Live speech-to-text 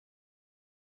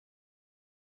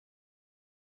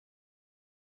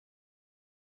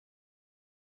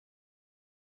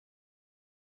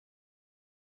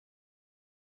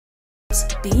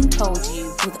Being Told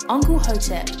You with Uncle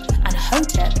Hotep and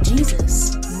Hotep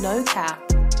Jesus, no cap.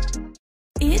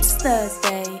 It's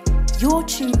Thursday. You're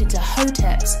tuned into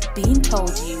Hotep's Being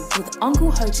Told You with Uncle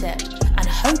Hotep and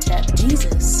Hotep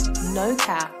Jesus, no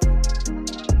cap.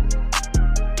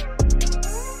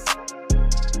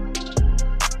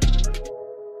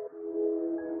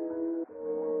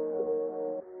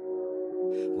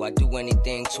 Why do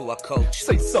anything to our coach?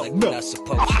 Say something. Like we're not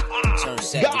supposed to. Turn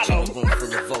savage in a room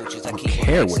full of vultures. I keep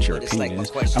care what your opinion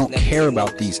is. I don't care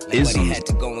about these isms. Had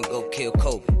to go and go kill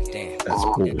Kobe. Damn. That's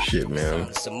bullshit, man.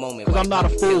 Because I'm not a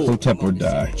fool. Hotep or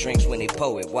die. Drinks when they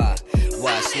poet. Why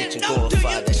snitch and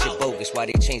glorify that shit bogus? Why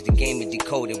they changed the game and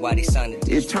decoded? Why they signed it?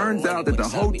 It turns out that the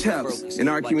Hoteps in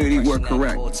our community were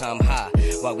correct. All-time high.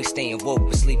 Why we staying woke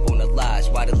but sleep on the lies?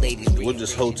 Why the ladies? What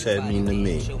does Hotep mean to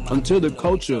me? Until the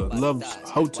culture loves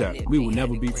Hotep, we will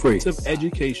never be free. The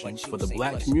education for the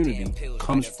black community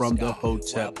comes from the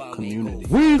Hotep community.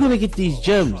 Where are you gonna get these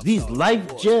gems? These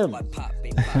life gems?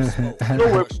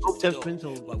 Hotep's been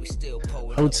told.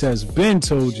 Hotep's been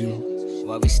told you.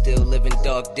 Why we still live in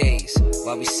dark days?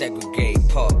 Why we segregate,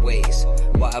 part ways?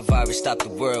 Why a virus stopped the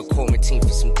world, quarantine for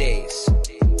some days?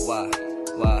 Why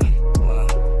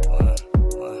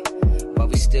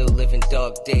we still live in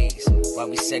dark days? Why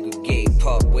we segregate,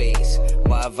 part ways?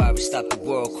 Why a virus stopped the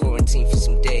world, quarantine for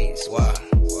some days? Why?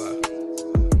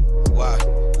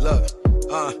 Look,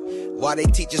 why they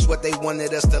teach us what they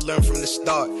wanted us to learn from the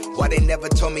start? Why they never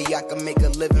told me I could make a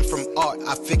living from art?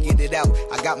 I figured it out.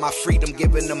 I got my freedom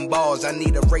giving them balls. I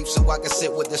need a rape so I can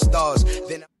sit with the stars.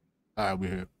 Then All right, we're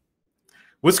here.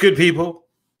 What's good, people?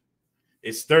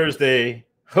 It's Thursday,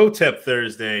 Hotep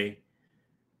Thursday.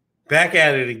 Back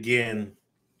at it again.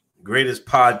 Greatest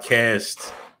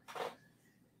podcast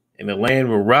in the land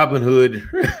where Robin Hood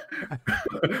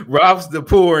robs the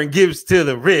poor and gives to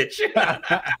the rich.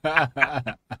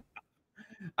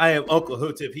 I am Uncle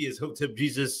Hotep. He is Hotep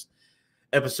Jesus.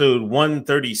 Episode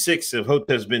 136 of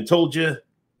Hotep's Been Told You.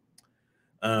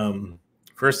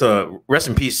 First, rest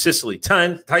in peace, Cicely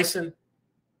Tyson.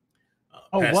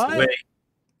 Passed what? away.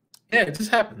 Yeah, it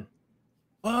just happened.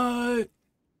 What?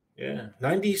 Yeah,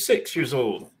 96 years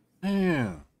old.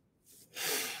 Damn.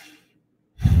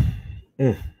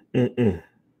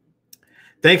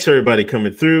 Thanks for everybody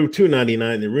coming through.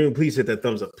 $2.99 in the room. Please hit that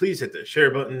thumbs up. Please hit the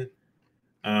share button.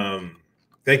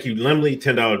 Thank you, Lemley,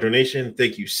 $10 donation.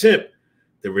 Thank you, Simp.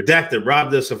 The redacted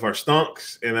robbed us of our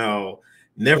stonks, and I'll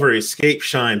never escape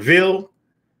Shineville.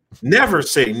 Never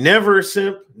say never,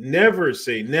 Simp. Never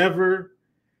say never.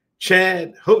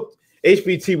 Chad, Hope,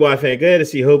 HBTY fan, glad to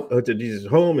see Hope to Jesus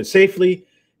home and safely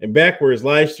and back where his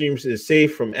live streams is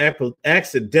safe from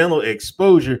accidental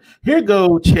exposure. Here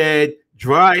go Chad,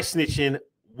 dry snitching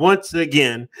once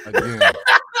again.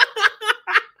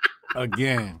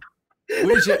 Again.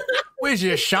 Where's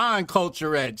your shine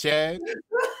culture at, Chad?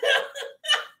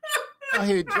 I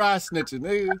hear dry snitching,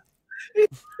 nigga.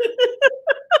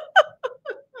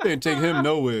 Didn't take him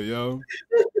nowhere, yo.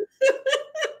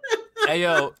 Hey,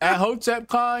 yo, at Hotep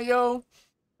Con, yo,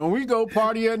 when we go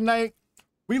party at night,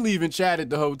 we leaving Chad at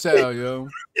the hotel, yo.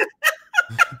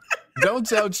 Don't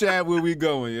tell Chad where we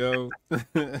going, yo.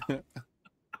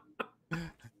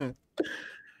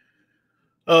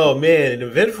 Oh man, an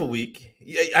eventful week.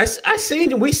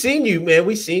 We seen you, man.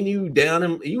 We seen you down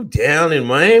in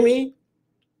Miami,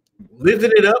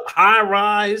 lifting it up, high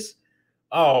rise.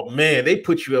 Oh man, they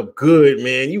put you up good,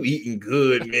 man. You eating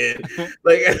good, man.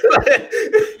 Like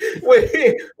when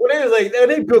they was like,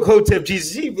 they built Hotep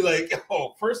Jesus, he'd be like,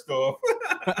 oh, first off,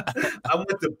 I want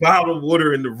the bottled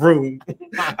water in the room.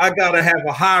 I gotta have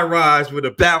a high rise with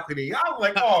a balcony. I was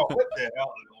like, oh, what the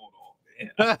hell is going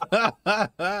on,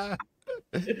 man?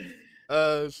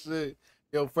 Oh shit.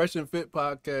 Yo, Fresh and Fit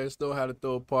podcast know how to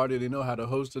throw a party. They know how to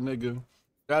host a nigga.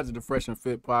 Guys at the Fresh and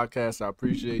Fit podcast, I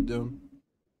appreciate them.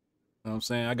 You know what I'm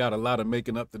saying? I got a lot of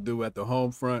making up to do at the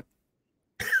home front.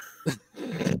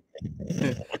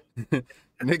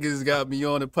 Niggas got me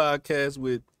on the podcast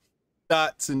with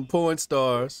dots and porn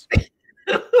stars.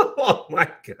 Oh my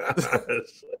gosh. You know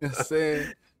what I'm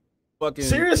saying? Fucking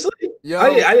Seriously? Yo,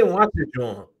 I didn't watch it,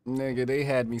 John. nigga, they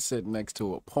had me sitting next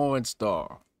to a porn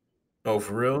star. Oh,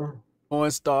 for real?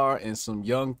 Porn star and some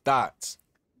young thoughts.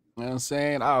 You know what I'm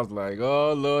saying? I was like,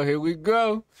 oh Lord, here we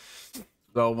go.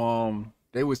 So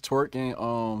they was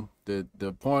twerking,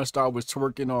 the porn star was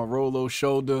twerking on Rolo's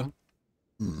shoulder.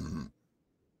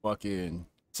 Fucking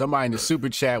somebody in the super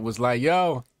chat was like,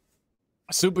 yo,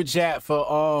 super chat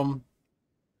for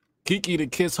Kiki to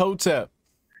kiss Hotep.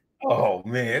 Oh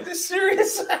man, this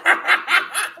serious?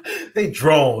 They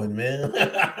drawing, man.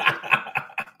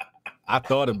 I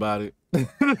thought about it.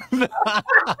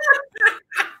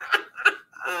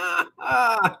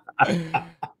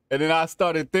 And then I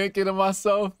started thinking to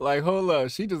myself, like, hold up,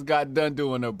 she just got done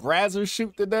doing a Brazzer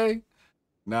shoot today.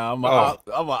 Nah, I'm gonna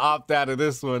opt out of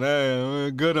this one.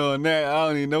 Hey, good on that. I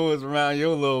don't even know what's around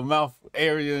your little mouth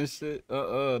area and shit.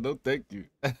 No thank you.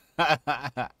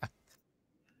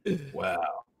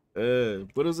 Wow. But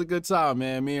it was a good time,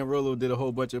 man. Me and Rolo did a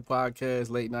whole bunch of podcasts,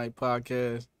 late night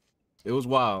podcasts. It was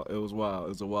wild. It was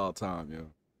a wild time, yo.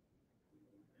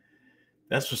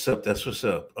 That's what's up. That's what's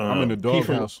up. I'm in the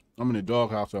doghouse. I'm in the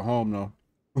doghouse at home now.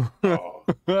 Oh.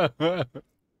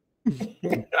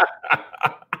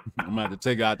 I'm gonna have to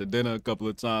take her out to dinner a couple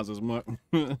of times this month.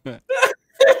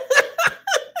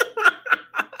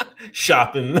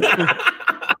 Shopping.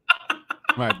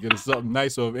 Might get her something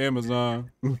nice off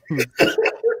Amazon.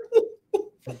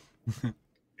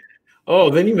 Oh,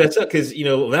 then you mess up because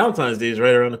Valentine's Day is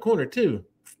right around the corner too.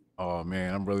 Oh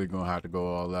man, I'm really gonna have to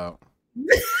go all out.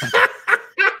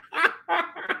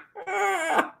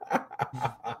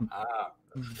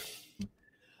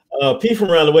 P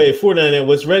from around the way, 499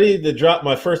 was ready to drop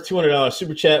my first $200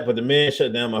 super chat, but the man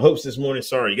shut down my hopes this morning.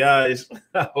 Sorry, guys.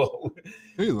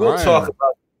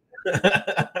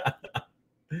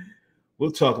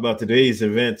 We'll talk about today's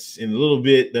events in a little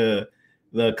bit.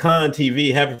 The Con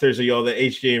TV, happy Thursday, y'all. The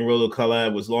HJ and Rolo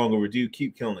collab was long overdue.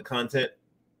 Keep killing the content.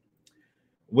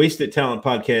 Wasted Talent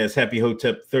Podcast, happy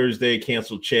Hotep Thursday.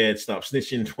 Canceled Chad, stop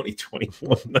snitching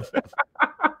 2021.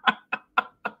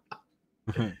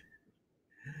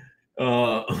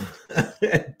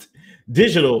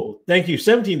 Digital, thank you.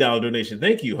 $17 donation.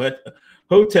 Thank you.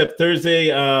 Hotep Thursday.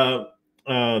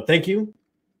 Thank you.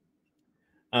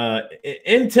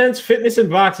 Intense Fitness and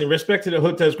Boxing. Respect to the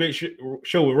Hotep's great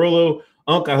show with Rolo.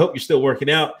 Unc, I hope you're still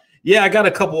working out. Yeah, I got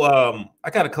a couple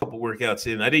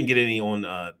workouts in. I didn't get any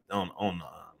on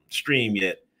stream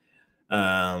yet.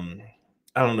 I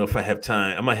don't know if I have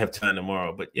time. I might have time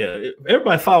tomorrow, but yeah,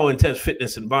 everybody follow Intense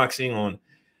Fitness and Boxing on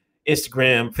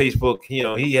Instagram, Facebook.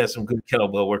 He has some good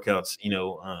kettlebell workouts,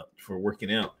 for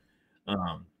working out.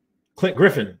 Clint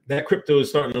Griffin, that crypto is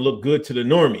starting to look good to the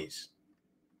normies.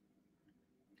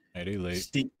 Hey, they late.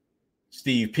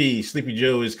 Steve P. Sleepy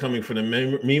Joe is coming for the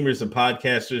memers and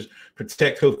podcasters.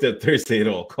 Protect Hotep Thursday at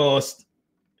all costs.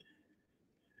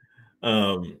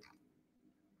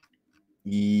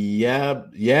 Yeah,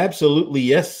 absolutely.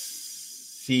 Yes,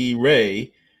 C.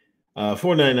 Ray.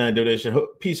 499 donation.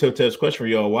 Peace Hotels. Question for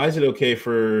y'all. Why is it okay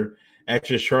for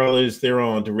actress Charlize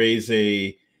Theron to raise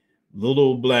a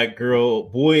little black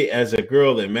boy as a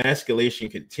girl? The emasculation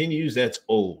continues. That's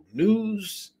old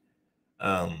news.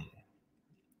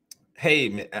 Hey,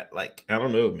 man, I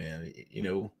don't know, man.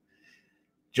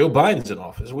 Joe Biden's in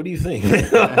office. What do you think?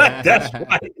 That's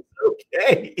why it's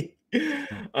okay.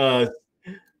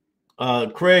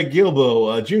 Craig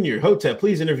Gilbo Jr. Hotep,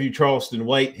 please interview Charleston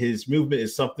White. His movement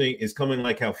is coming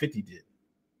like how 50 did.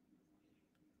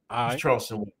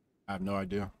 Charleston White? I have no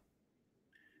idea.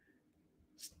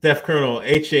 Steph Colonel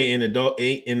HA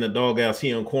in the doghouse.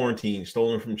 He on quarantine,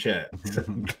 stolen from chat.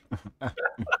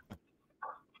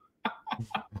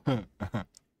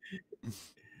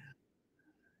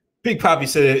 Big Poppy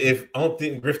said, "If I don't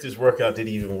think Grifter's workout did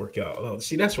even work out." Oh,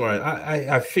 see, that's why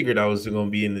I figured I was going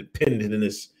to be independent in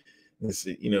this.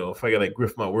 If I got to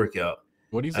grift my workout,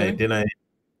 what do you say?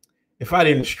 If I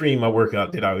didn't stream my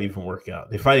workout, did I even work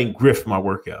out? If I didn't grift my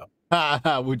workout,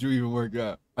 would you even work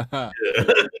out?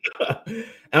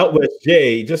 Out West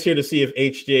J, just here to see if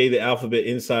HJ, the Alphabet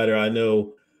Insider, I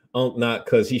know, not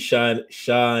because he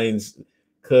shines,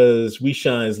 because we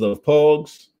shines love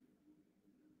Pogs.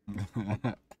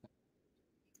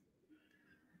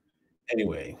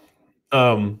 Anyway,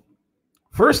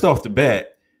 first off the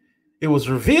bat, it was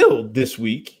revealed this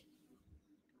week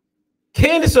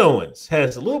Candace Owens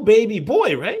has a little baby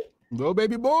boy, right? Little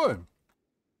baby boy.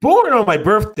 Born on my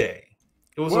birthday.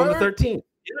 It was on the 13th.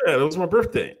 Yeah, it was my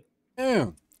birthday.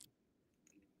 Yeah.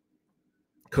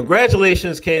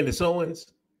 Congratulations, Candace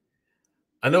Owens.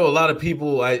 I know a lot of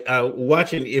people I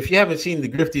watching. If you haven't seen the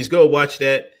Grifties, go watch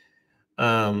that.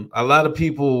 A lot of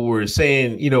people were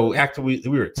saying, after we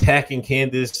were attacking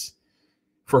Candace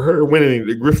for her winning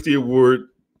the Grifty Award,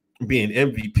 being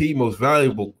MVP, most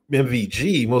valuable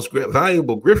MVG, most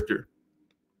valuable grifter.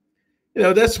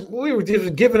 We were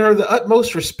just giving her the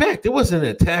utmost respect. It wasn't an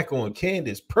attack on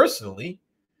Candace personally.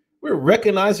 We were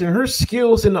recognizing her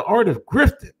skills in the art of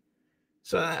grifting.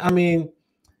 So, I mean,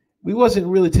 we wasn't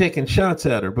really taking shots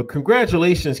at her. But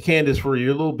congratulations, Candace, for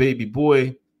your little baby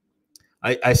boy.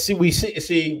 I see.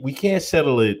 We can't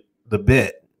settle the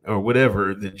bet or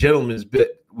whatever, the gentleman's bet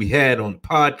we had on the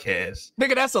podcast.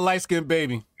 Nigga, that's a light-skinned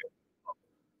baby.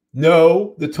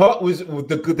 No, the talk was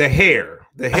the hair.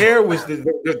 The hair was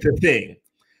the thing.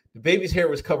 The baby's hair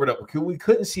was covered up. We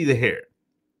couldn't see the hair.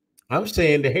 I'm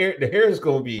saying the hair is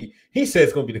going to be, he said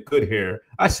it's going to be the good hair.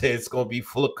 I said it's going to be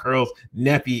full of curls,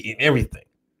 nappy, and everything.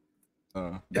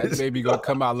 That baby going to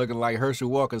come out looking like Herschel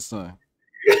Walker's son.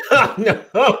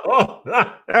 No.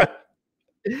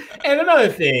 And another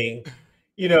thing,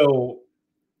 you know,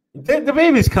 the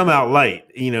babies come out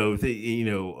light. You know,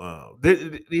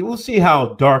 we'll see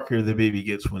how darker the baby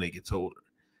gets when it gets older.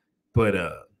 But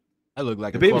I look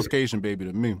like a Caucasian baby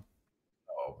to me.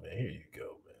 Oh man, here you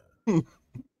go, man.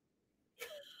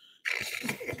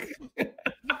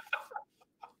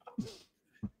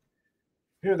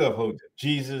 Here the Hotep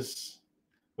Jesus.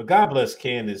 But God bless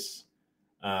Candace.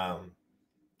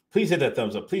 Please hit that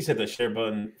thumbs up. Please hit that share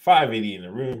button. 580 in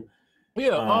the room.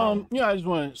 Yeah, I just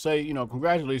want to say,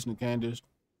 congratulations to Candace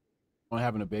on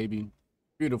having a baby.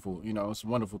 Beautiful, it's a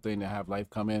wonderful thing to have life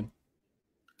come in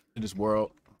to this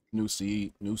world. New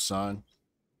seed, new son,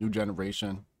 new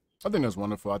generation. I think that's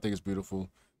wonderful. I think it's beautiful.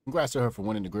 Congrats to her for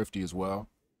winning the Grifty as well.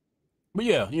 But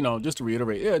yeah, just to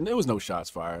reiterate, there was no shots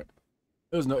fired.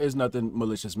 There's nothing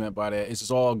malicious meant by that. It's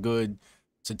just all good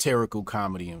satirical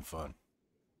comedy and fun.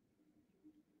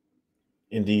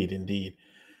 Indeed.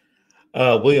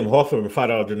 William Hoffman,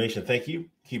 $5 donation. Thank you.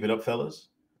 Keep it up, fellas.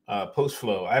 Post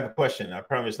flow. I have a question. I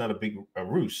promise not a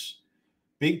ruse.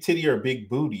 Big titty or big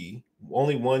booty?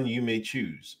 Only one you may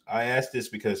choose. I asked this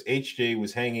because HJ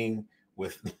was hanging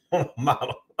with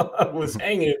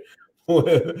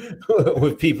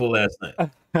with people last night.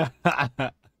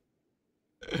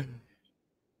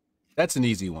 That's an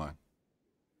easy one.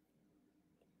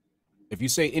 If you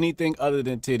say anything other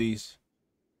than titties,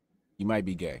 you might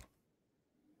be gay.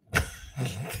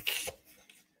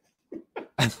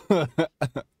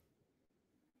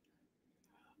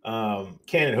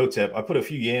 Canon Hotep, I put a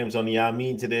few yams on the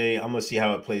Yamin today. I'm gonna see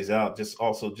how it plays out. Just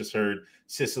heard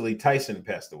Cicely Tyson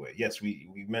passed away. Yes,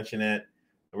 we mentioned that.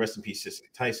 Rest in peace, Cicely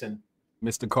Tyson.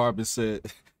 Mr. Carbon said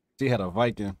she had a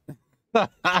Viking.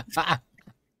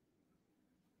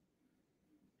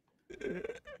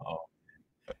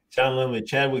 John Lemon,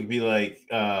 Chadwick be like,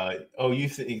 you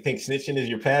think snitching is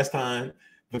your pastime,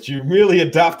 but you really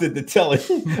adopted the telling.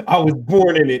 I was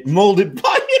born in it, molded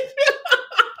by it.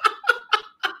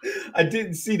 I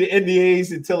didn't see the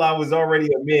NDAs until I was already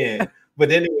a man, but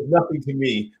then it was nothing to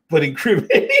me but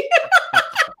incriminating.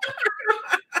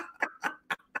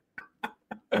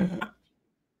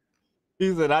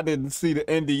 He said, I didn't see the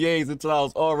NDAs until I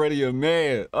was already a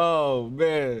man. Oh,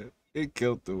 man. It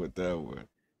killed him with that one.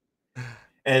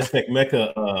 Aztec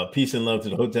Mecca, peace and love to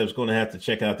the Hotep's. Going to have to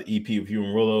check out the EP of you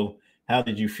and Rollo. How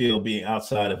did you feel being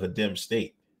outside of a Dem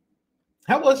state?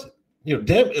 How was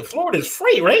it? Florida's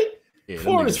free, right? Yeah,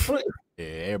 Florida's free. Yeah,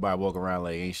 everybody walk around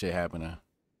like ain't shit happening.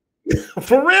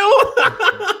 For real?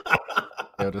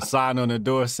 The sign on the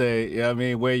door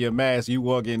say, wear your mask. You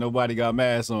walk in, nobody got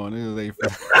masks on.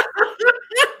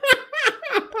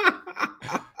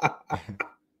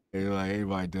 Like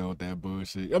everybody dealing with that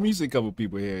bullshit. You see a couple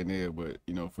people here and there, but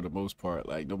for the most part,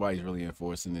 like nobody's really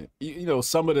enforcing it.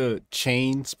 Some of the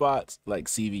chain spots like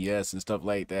CVS and stuff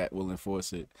like that will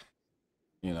enforce it.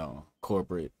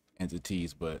 Corporate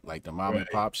entities, but like the mom and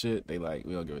pop shit, they like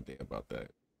we don't give a damn about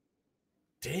that.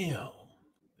 Damn,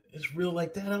 it's real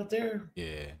like that out there.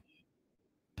 Yeah,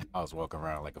 I was walking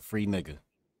around like a free nigga.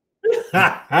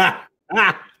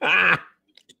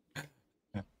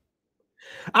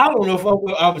 I don't know if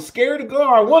I was scared to go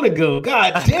or I want to go.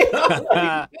 God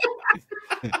damn.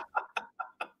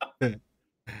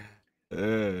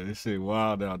 This shit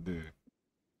wild out there.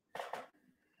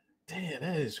 Damn,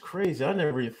 that is crazy. I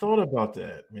never even thought about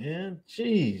that, man.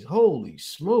 Jeez, holy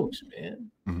smokes, man.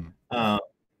 Mm-hmm.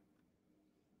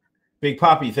 Big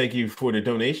Poppy, thank you for the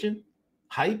donation.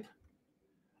 Hype.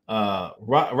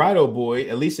 Rido Boy,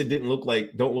 at least it don't look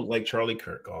like Charlie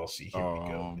Kirk. Oh, see, here we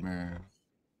go. Man.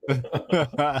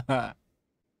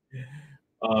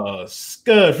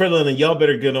 Scud, Fredlin, and y'all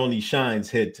better get on these shines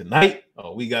head tonight.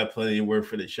 Oh, we got plenty of work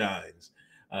for the shines.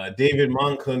 David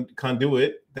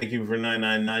Conduit, thank you for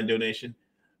 999 donation.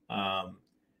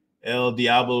 El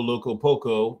Diablo Loco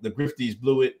Poco, the Grifties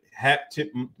blew it. Hat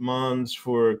tip mons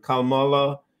for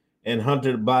Kamala and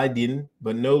Hunter Biden,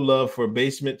 but no love for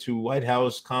basement to White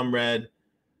House comrade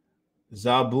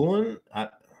Zabun. I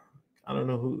don't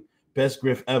know who. Best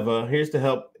griff ever. Here's to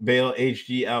help bail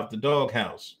HG out the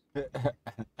doghouse.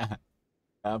 I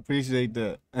appreciate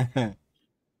that.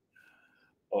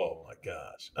 Oh my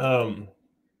gosh.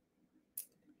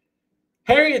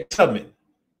 Harriet Tubman.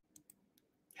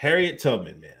 Harriet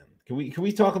Tubman, man. Can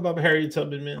we talk about Harriet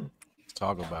Tubman, man? Let's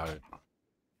talk about it.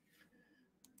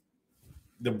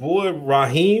 The boy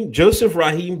Joseph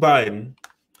Rahim Biden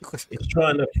is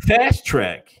trying to fast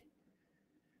track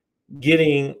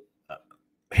getting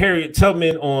Harriet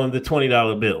Tubman on the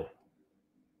 $20 bill.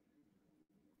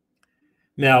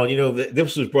 Now, you know,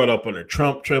 this was brought up under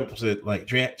Trump. Trump said, like,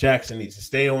 Jackson needs to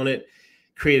stay on it,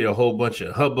 created a whole bunch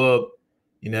of hubbub.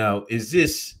 You know, is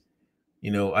this, you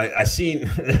know, I seen,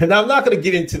 and I'm not going to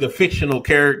get into the fictional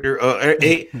character,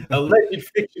 a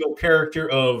alleged fictional character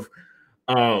of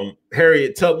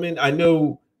Harriet Tubman. I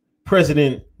know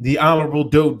President, the Honorable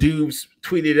Doe Dubes,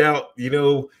 tweeted out, you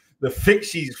know,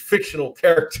 she's fictional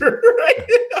character, right?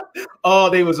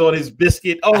 Oh, they was on his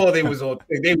biscuit. Oh, they was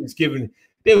giving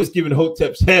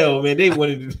Hoteps hell, man. They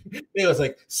was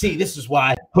like, see, this is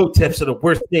why Hoteps are the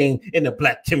worst thing in the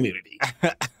black community.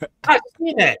 I've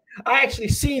seen that. I actually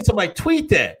seen somebody tweet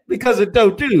that because of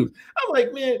Doe Dubes. I'm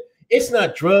like, man, it's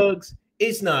not drugs,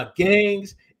 it's not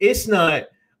gangs, it's not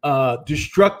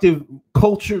destructive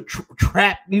culture,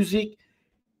 trap music.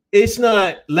 It's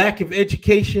not lack of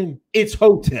education. It's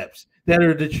Hoteps that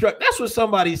are destructive. That's what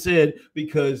somebody said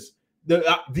because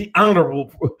the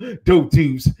Honorable Doe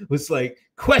Dubes was like,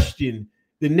 question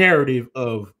the narrative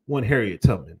of one Harriet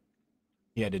Tubman.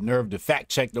 He had the nerve to fact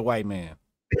check the white man.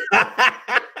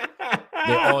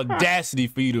 The audacity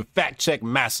for you to fact check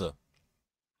Massa.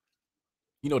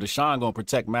 You know, Deshaun gonna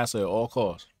protect Massa at all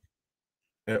costs.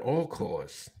 At all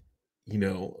costs, you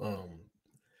know.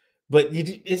 But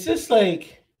it's just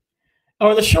like,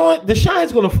 or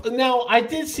Deshaun's gonna. Now, I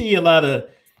did see a lot of,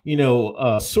 you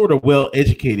know, sort of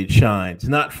well-educated shines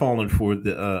not falling for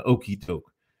the okey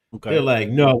doke. Okay. They're like,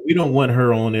 no, we don't want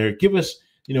her on there. Give us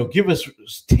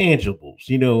tangibles,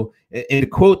 you know. And to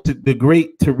quote the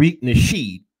great Tariq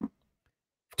Nasheed,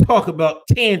 talk about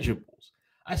tangibles.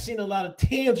 I've seen a lot of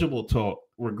tangible talk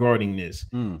regarding this,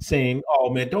 saying, "Oh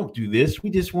man, don't do this. We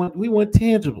want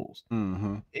tangibles."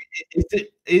 Mm-hmm.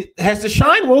 Has the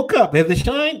shine woke up? Did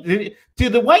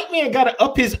the white man got to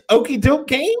up his okey doke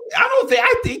game?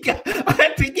 I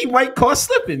think he might caught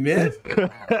slipping, man.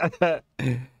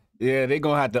 Yeah, they're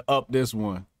gonna have to up this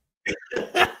one.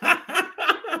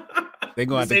 They're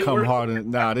gonna have to come harder.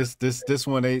 Nah, this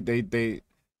one they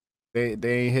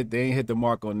ain't hit the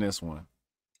mark on this one.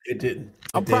 It didn't.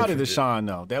 I'm proud of Deshaun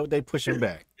though. They pushing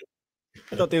back.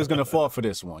 I thought they was gonna fall for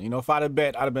this one. You know, if I'd have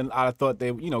bet, I'd have thought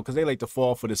they, you know, because they like to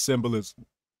fall for the symbolism.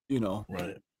 You know,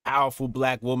 right? Powerful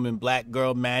black woman, black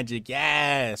girl magic,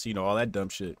 yes. You know, all that dumb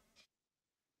shit.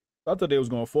 I thought they was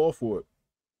gonna fall for it.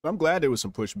 I'm glad there was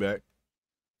some pushback.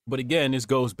 But again, this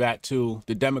goes back to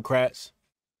the Democrats.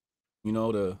 You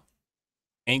know, the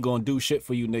ain't gonna do shit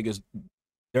for you niggas,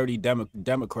 dirty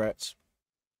Democrats.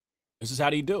 This is how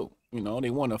they do. You know, they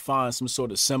want to find some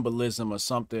sort of symbolism or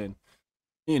something,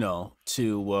 you know,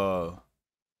 to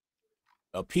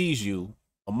appease you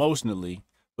emotionally,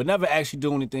 but never actually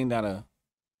do anything that'll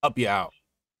up you out.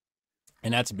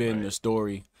 And that's been the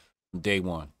story from day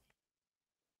one.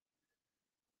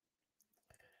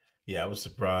 Yeah, I was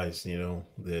surprised, you know,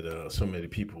 that so many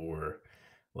people were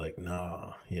like,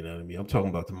 nah, you know what I mean? I'm talking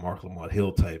about the Mark Lamont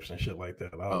Hill types and shit like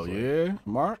that. Yeah?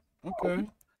 Mark? Okay.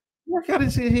 Mark got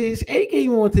his A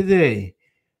game on today,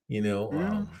 you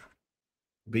know.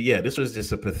 But yeah, this was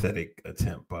just a pathetic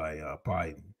attempt by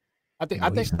Biden. I think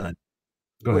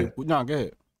Go ahead. No, go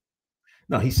ahead.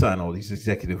 No, he signed all these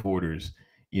executive orders,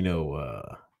 you know,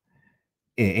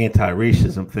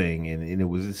 anti-racism thing, and it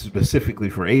was specifically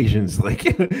for Asians. Like,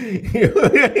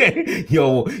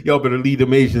 y'all better leave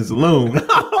them Asians alone.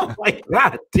 I'm like,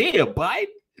 God damn, Biden.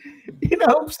 You know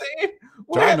what I'm saying?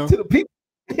 What happened to the people?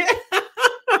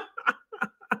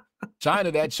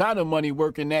 China, that China money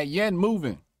working, that yen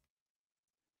moving.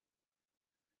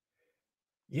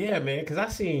 Yeah, man, because I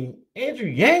seen Andrew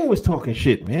Yang was talking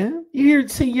shit, man. You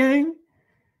see Yang?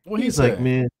 What he's like,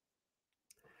 man,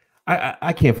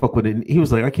 I can't fuck with it. He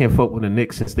was like, I can't fuck with the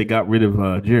Knicks since they got rid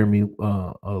of Jeremy.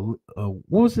 What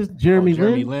was this? Jeremy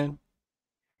Lin?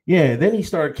 Yeah. Then he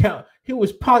started counting. He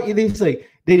was pocket. He's like,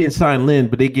 they didn't sign Lin,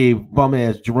 but they gave bum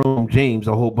ass Jerome James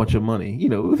a whole bunch of money. You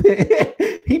know,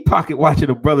 he pocket watching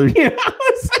a brother. You know.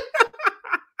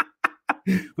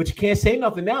 But you can't say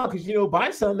nothing now because, you know, by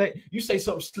something that you say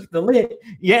something slick the lid,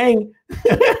 Yang,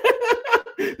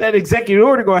 that executive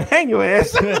order going to hang your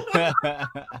ass.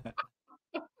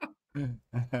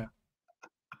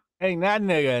 Hang that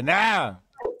nigga now.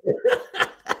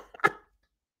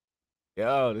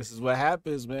 Yo, this is what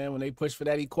happens, man. When they push for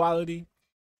that equality,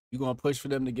 you're going to push for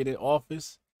them to get in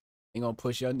office. They're going to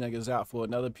push your niggas out for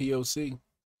another POC.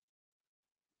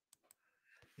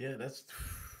 Yeah, that's...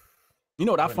 You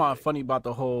know what I find funny about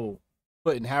the whole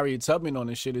putting Harriet Tubman on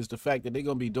this shit is the fact that they're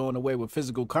going to be doing away with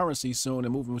physical currency soon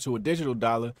and moving to a digital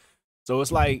dollar. So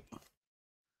it's like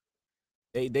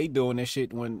they doing this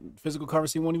shit when physical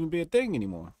currency won't even be a thing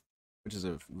anymore. which is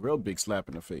a real big slap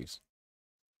in the face.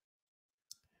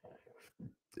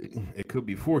 It could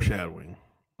be foreshadowing.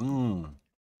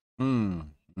 Mm-hmm.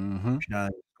 Shine's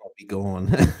gonna be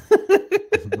going.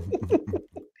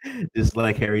 Just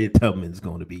like Harriet Tubman's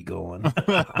going to be going.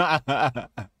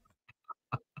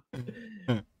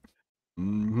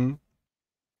 Mm-hmm.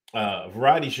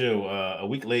 Variety show, a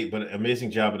week late, but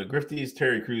amazing job of the Grifties.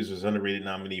 Terry Crews was underrated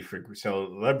nominee for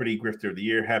Celebrity Grifter of the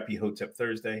Year. Happy Hotep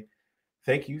Thursday.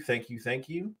 Thank you.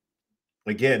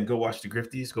 Again, go watch the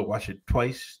Grifties. Go watch it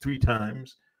twice, 3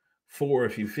 times, 4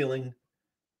 if you're feeling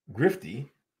grifty.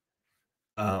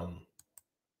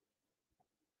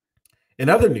 In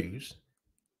other news,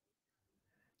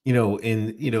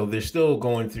 they're still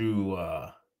going through,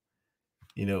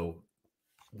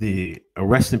 the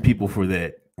arresting people for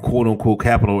that quote unquote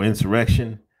Capitol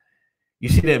insurrection. You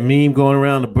see that meme going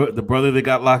around, the brother that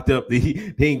got locked up, they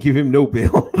didn't give him no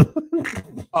bail.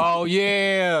 Oh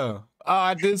yeah. Oh,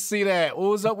 I did see that. What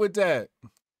was up with that?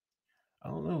 I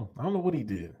don't know what he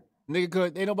did.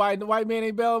 Nigga, ain't nobody, the white man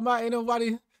ain't bail him out. Ain't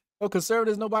nobody, no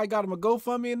conservatives, nobody got him a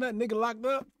GoFundMe and nothing. Nigga locked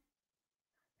up.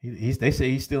 They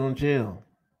say he's still in jail.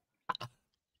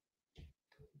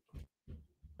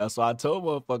 That's why I told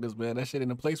motherfuckers, man, that shit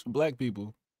ain't a place for black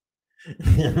people.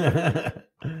 But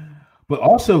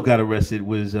also got arrested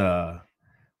was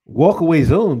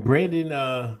Walkaway's own Brandon.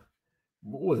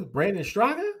 What was it? Brandon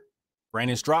Straka?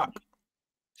 Brandon Strzok.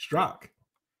 Strzok.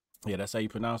 Yeah, that's how you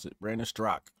pronounce it. Brandon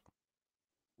Strzok.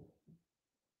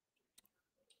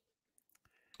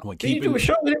 Can you do a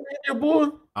show with him in there, boy?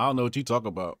 I don't know what you talk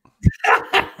about.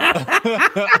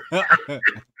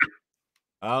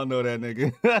 I don't know that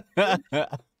nigga.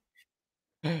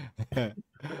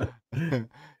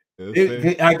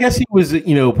 I guess he was,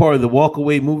 part of the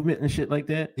walkaway movement and shit like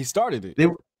that. He started it.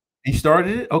 He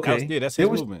started it? Okay. That's his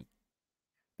movement.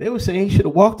 They were saying he should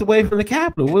have walked away from the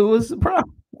Capitol. What was the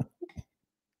problem?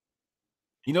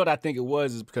 You know what I think it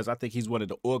was is because I think he's one of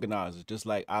the organizers, just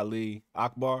like Ali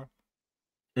Akbar.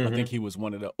 Mm-hmm. I think he was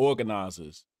one of the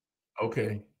organizers.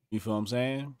 Okay. You feel what I'm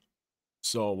saying?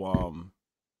 So,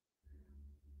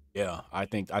 yeah, I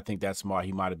think that's smart.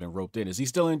 He might have been roped in. Is he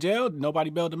still in jail?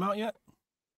 Nobody bailed him out yet?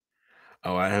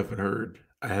 Oh, I haven't heard.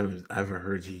 I haven't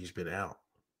heard he's been out.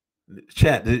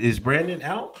 Chat, is Brandon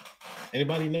out?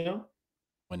 Anybody know?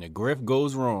 When the grift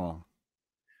goes wrong.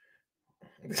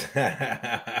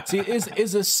 See,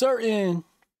 is a certain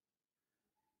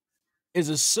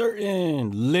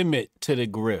limit to the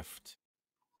grift.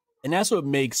 And that's what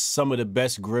makes some of the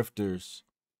best grifters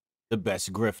the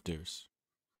best grifters.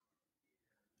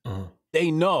 Uh-huh. They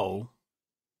know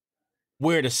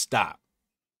where to stop.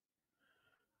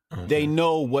 Uh-huh. They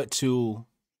know what to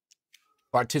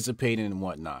participate in and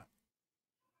whatnot.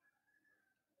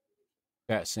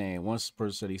 Pat saying, once the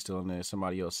person said he's still in there,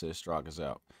 somebody else says Strzok is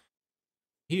out.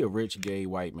 He a rich, gay,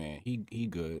 white man. He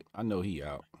good. I know he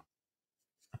out.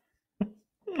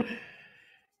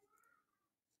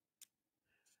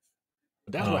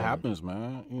 But that's what happens,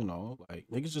 man. Like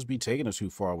niggas just be taking us too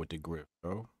far with the grip,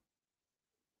 bro.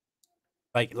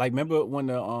 Like remember when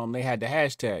they had the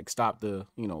hashtag stop the,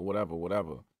 whatever.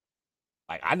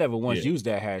 Like I never once used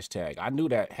that hashtag. I knew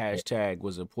that hashtag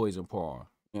was a poison pawn.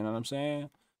 You know what I'm saying?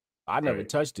 I never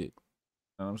touched it.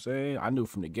 You know what I'm saying? I knew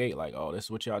from the gate, like, oh, this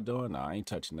is what y'all doing? Nah, I ain't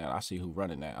touching that. I see who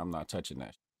running that. I'm not touching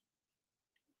that.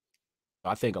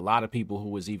 I think a lot of people who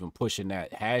was even pushing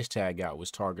that hashtag out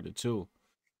was targeted too,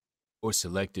 or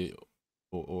selected,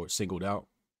 or singled out.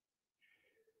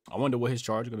 I wonder what his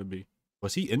charge is going to be.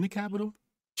 Was he in the Capitol?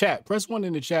 Chat, press 1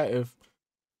 in the chat if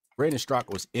Brandon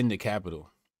Strzok was in the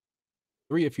Capitol.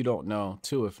 3 if you don't know,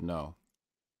 2 if no.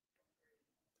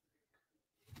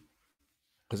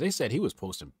 Because they said he was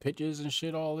posting pictures and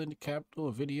shit all in the Capitol,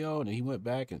 a video, and he went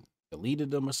back and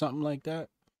deleted them or something like that.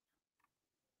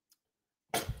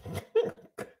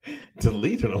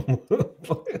 Deleted them?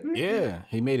 Yeah,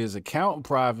 he made his account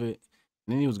private,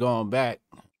 and then he was going back,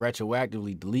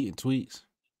 retroactively deleting tweets.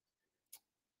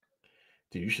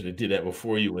 Dude, you should have did that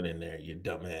before you went in there, you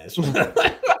dumbass.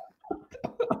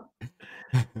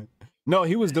 No,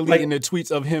 he was deleting the tweets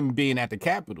of him being at the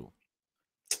Capitol.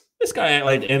 This guy act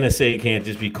like the NSA can't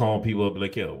just be calling people up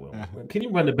like, yo, well, can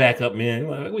you run the backup,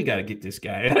 man? We got to get this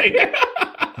guy.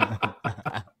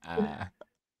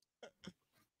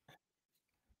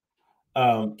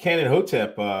 Canon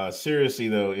Hotep, seriously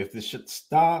though, if this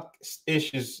stock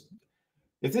ish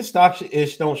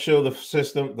don't show the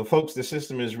system, the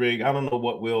system is rigged, I don't know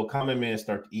what will. Common man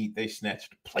start to eat, they snatch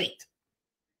the plate.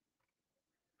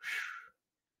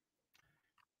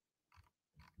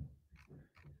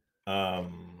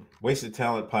 Wasted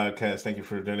Talent Podcast, thank you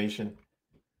for the donation.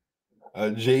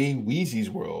 Jay Weezy's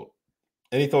World.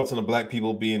 Any thoughts on the black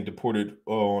people being deported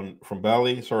from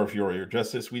Bali? Sorry if you already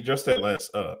addressed this. We addressed that last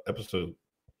episode.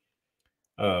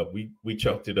 We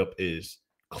chalked it up as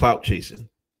clout chasing,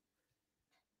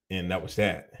 and that was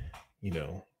that. You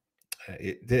know,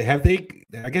 have they?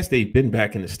 I guess they've been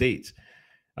back in the States.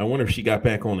 I wonder if she got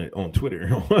back on it on Twitter.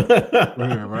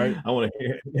 Right. I want to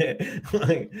hear.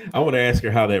 I want to ask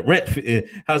her how that rent.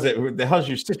 How's that? How's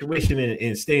your situation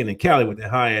in staying in Cali with the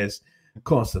high ass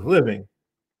cost of living?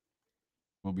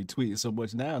 Won't be tweeting so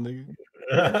much now, nigga.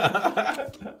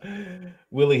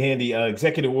 Willie Handy,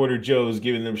 executive order Joe's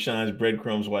giving them shines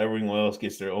breadcrumbs while everyone else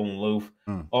gets their own loaf.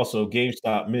 Also,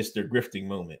 GameStop missed their grifting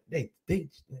moment.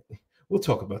 We'll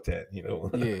talk about that, you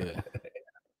know. Yeah.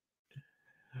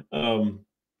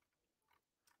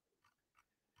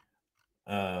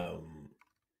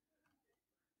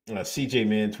 CJ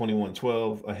Man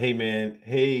 2112. Hey man,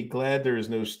 hey, glad there is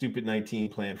no stupid 19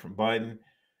 plan from Biden.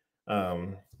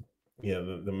 Yeah,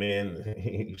 the man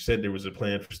who said there was a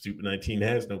plan for stupid 19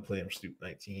 has no plan for stupid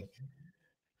 19.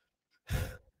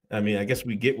 I mean, I guess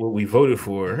we get what we voted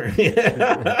for.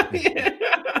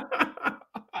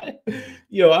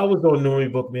 Yo, I was on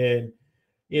Normie Book, man.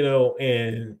 You know,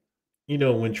 and you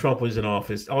know, when Trump was in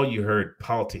office, all you heard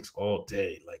politics all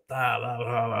day, like la la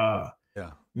la la.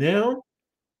 Yeah. Now,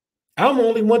 I'm the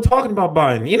only one talking about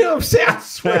Biden. You know what I'm saying? I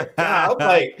swear to God,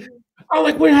 I'm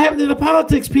like, what happened to the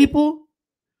politics, people?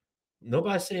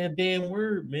 Nobody saying a damn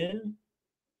word, man.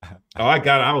 Oh,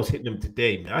 I was hitting them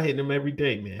today, man. I hit them every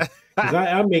day, man. Because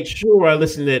I make sure I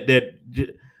listen to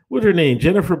that. What's her name?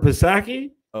 Jennifer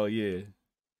Psaki? Oh, yeah.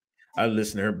 I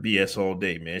listen to her BS all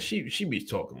day, man. She be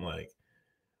talking like,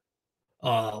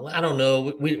 I don't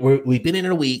know. We've been in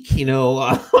a week, you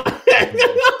know.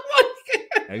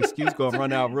 Excuse gonna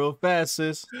run out real fast,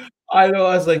 sis. I know.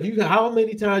 I was like, how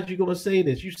many times you gonna say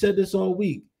this? You said this all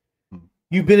week.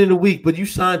 You've been in a week, but you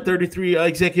signed 33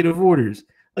 executive orders.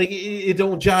 Like it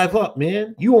don't jive up,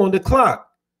 man. You on the clock.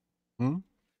 I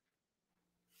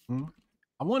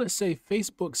want to say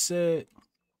Facebook said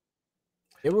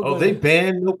they were. They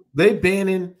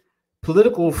banning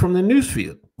political from the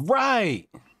newsfeed. Right.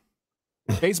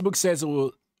 Facebook says it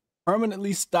will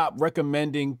permanently stop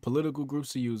recommending political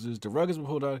groups to users. The Ruggers will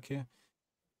hold out here.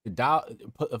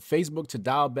 Facebook to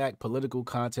dial back political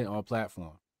content on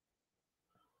platform.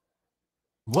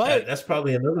 What? That's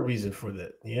probably another reason for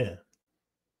that. Yeah.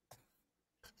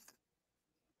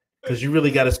 Because you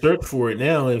really got to search for it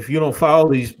now. If you don't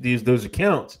follow those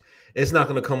accounts, it's not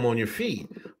going to come on your feed.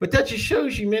 But that just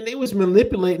shows you, man, they was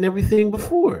manipulating everything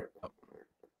before.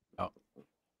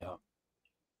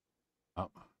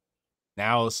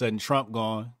 Now all of a sudden Trump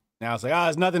gone. Now it's like,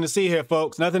 there's nothing to see here,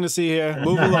 folks. Nothing to see here.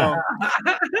 Move along.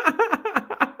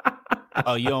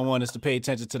 Oh, you don't want us to pay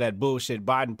attention to that bullshit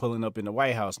Biden pulling up in the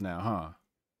White House now, huh?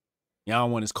 Y'all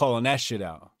don't want us calling that shit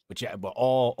out. But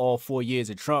all 4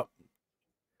 years of Trump,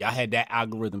 y'all had that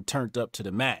algorithm turned up to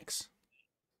the max.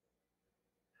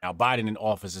 Now Biden in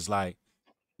office is like,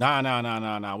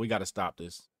 nah. We got to stop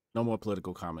this. No more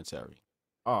political commentary.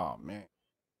 Oh, man.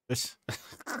 This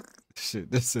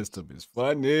system is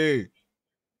funny.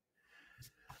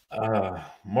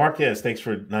 Marquez, thanks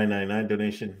for $9.99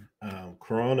 donation.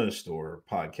 Corona Store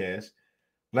podcast.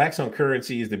 Blacks on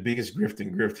Currency is the biggest grift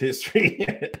in grift history.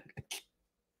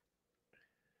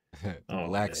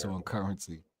 Blacks on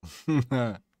Currency.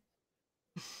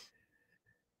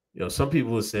 Yo, some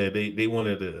people have said they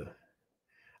wanted to.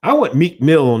 I want Meek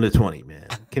Mill on the 20, man.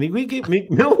 Can we get Meek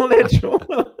Mill on that show?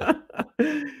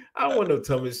 I don't want no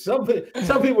tummy. Some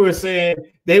people are saying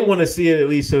they want to see it at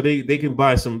least so they can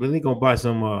buy some. They're gonna buy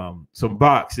some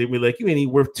box. They be like, you ain't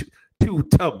even worth two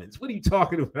Tubmans. What are you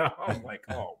talking about? I'm like,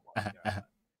 oh my God.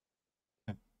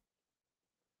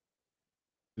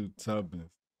 2 Tubmans.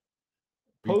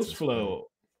 Post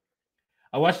flow.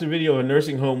 I watched the video of a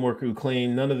nursing home worker who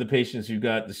claimed none of the patients who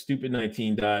got the stupid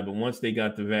 19 died, but once they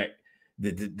got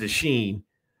the sheen,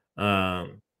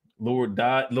 Lord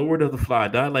of the Fly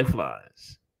died like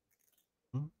flies.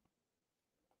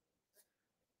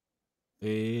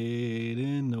 Fade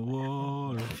in the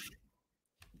water.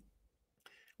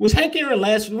 Was Hank Aaron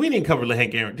last week? We didn't cover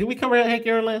Hank Aaron. Did we cover Hank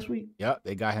Aaron last week? Yep,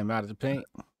 they got him out of the paint.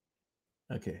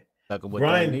 Okay. Stuck with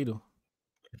that needle.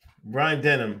 Brian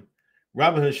Denham,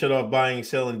 Robinhood shut off buying and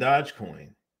selling Dogecoin.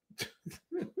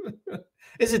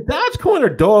 Is it Dogecoin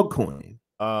or Dogcoin?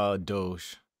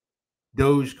 Doge.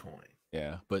 Dogecoin.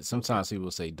 Yeah, but sometimes people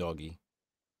say doggy.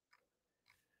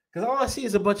 Because all I see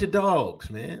is a bunch of dogs,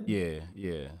 man.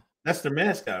 Yeah. That's their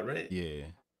mascot, right? Yeah.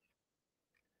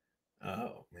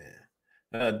 Oh,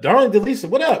 man. Darling Delisa,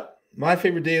 what up? My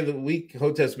favorite day of the week.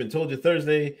 Hotep's been told you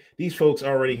Thursday. These folks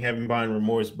already having buyer's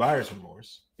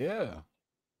remorse. Yeah.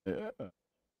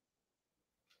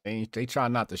 They try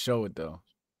not to show it though.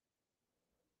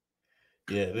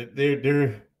 Yeah,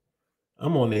 they're.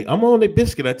 I'm on the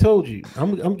biscuit. I told you.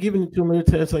 I'm giving it to them every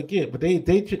chance I get, but they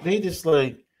just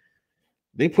like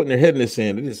they putting their head in the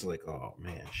sand. They're just like, oh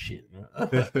man, shit.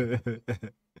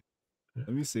 Let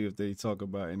me see if they talk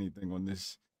about anything on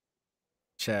this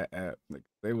chat app. Like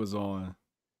they was on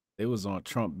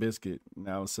Trump Biscuit.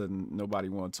 Now all of a sudden nobody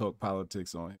want to talk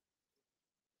politics on it.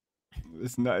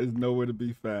 It's nowhere to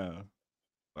be found.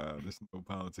 Wow, there's no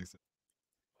politics.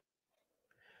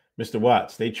 Mr.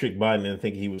 Watts, they tricked Biden into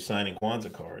thinking he was signing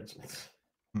Kwanzaa cards.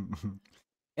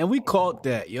 And we called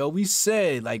that, yo. We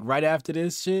said, like, right after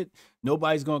this shit,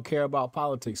 nobody's gonna care about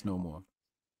politics no more.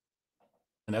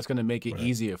 And that's gonna make it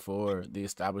easier for the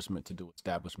establishment to do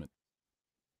establishment.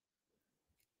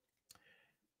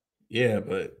 Yeah,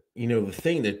 but you know, the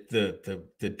thing that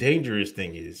the dangerous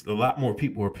thing is a lot more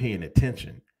people are paying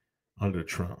attention under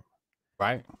Trump.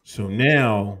 Right. So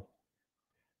now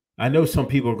I know some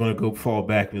people are going to go fall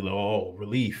back with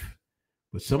relief,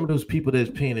 but some of those people that's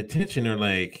paying attention are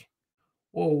like,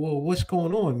 whoa, what's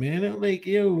going on, man? I'm like,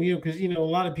 because a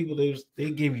lot of people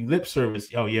they give you lip service.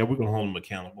 Oh yeah, we're gonna hold them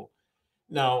accountable.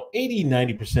 Now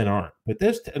 80-90% aren't, but the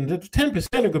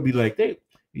 10% are gonna be like,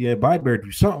 Biden better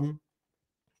do something.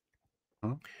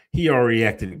 Huh? He already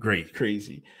acted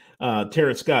crazy.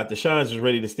 Terrence Scott, the Shines was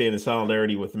ready to stand in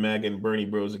solidarity with MAGA and Bernie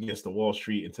Bros against the Wall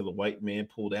Street until the white man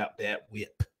pulled out that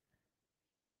whip.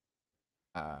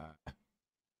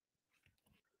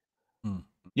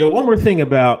 Yo, one more thing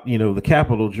about the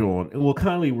Capitol, John. Well,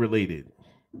 kindly related.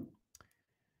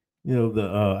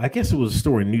 I guess it was a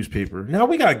story in newspaper. Now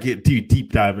we gotta get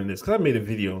deep dive in this because I made a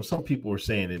video and some people were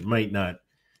saying it might not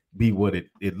be what it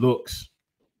looks.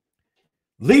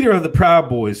 Leader of the Proud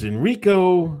Boys,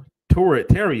 Enrico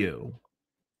Tarrio.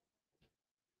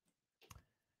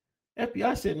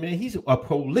 FBI said, man, he's a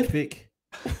prolific.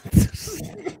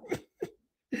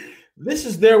 This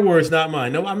is their words, not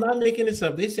mine. No, I'm not making this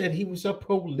up. They said he was a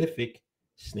prolific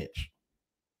snitch.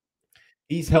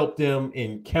 He's helped them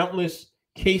in countless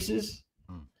cases,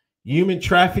 human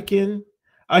trafficking.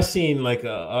 I seen like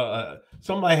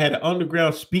somebody had an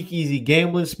underground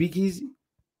gambling speakeasy.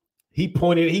 He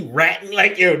ratting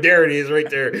like, yo, there it is right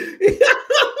there.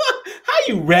 How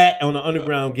you rat on an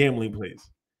underground gambling place?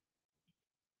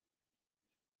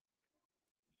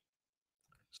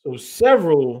 So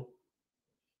several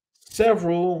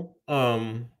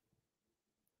FBI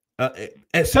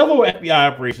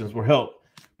operations were helped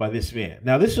by this man.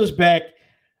 Now, this was back,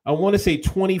 I want to say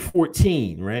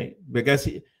 2014, right? Because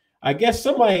I guess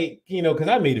somebody, because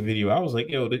I made a video, I was like,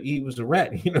 yo, he was a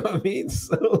rat, you know what I mean?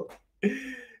 So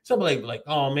somebody like,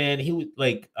 oh man, he was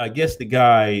like, I guess the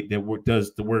guy that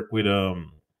does the work with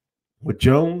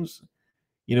Jones,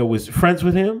 was friends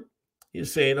with him.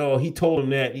 He's saying, oh, he told him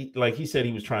that he said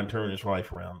he was trying to turn his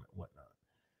life around and whatnot.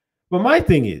 But my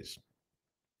thing is,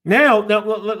 now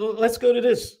let's go to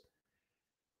this.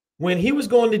 When he was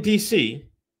going to DC,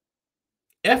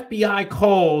 FBI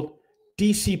called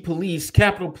DC police,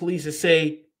 Capitol Police, to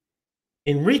say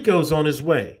Enrico's on his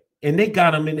way, and they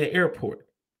got him in the airport.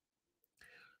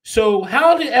 So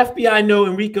how did FBI know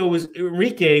Enrique was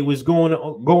going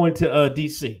to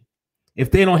DC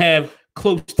if they don't have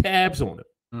close tabs on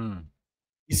him?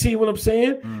 You see what I'm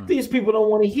saying? These people don't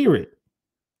want to hear it.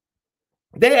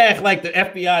 They act like the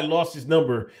FBI lost his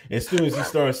number as soon as he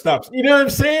stops. You know what I'm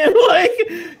saying?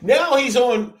 Like now he's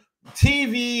on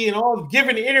TV and all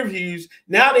giving interviews.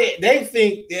 Now they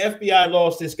think the FBI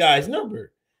lost this guy's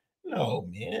number. No,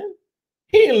 man.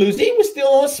 He didn't lose. He was still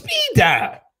on speed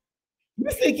dial. You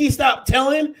think he stopped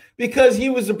telling because he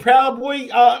was a Proud Boy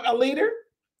leader?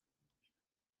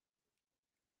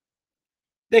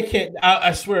 They can't.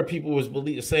 I swear people was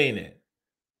saying that.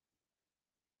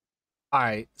 All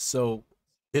right, so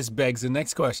this begs the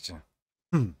next question.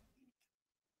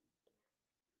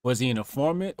 Was he an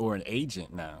informant or an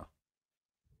agent now?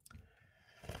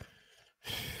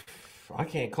 I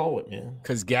can't call it, man.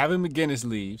 Because Gavin McInnes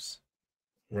leaves.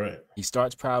 Right. He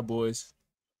starts Proud Boys.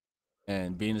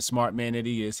 And being the smart man that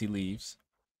he is, he leaves.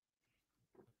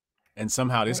 And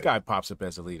somehow this guy pops up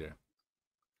as a leader.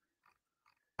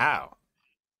 How?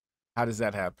 How does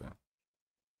that happen?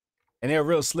 And they're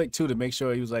real slick, too, to make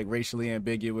sure he was, like, racially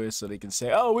ambiguous so they can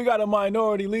say, oh, we got a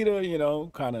minority leader,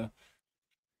 kind of.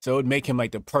 So it would make him,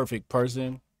 like, the perfect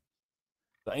person.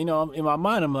 But, in my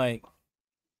mind, I'm like,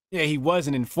 yeah, he was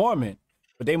an informant.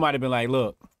 But they might have been like,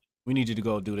 look, we need you to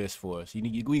go do this for us.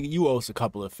 You owe us a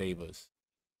couple of favors.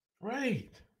 Right.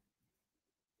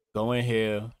 Go in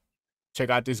here,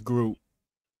 check out this group,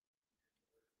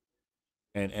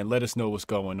 and let us know what's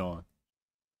going on.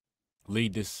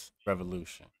 Lead this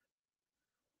revolution.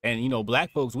 And you know,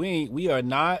 black folks, we are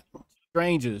not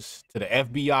strangers to the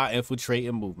FBI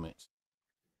infiltrating movements.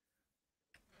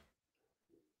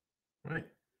 Right.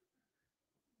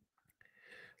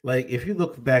 Like if you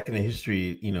look back in the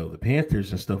history, you know, the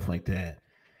Panthers and stuff like that,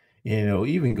 you know,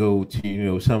 even go to, you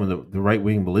know, some of the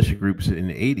right-wing militia groups in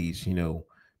the 80s, you know,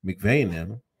 McVeigh and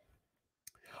them.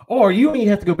 Or you don't even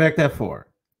have to go back that far.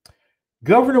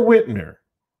 Governor Whitmer,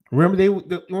 remember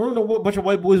remember a bunch of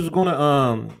white boys was going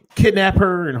to kidnap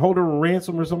her and hold her a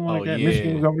ransom or something like that? Yeah.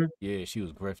 Michigan governor. Yeah, she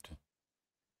was grifting.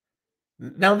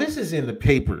 Now this is in the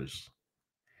papers.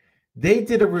 They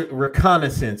did a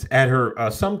reconnaissance at her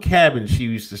some cabin she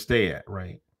used to stay at.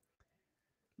 Right.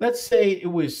 Let's say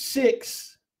it was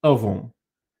 6 of them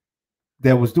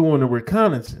that was doing a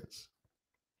reconnaissance.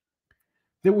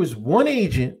 There was 1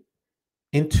 agent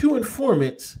and 2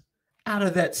 informants out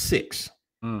of that 6.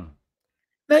 Now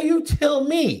you tell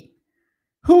me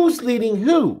who's leading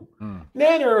who.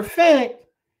 Matter of fact,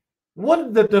 one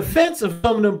of the defense of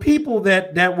some of them people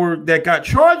that got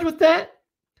charged with that,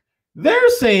 they're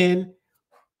saying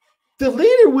the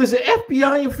leader was the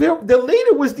FBI. The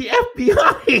leader was the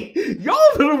FBI. Y'all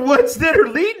are the ones that are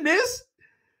leading this.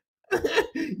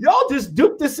 Y'all just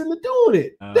duped us into doing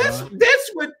it.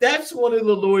 That's one of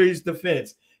the lawyers'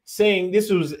 defense, saying this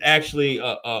was actually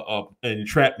an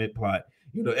entrapment plot.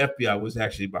 You know, FBI was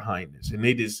actually behind this, and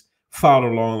they just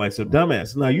followed along like some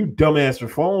dumbass. Now you dumbass are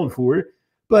falling for it,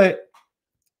 but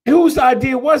whose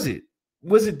idea was it?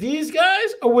 Was it these guys,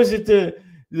 or was it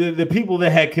the people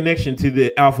that had connection to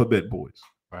the Alphabet Boys?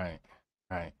 Right.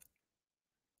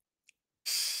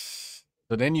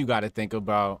 So then you got to think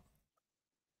about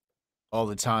all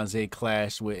the times they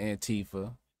clashed with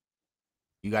Antifa.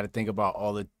 You got to think about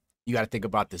you got to think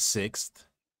about the 6th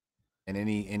and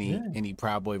any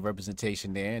Proud Boy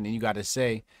representation there. And then you got to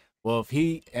say, well, if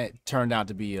he turned out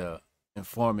to be a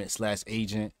informant /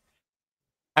 agent,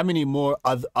 how many more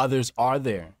others are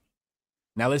there?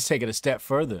 Now let's take it a step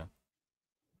further.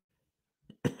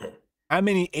 How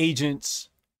many agents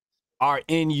are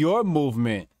in your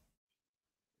movement?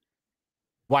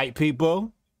 White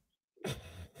people?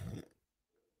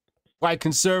 White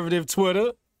conservative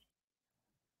Twitter?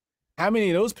 How many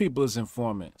of those people is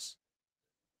informants?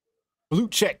 Blue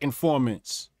check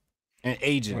informants and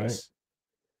agents.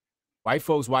 Right. White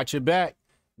folks, watch your back.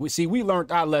 We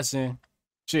learned our lesson.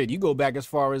 Shit, you go back as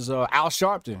far as Al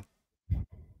Sharpton.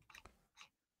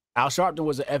 Al Sharpton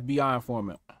was an FBI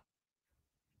informant.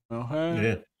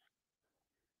 Yeah.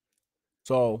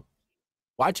 So,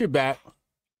 watch your back.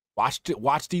 Watch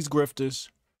these grifters,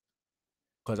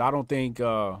 because I don't think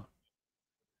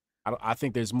I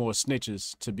think there's more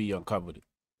snitches to be uncovered.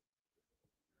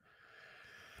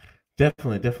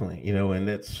 Definitely. You know, and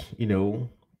that's, you know,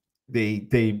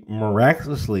 they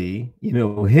miraculously, you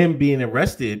know, him being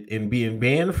arrested and being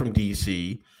banned from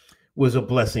DC was a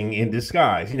blessing in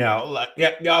disguise. You know, like you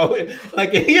know what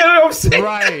I'm saying?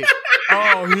 Right.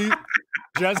 Oh,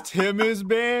 just him is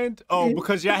banned? Oh,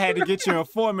 because y'all had to get your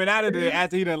informant out of there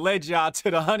after he done led y'all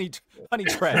to the honey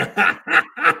trap.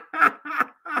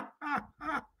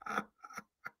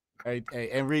 Hey,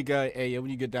 Enrique,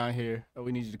 when you get down here,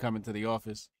 we need you to come into the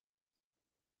office.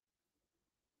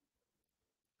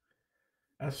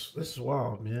 This is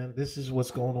wild, man. This is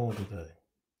what's going on today.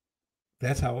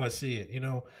 That's how I see it. You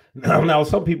know, now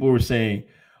some people were saying,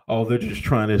 oh, they're just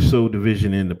trying to sow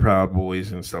division in the Proud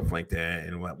Boys and stuff like that.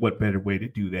 And what better way to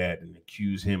do that than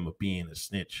accuse him of being a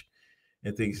snitch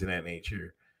and things of that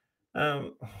nature? I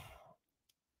don't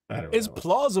know. It's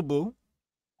plausible.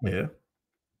 Yeah.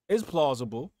 It's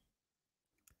plausible.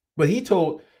 But he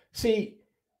told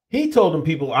them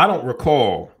people, I don't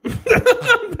recall.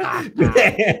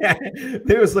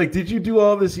 They was like, did you do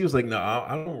all this? He was like, no,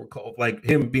 I don't recall. Like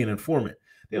him being an informant.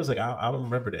 They was like, I don't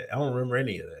remember that. I don't remember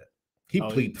any of that. He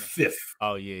plead fifth.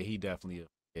 Oh yeah, he definitely.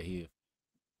 Yeah, he.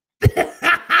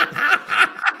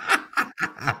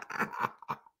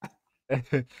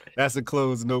 That's a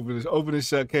closed and open and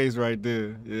shut case right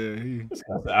there. Yeah,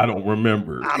 I don't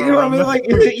remember. You know what I mean? Like,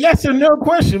 is it yes or no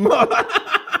question?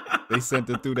 They sent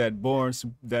it through that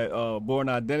born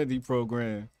identity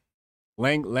program,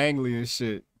 Langley and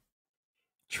shit.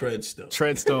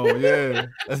 Treadstone, yeah.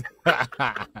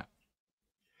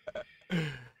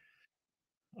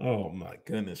 Oh my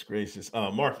goodness gracious.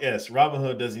 Mark S.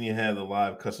 Robinhood doesn't even have the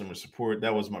live customer support.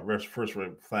 That was my first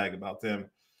red flag about them.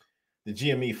 The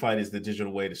GME fight is the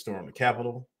digital way to storm the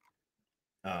Capitol.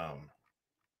 Vanch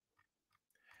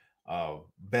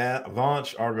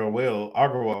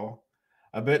Agarwal.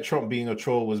 I bet Trump being a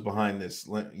troll was behind this.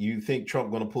 You think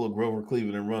Trump going to pull a Grover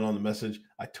Cleveland and run on the message?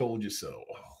 I told you so.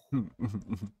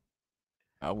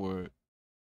 I would.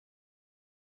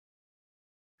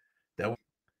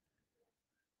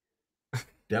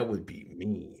 That would be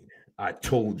mean. I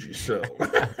told you so.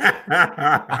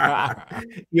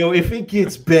 Yo, if it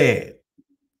gets bad,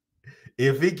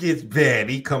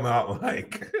 he come out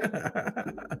like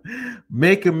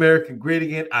make America great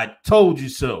again. I told you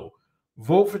so.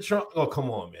 Vote for Trump. Oh, come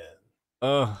on, man.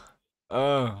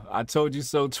 I told you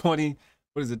so.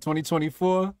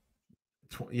 2024?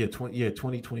 2024.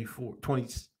 24.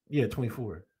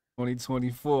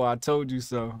 2024. I told you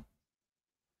so.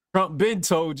 Trump been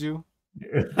told you.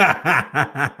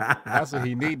 That's what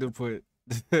he need to put.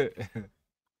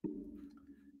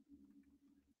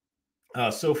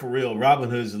 So for real, Robin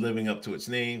Hood is living up to its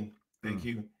name. Thank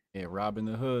you. Yeah, Robin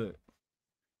the Hood.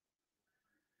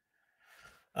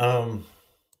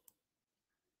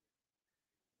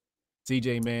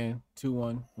 CJ Man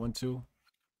 2112.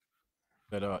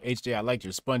 But HJ, I liked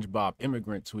your SpongeBob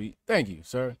immigrant tweet. Thank you,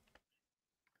 sir.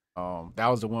 That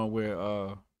was the one where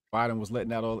Biden was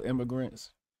letting out all the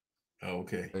immigrants. Oh,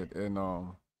 okay. And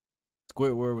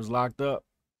Squidward was locked up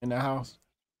in the house.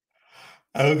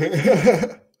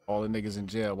 Okay. All the niggas in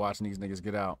jail watching these niggas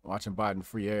get out, watching Biden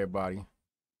free everybody.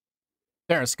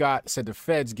 Terrence Scott said the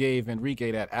feds gave Enrique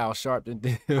that Al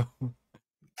Sharpton deal.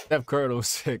 Steph Curtis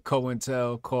said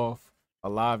COINTEL, cough,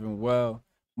 alive and well.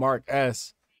 Mark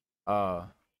S., how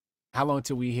long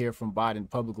till we hear from Biden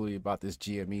publicly about this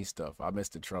GME stuff? I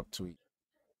missed the Trump tweet.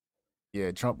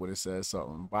 Yeah, Trump would have said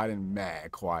something. Biden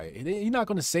mad quiet. He's not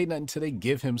going to say nothing until they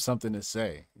give him something to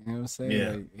say. You know what I'm saying?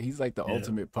 Yeah. Like, he's like the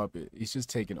ultimate puppet. He's just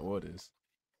taking orders.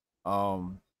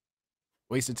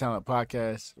 Wasted Talent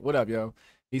Podcast. What up, yo?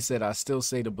 He said, I still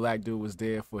say the black dude was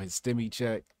there for his stimmy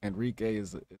check. Enrique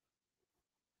is a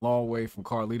long way from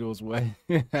Carlito's way.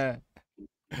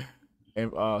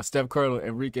 And Steph Curtis,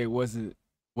 Enrique wasn't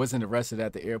arrested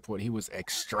at the airport. He was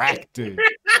extracted.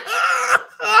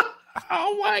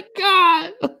 Oh my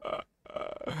God.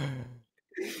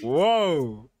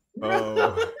 Whoa.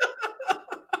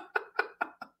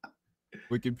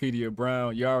 Wikipedia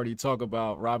Brown, you already talk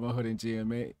about Robin Hood and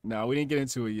GMA. No, we didn't get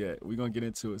into it yet. We're going to get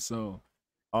into it soon.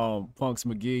 Punks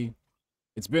McGee.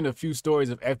 It's been a few stories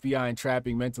of FBI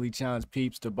entrapping mentally challenged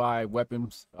peeps to buy weapon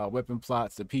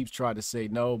plots. The peeps tried to say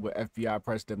no, but FBI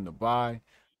pressed them to buy.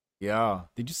 Yeah.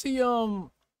 Did you see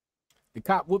the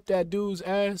cop whooped that dude's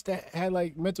ass that had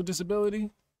like mental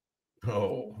disability?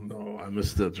 Oh no, I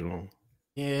missed that, Joe.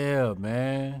 Yeah,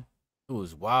 man. It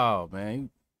was wild, man.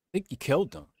 I think he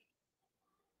killed him.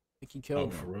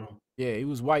 For real? Yeah, he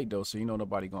was white though, so you know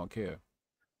nobody gonna care.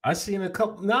 I seen a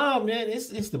couple. Nah, man, it's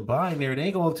the binary. They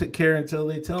ain't gonna take care until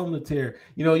they tell them to tear.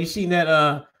 You know, you seen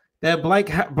that that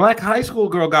black high school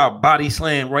girl got body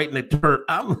slammed right in the dirt.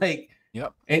 I'm like,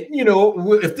 yep. And you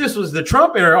know, if this was the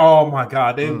Trump era, oh my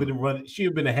God, they've been running. She'd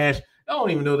have been a hash. I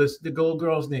don't even know the gold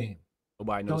girl's name.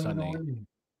 Nobody knows her name.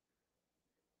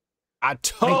 I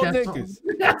told niggas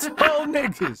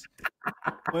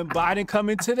when Biden come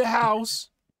into the house,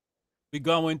 we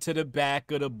go into the back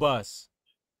of the bus.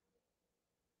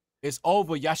 It's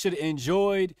over. Y'all should have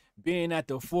enjoyed being at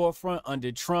the forefront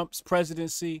under Trump's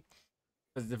presidency.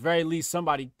 Because at the very least,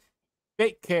 somebody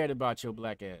fake cared about your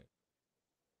black ass.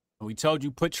 And we told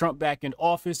you put Trump back in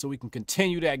office so we can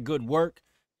continue that good work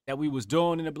that we was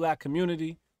doing in the black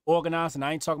community, organizing.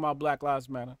 I ain't talking about Black Lives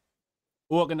Matter.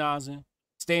 Organizing,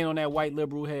 staying on that white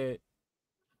liberal head.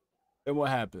 And what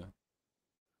happened?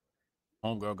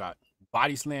 Homegirl got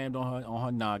body slammed on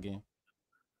her noggin.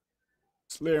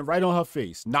 Slid right on her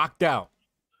face. Knocked out.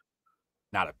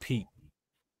 Not a peep.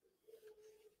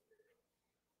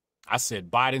 I said,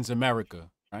 Biden's America,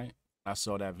 right? I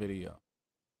saw that video.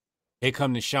 Here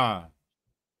come the Sean.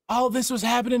 Oh, this was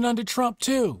happening under Trump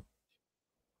too.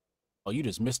 Oh, you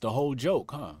just missed the whole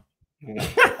joke, huh?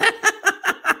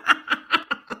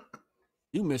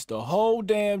 You missed the whole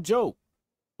damn joke.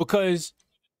 Because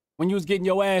when you was getting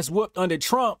your ass whooped under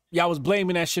Trump, y'all was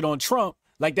blaming that shit on Trump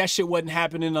like that shit wasn't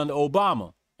happening under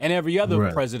Obama and every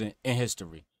other president in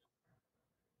history.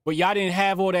 But y'all didn't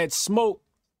have all that smoke.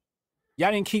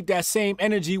 Y'all didn't keep that same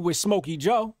energy with Smokey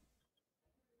Joe.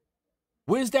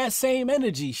 Where's that same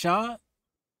energy, Sean?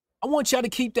 I want y'all to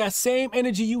keep that same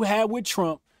energy you had with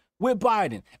Trump, with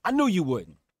Biden. I knew you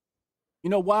wouldn't.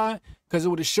 You know why? Because it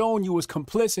would have shown you was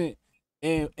complicit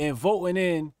in voting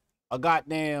in a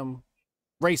goddamn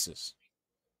racist.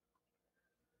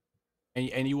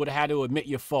 And you would have had to admit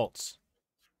your faults.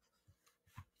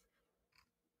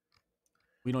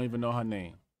 We don't even know her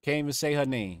name. Can't even say her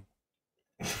name.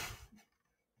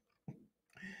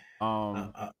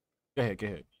 Go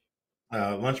ahead.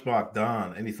 Lunchbox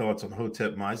Don, any thoughts on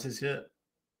Hotep Mises yet?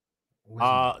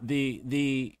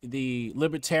 The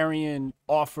libertarian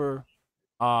offer.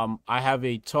 I have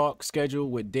a talk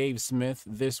scheduled with Dave Smith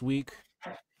this week.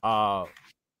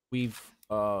 we've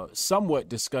somewhat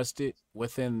discussed it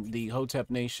within the Hotep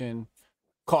Nation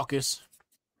caucus,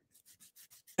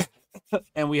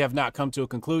 and we have not come to a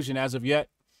conclusion as of yet.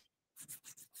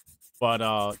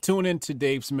 But tune in to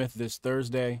Dave Smith this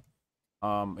Thursday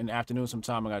in the afternoon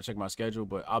sometime. I got to check my schedule,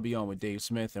 but I'll be on with Dave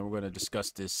Smith, and we're going to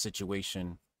discuss this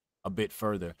situation a bit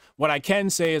further. What I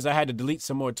can say is I had to delete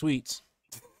some more tweets.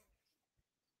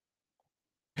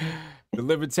 The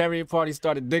Libertarian Party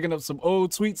started digging up some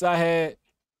old tweets I had.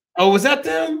 Oh, was that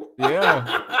them?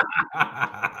 Yeah.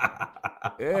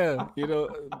 Yeah, you know,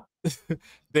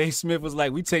 Dave Smith was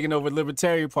like, we taking over the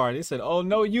Libertarian Party. They said, oh,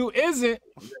 no, you isn't.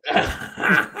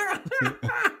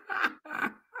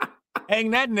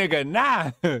 Hang that nigga,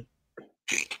 nah.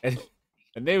 And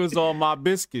they was on my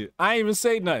biscuit. I ain't even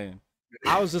say nothing.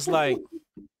 I was just like,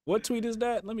 what tweet is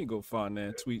that? Let me go find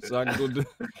that tweet so I can go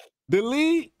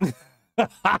delete.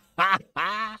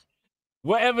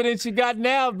 What evidence you got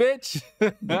now, bitch?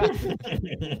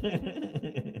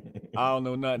 I don't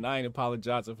know nothing. I ain't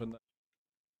apologizing for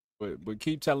nothing. But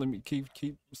keep telling me, keep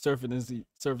surfacing these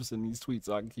tweets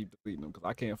so I can keep deleting them because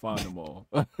I can't find them all.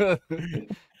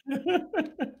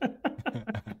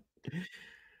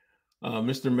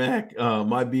 Mr. Mac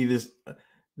might be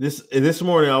this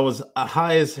morning. I was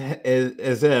high as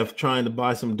F trying to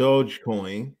buy some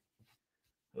Dogecoin.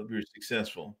 Hope you're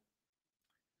successful.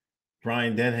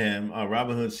 Brian Denham,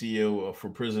 Robinhood CEO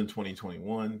for Prison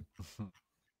 2021.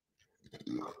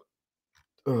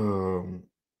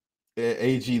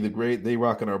 AG the Great, they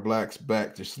rocking our blacks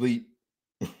back to sleep.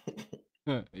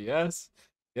 Yes,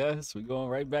 we're going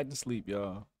right back to sleep,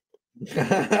 y'all.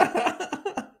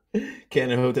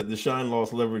 Can't hope that the Shine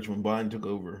lost leverage when Biden took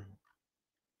over.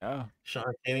 Yeah,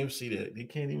 Sean can't even see that. They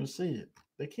can't even see it.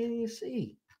 They can't even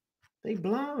see. They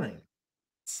blind.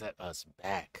 Set us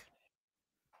back.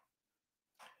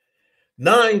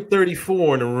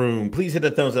 934 in the room. Please hit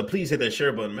that thumbs up. Please hit that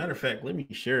share button. Matter of fact, let me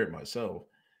share it myself.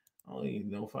 I don't even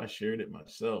know if I shared it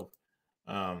myself.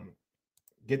 Let's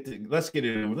get it.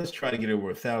 Let's try to get over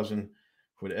 1,000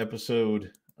 for the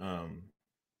episode.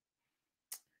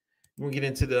 We'll get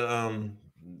into the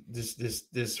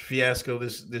this fiasco,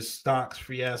 this stocks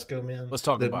fiasco, man. Let's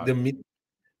talk about it.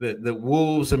 The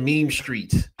wolves of Meme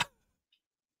Street.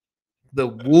 The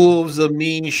wolves of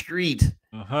Mean Street.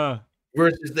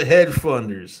 Versus the hedge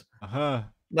funders.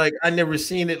 Like, I never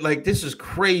seen it. Like, this is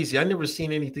crazy. I never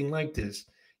seen anything like this.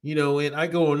 You know, and I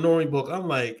go on Normie Book. I'm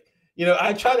like, you know,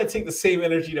 I try to take the same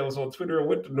energy that was on Twitter and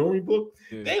went to Normie Book.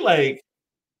 Yeah. They like,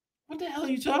 what the hell are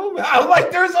you talking about? I'm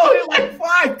like, there's only like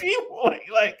 5 people.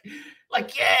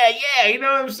 Like, yeah, you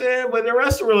know what I'm saying? But the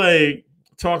rest were like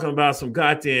talking about some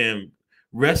goddamn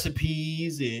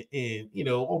recipes and you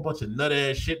know, a whole bunch of nut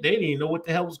ass shit. They didn't even know what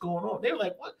the hell was going on. They were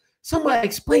like, what? Somebody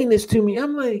explain this to me.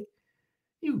 I'm like,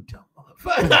 you dumb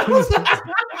motherfucker.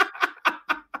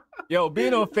 Yo,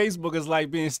 being on Facebook is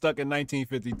like being stuck in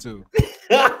 1952.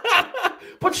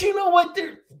 But you know what?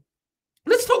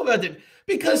 Let's talk about that.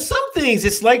 Because some things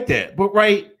it's like that,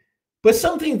 but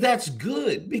something that's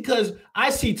good. Because I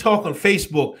see talk on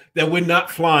Facebook that we're not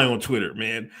flying on Twitter,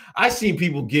 man. I see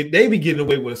people they be getting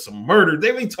away with some murder.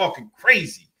 They be talking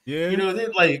crazy. Yeah. You know,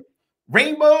 they're like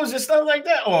rainbows and stuff like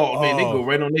that. Oh, man, they go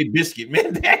right on their biscuit,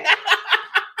 man.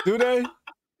 Do they?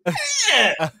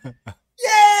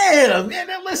 Yeah, man.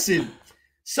 Now listen,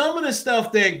 some of the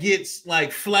stuff that gets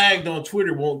like flagged on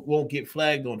Twitter won't get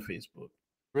flagged on Facebook.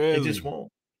 Really? It just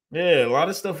won't. Yeah, a lot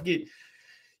of stuff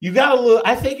you got a little.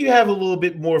 I think you have a little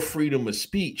bit more freedom of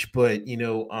speech, but you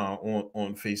know,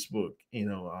 on Facebook, you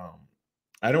know,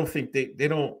 I don't think they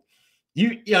don't.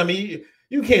 I mean,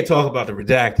 you can't talk about the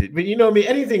redacted, but you know what I mean.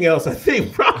 Anything else, I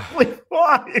think probably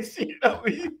flies. You know what I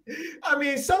mean? I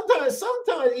mean, sometimes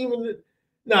even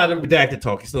the redacted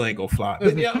talk still ain't gonna fly.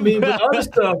 But yeah, I mean, but other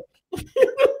stuff.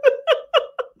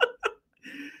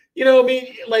 You know what I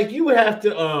mean? Like you would have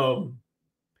to,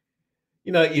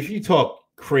 you know, if you talk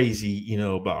crazy, you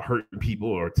know, about hurting people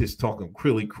or just talking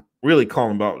really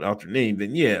calling out their name,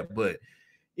 then yeah. But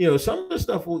you know, some of the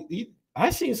stuff I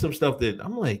seen some stuff that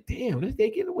I'm like, damn, did they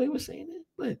get away with saying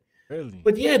that?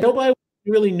 But yeah, nobody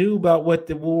really knew about what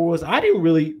the war was. I didn't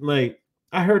really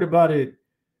I heard about it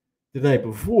the night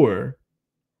before.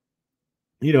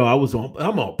 You know,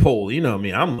 I'm on poll. You know what I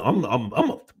mean? I'm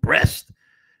up the breast.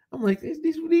 I'm like,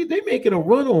 they making a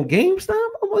run on GameStop.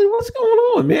 I'm like, what's going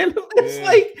on, man? It's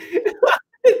like,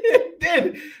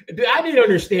 I didn't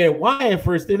understand why at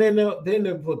first. Then they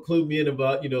clued me in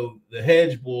about, you know, the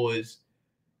hedge boys.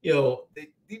 You know,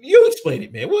 you explain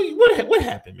it, man. What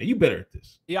happened, man? You better at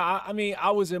this. Yeah, I mean,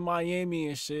 I was in Miami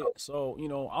and shit, so you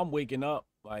know, I'm waking up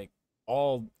like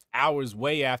all hours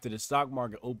way after the stock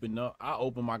market opened up. I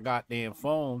open my goddamn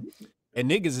phone, and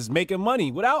niggas is making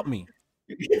money without me.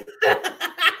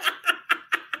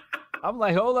 I'm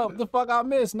like, hold up, what the fuck I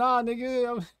missed? Nah,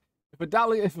 nigga.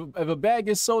 If a bag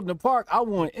gets sold in the park, I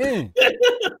want in.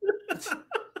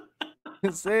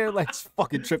 Saying like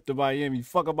fucking trip to Miami,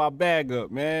 fucking my bag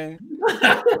up, man.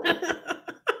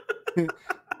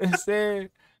 Saying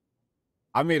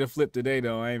I made a flip today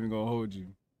though. I ain't even gonna hold you.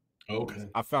 Okay.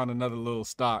 I found another little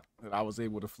stock that I was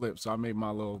able to flip, so I made my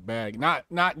little bag. Not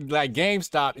like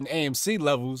GameStop and AMC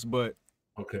levels, but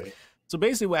okay. So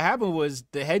basically, what happened was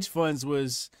the hedge funds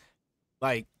was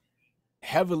like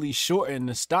heavily shorting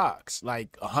the stocks,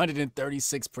 like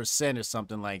 136% or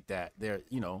something like that. They're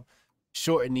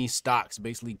shorting these stocks,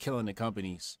 basically killing the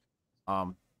companies,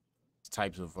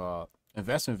 types of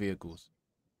investment vehicles,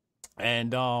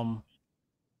 and the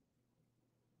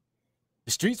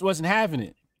streets wasn't having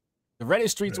it. The Reddit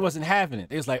streets wasn't having it.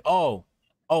 It was like, oh,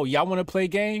 y'all want to play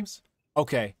games?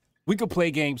 Okay, we could play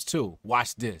games too.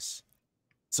 Watch this.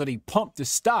 So they pumped the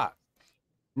stock.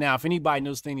 Now, if anybody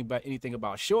knows anything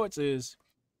about shorts, is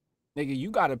nigga, you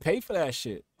gotta pay for that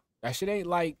shit. That shit ain't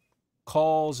like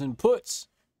calls and puts,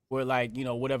 where like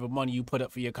whatever money you put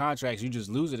up for your contracts, you just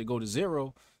lose it to go to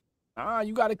zero.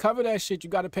 You gotta cover that shit. You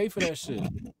gotta pay for that shit.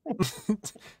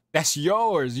 That's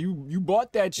yours. You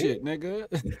bought that shit, nigga.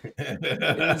 You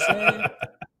know what I'm saying?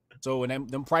 So when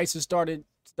them prices started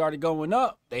going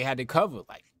up, they had to cover.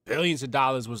 Like billions of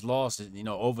dollars was lost,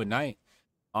 overnight.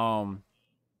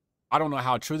 I don't know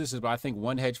how true this is, but I think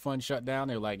one hedge fund shut down.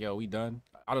 They're like, yo, we done.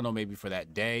 I don't know, maybe for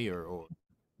that day or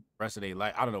rest of their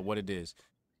life. I don't know what it is.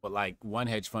 But like one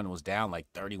hedge fund was down like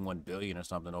 31 billion or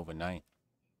something overnight.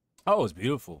 Oh, it was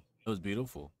beautiful. It was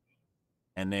beautiful.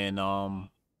 And then the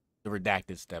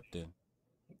redacted stepped in.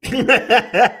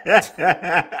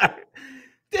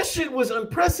 This shit was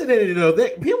unprecedented though.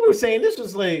 People were saying this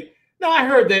was like, no, I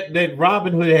heard that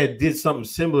Robinhood had did something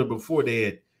similar before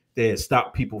they had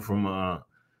stopped people from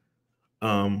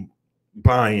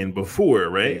buying before,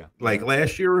 right? Yeah. Like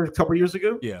last year or a couple of years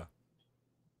ago. Yeah.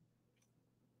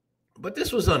 But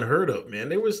this was unheard of, man.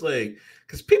 There was like,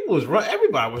 because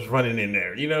everybody was running in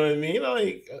there. You know what I mean?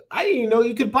 Like, I didn't even know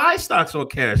you could buy stocks on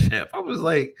Cash App. I was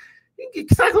like, you can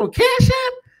get stocks on Cash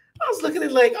App? I was looking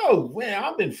at like, oh man,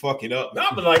 I've been fucking up.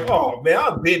 I've been like, oh man,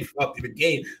 I've been fucking the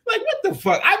game. Like, what the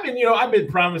fuck? I've been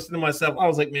promising to myself. I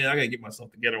was like, man, I gotta get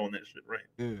myself together on that shit, right?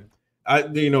 Yeah.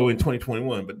 In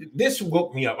 2021. But this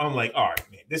woke me up. I'm like, all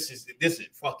right, man, this is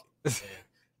fucking.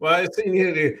 Well, I seen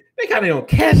here they got it on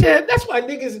Cash App. That's why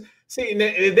niggas see. And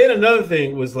then another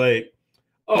thing was like,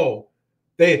 oh,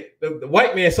 the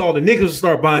white man saw the niggas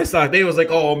start buying stock. They was like,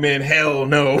 oh man, hell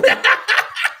no.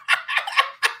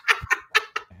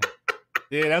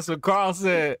 Yeah, that's what Carl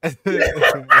said.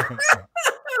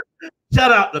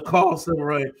 Shout out to Carl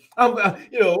Silverite. I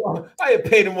had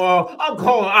paid them all. I'm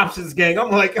calling Options Gang. I'm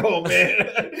like, oh man,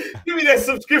 give me that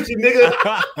subscription,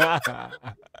 nigga.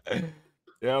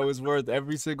 Yeah, it was worth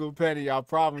every single penny. I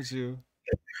promise you.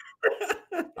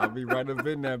 I'll be right up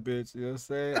in that bitch. You know what I'm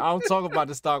saying? I don't talk about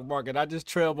the stock market. I just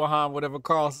trail behind whatever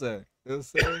Carl said. You know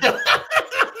what I'm saying?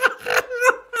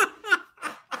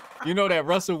 You know that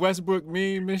Russell Westbrook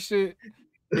meme and shit?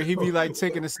 Where he be like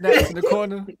taking the snaps in the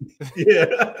corner? Yeah.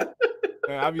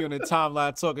 I be on the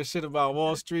timeline talking shit about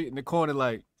Wall Street in the corner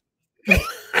like.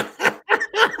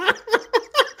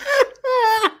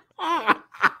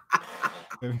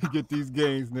 Let me get these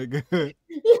gains, nigga.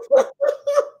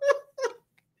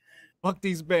 Fuck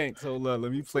these banks. Hold on,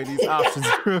 let me play these options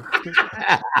real quick.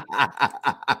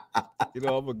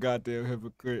 I'm a goddamn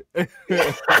hypocrite.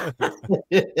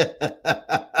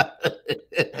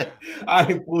 I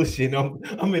ain't bullshitting.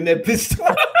 I'm in that bitch.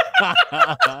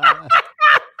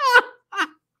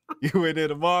 You in there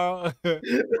tomorrow? I'm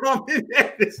in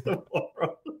that bitch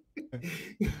tomorrow.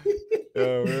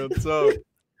 Yo, real talk.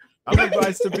 I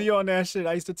used to be on that shit.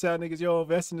 I used to tell niggas, yo,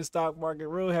 invest in the stock market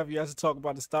real heavy. I used to talk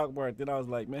about the stock market. Then I was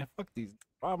like, man, fuck these.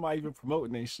 Why am I even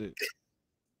promoting this shit?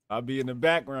 I'll be in the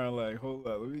background like, hold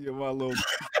up, let me get my little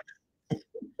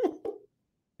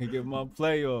get my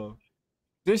play off.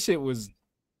 This shit was,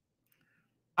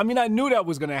 I mean, I knew that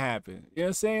was gonna happen. You know what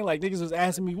I'm saying? Like niggas was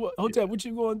asking me, what Hotel, what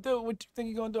you gonna do? What you think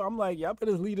you gonna do? I'm like, y'all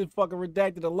better leave the fucking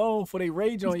redacted alone before they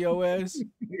rage on your ass.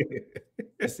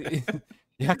 See,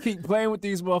 y'all keep playing with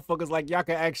these motherfuckers like y'all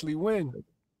can actually win.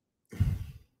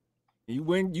 You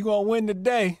win, you gonna win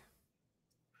today.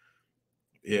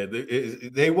 Yeah,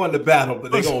 they won the battle,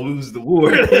 but they're gonna lose the war.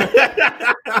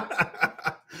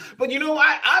 But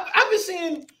I've been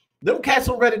seeing them cats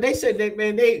on Reddit. They said that,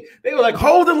 man, they were like,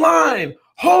 hold the line.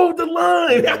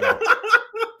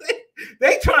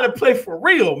 they trying to play for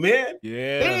real, man.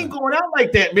 Yeah, they ain't going out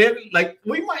like that, man. Like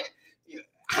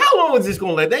How long is this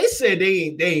gonna last? They said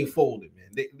they ain't folded, man.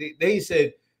 They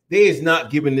said they is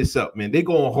not giving this up, man. They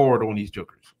going hard on these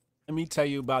jokers. Let me tell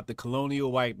you about the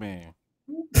colonial white man.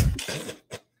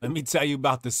 Let me tell you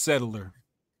about the settler.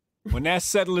 When that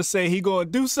settler say he gonna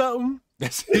do something,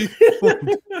 that's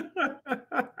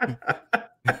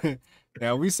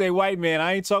now we say white man.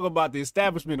 I ain't talking about the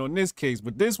establishment on this case,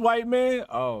 but this white man,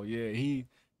 oh yeah,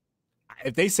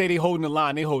 if they say they holding the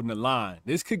line, they holding the line.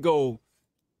 This could go.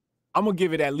 I'm gonna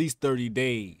give it at least 30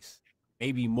 days,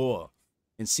 maybe more,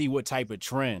 and see what type of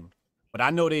trend. But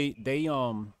I know they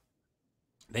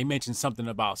mentioned something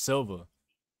about silver,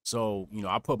 so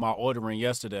I put my order in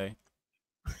yesterday.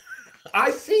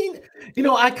 I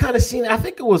kind of seen. I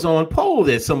think it was on poll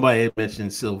that somebody had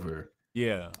mentioned silver.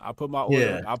 Yeah, I put my order.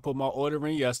 Yeah. I put my order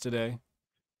in yesterday.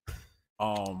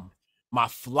 My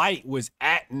flight was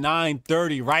at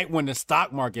 9:30, right when the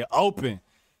stock market opened,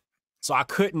 so I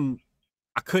couldn't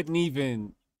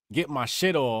even get my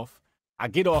shit off. I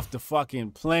get off the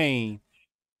fucking plane,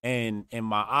 and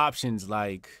my options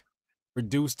like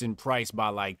reduced in price by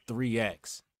like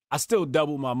 3x. I still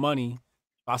doubled my money.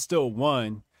 I still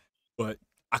won, but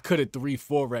I could have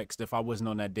 3-4x'd if I wasn't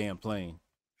on that damn plane.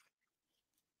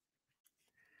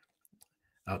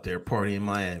 Out there partying in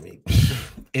Miami,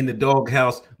 in the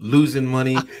doghouse, losing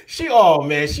money. She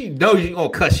knows you gonna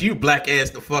cuss you black ass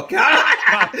the fuck out.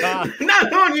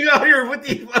 Not knowing you out here with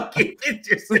these fucking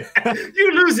pictures.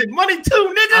 You losing money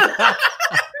too, nigga.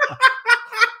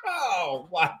 Oh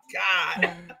my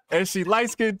god. And she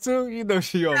light skinned too. You know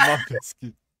she on muffin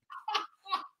skin.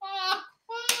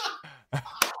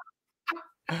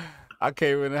 I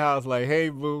came in the house like, hey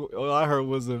boo. All I heard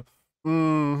was a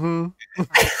mm-hmm.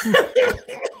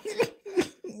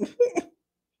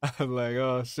 I was like,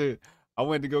 oh shit. I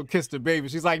went to go kiss the baby.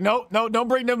 She's like, no, don't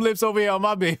bring them lips over here on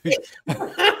my baby.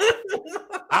 I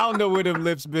don't know where them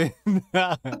lips been. I'm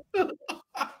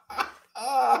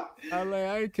like,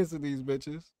 I ain't kissing these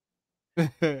bitches.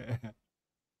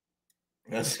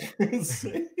 That's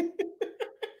crazy.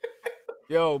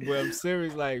 Yo, but I'm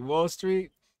serious. Like Wall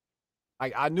Street,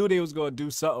 like I knew they was gonna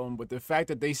do something, but the fact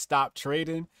that they stopped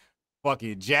trading,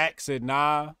 fucking Jack said,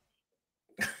 nah.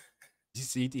 You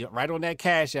see, right on that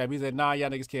Cash App, he said, nah, y'all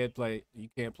niggas can't play. You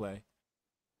can't play.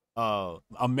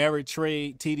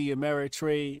 Ameritrade, TD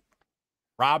Ameritrade,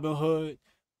 Robinhood,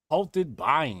 halted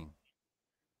buying.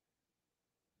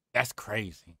 That's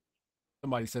crazy.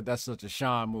 Somebody said that's such a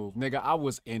Sean move. Nigga, I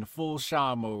was in full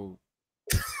Sean mode.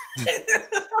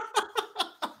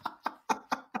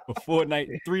 For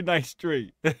 3 nights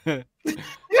straight.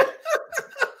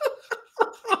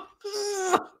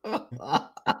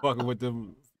 Fucking with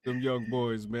them young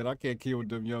boys, man. I can't kill with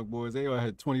them young boys. They all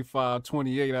had 25,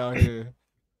 28 out here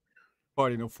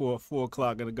partying at 4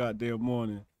 o'clock in the goddamn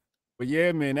morning. But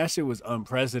yeah, man, that shit was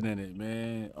unprecedented,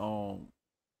 man.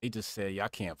 They just said, y'all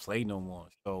can't play no more.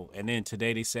 So, and then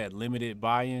today they said limited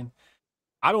buy-in.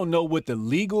 I don't know what the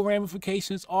legal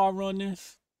ramifications are on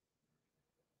this,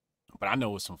 but I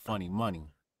know it's some funny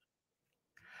money.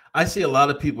 I see a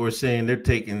lot of people are saying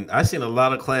I seen a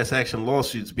lot of class action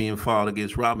lawsuits being filed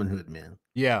against Robinhood, man.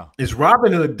 Yeah. Is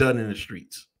Robinhood done in the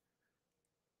streets?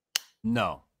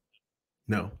 No.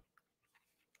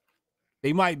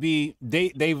 They might be.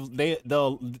 They've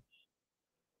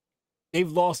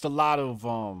lost a lot of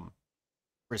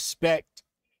respect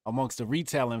amongst the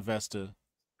retail investor.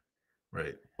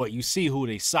 Right. But you see who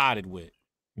they sided with.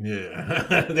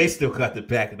 Yeah. They still got the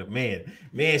back of the man.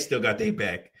 Man still got their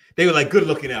back. They were like, good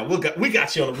looking out. We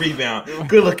got you on the rebound.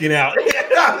 Good looking out. You know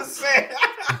what I'm saying?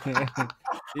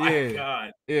 Yeah.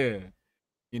 God. Yeah.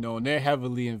 And they're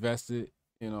heavily invested.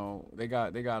 They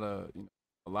got a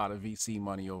lot of VC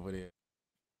money over there.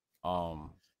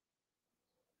 Somebody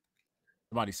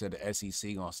said the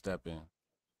SEC gonna step in.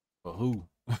 For who?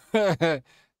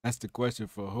 That's the question,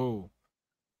 for who?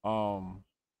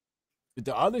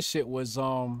 The other shit was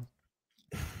Janet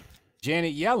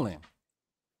Yellen.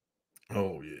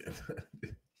 Oh yeah.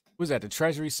 Was that the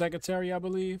Treasury Secretary, I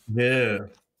believe? Yeah.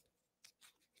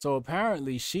 So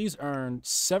apparently she's earned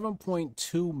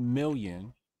 $7.2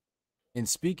 million in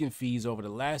speaking fees over the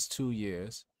last 2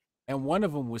 years, and one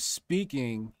of them was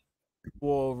speaking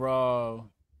for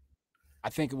I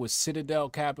think it was Citadel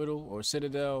Capital or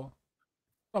Citadel,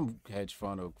 some hedge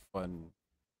fund or fund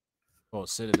called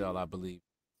Citadel, I believe.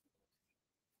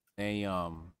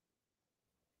 They're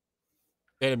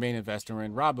the main investor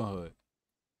in Robinhood.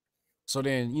 So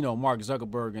then, Mark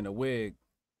Zuckerberg in a wig.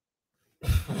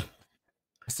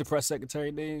 What's the press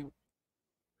secretary name?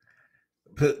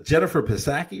 Jennifer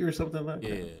Psaki or something like that?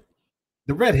 Yeah.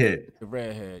 The redhead. The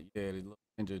redhead. Yeah, they look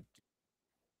injured.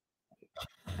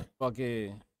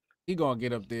 Fucking, he gonna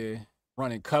get up there,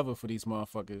 running cover for these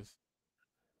motherfuckers.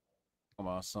 Come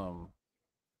on, some.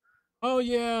 Oh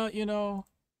yeah, because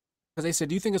they said,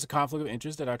 do you think it's a conflict of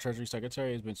interest that our Treasury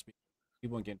Secretary has been speaking to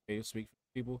people and getting paid to speak for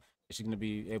people? Is she going to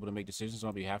be able to make decisions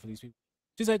on behalf of these people?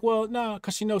 She's like, well, no,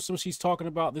 because she knows what she's talking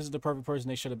about. This is the perfect person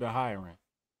they should have been hiring.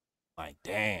 Like,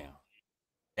 damn.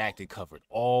 Jack, they covered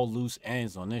all loose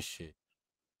ends on this shit.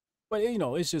 But,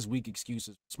 it's just weak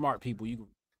excuses. Smart people, you can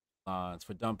lines.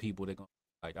 For dumb people, they're going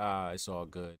to be like, it's all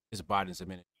good. It's Biden's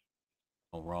administration.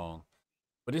 No wrong.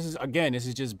 But this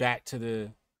is just back to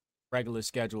the regular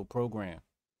scheduled program.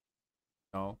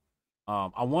 I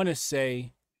want to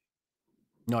say,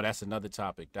 no, that's another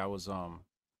topic. That was,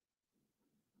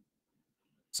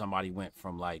 somebody went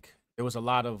from there was a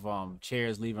lot of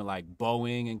chairs leaving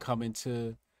Boeing and coming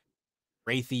to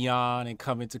Raytheon and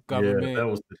coming to government. Yeah, that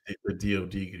was the DOD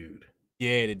dude.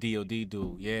 Yeah, the DOD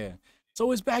dude. Yeah.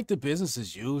 So it's back to business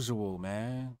as usual,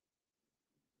 man.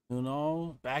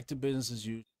 Back to business as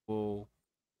usual.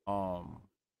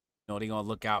 They gonna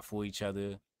look out for each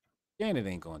other. Janet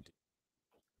ain't gonna do.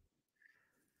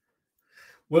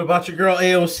 What about your girl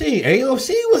AOC?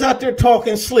 AOC was out there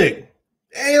talking slick.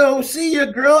 AOC, your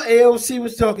girl AOC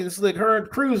was talking slick. Her and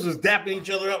Cruz was dapping each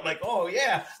other up like, oh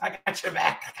yeah, I got your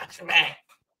back. I got your back.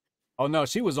 Oh no,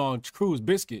 she was on Cruz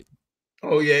Biscuit.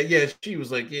 Oh yeah. She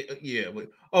was like, yeah.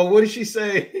 Oh, what did she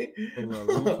say?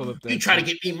 You try to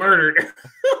get me murdered.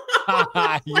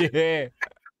 Yeah.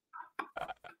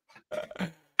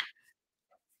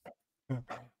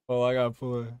 Oh, I gotta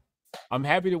pull it. I'm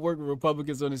happy to work with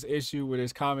Republicans on this issue where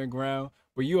there's common ground,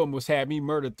 but you almost had me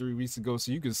murdered 3 weeks ago,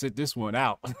 so you can sit this one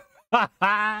out.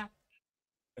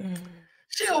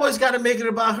 She always got to make it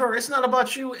about her. It's not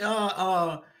about you,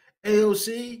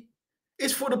 AOC.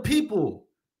 It's for the people.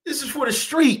 This is for the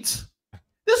streets.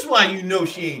 This is why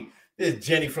she ain't this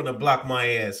Jenny from the block my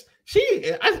ass.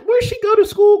 Where'd she go to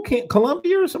school?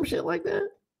 Columbia or some shit like that?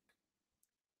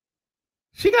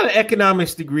 She got an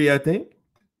economics degree, I think.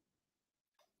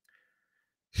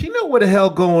 She know what the hell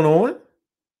going on.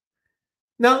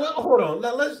 Now, hold on.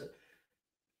 Now,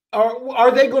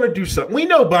 are they going to do something? We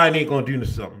know Biden ain't going to do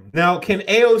something. Now, can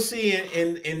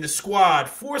AOC and the squad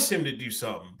force him to do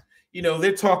something?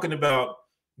 They're talking about,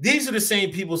 these are the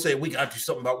same people say, we got to do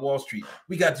something about Wall Street.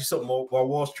 We got to do something about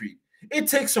Wall Street. It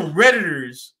takes some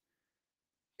Redditors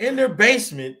in their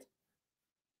basement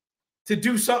to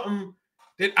do something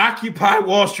that Occupy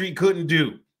Wall Street couldn't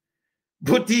do.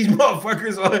 Put these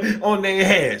motherfuckers on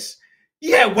their ass.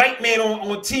 Yeah, white man on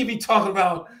TV talking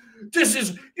about,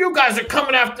 you guys are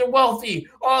coming after wealthy.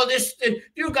 All this,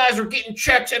 you guys are getting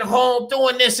checks at home,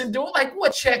 doing this and doing,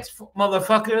 what checks,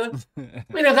 motherfucker?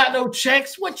 We don't got no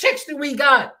checks. What checks do we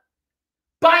got?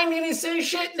 Biden didn't say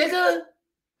shit, nigga.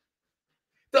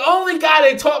 The only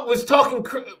guy they was talking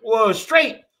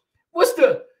straight. What's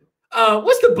the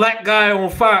black guy on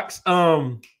Fox?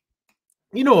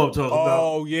 You know what I'm talking about.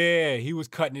 Oh, yeah. He was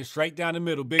cutting it straight down the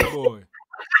middle. Big boy.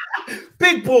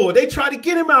 Big boy. They tried to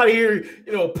get him out of here.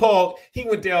 Paul, he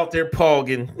went out there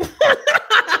pogging.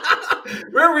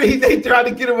 Remember, they tried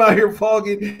to get him out here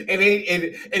pogging, and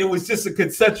it was just a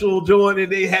consensual joint,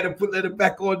 and they had to let him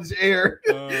back on his air.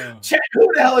 Check who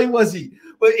the hell was he?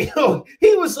 But,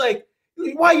 he was like,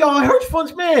 why y'all hedge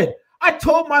funds mad? I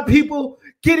told my people,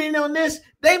 get in on this.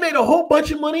 They made a whole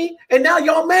bunch of money, and now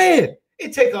y'all mad.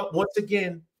 It take a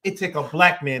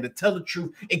black man to tell the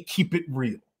truth and keep it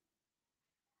real.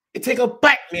 It take a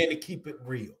black man to keep it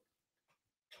real.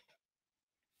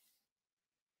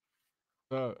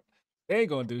 They ain't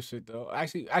gonna do shit though.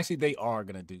 Actually, they are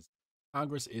gonna do.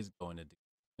 Congress is going to do.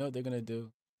 You know what they're gonna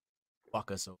do? Fuck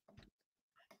us over.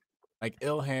 Like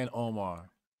Ilhan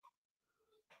Omar.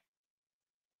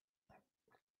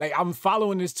 I'm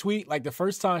following this tweet. The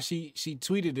first time she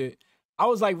tweeted it, I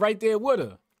was right there with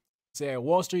her. Said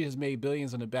Wall Street has made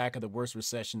billions on the back of the worst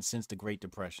recession since the Great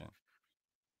Depression.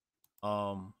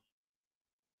 I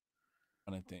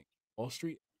think Wall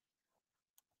Street.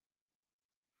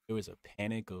 There was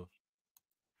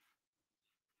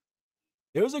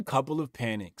a couple of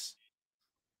panics.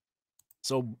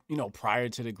 So, prior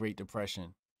to the Great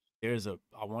Depression,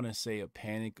 I want to say a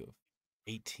panic of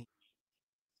 18,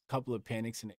 couple of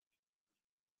panics in it.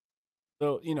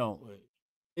 So,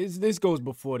 this goes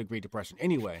before the Great Depression.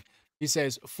 Anyway, he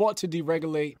says, fought to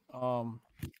deregulate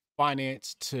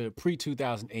finance to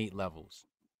pre-2008 levels.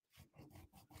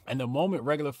 And the moment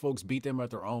regular folks beat them at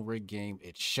their own rigged game,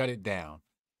 it shut it down.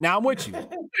 Now I'm with you.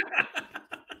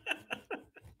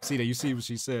 See that? You see what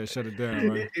she said? Shut it down,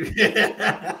 right?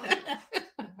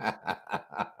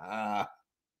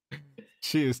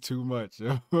 She is too much.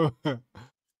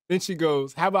 Then she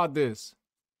goes, how about this?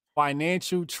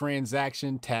 Financial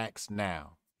transaction tax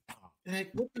now.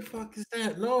 Like, what the fuck is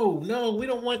that? No, we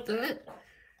don't want that.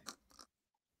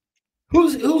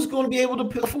 Who's going to be able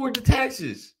to afford the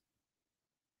taxes?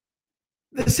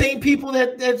 The same people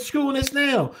that's screwing us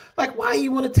now. Like, why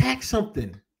you want to tax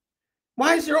something?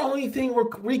 Why is their only thing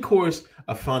recourse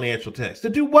a financial tax? To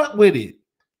do what with it?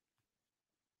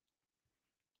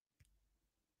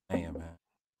 Damn, man.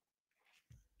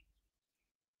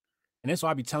 And that's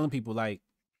why I be telling people, like,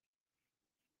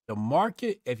 the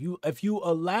market, if you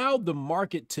allow the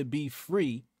market to be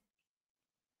free,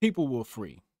 people will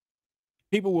free.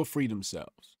 People will free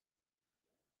themselves.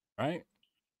 Right?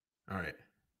 All right.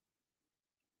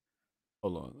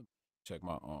 Hold on. Check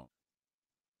my All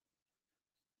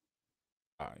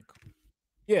right, cool.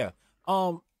 Yeah.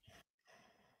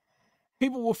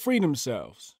 People will free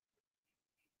themselves.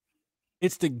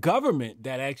 It's the government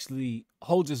that actually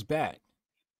holds us back.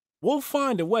 We'll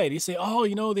find a way. They say,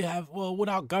 oh,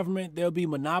 without government, there'll be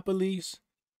monopolies.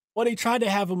 Well, they tried to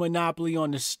have a monopoly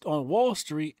on Wall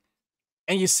Street,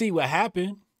 and you see what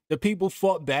happened. The people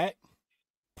fought back,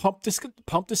 pumped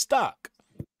the stock.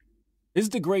 This is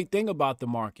the great thing about the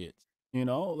market.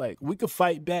 Like, we could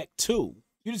fight back too.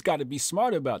 You just got to be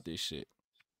smart about this shit.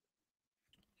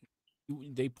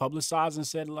 They publicized and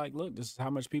said, like, look, this is how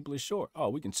much people are short. Oh,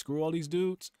 we can screw all these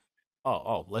dudes.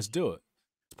 Oh, let's do it.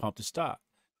 Let's pump the stock.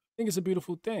 I think it's a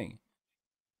beautiful thing.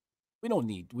 We don't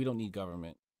need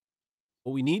government.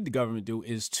 What we need the government to do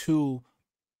is to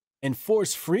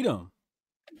enforce freedom.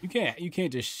 You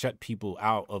can't just shut people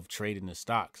out of trading the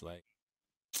stocks. Like,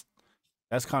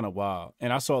 that's kind of wild.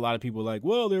 And I saw a lot of people like,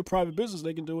 well, they're a private business,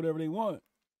 they can do whatever they want.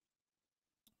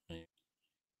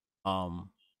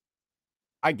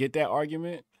 I get that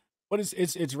argument, but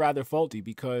it's rather faulty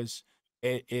because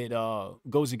it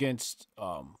goes against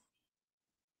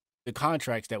the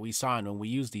contracts that we sign when we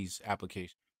use these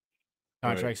applications.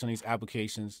 Contracts on these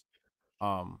applications,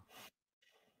 from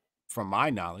my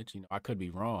knowledge, I could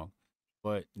be wrong,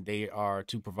 but they are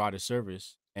to provide a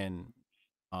service, and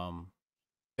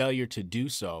failure to do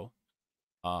so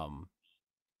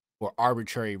for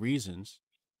arbitrary reasons,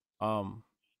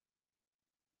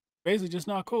 basically just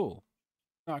not cool.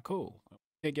 Not cool.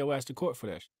 Take your ass to court for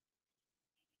that.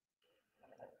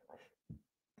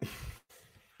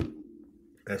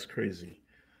 That's crazy.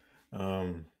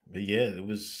 But yeah, it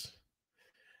was.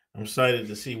 I'm excited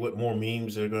to see what more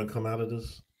memes are going to come out of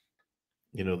this.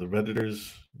 The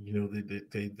Redditors.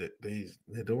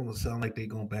 They don't sound like they're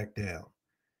going to back down.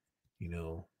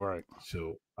 Right.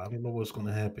 So I don't know what's going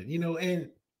to happen. And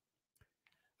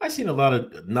I've seen a lot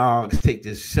of nogs take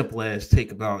this simple ass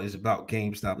take about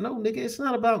GameStop. No, nigga, it's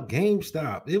not about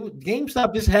GameStop.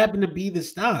 GameStop just happened to be the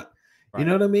stock. Right. You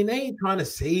know what I mean? They ain't trying to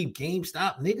save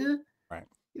GameStop, nigga. Right.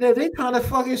 They trying to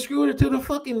fucking screw it to the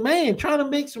fucking man, trying to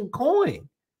make some coin.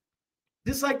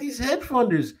 Just like these hedge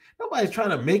funders. Nobody's trying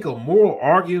to make a moral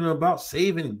argument about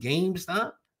saving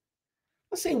GameStop.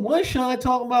 I seen one shot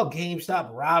talking about GameStop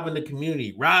robbing the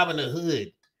community, robbing the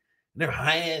hood. Their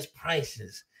high ass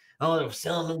prices. Oh, they're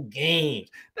selling them games.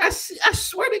 I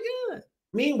swear to God.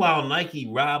 Meanwhile,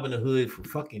 Nike robbing the hood for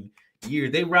fucking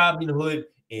years. They robbing the hood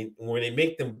where they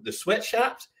make them the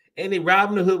sweatshops, and they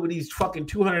robbing the hood with these fucking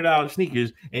 $200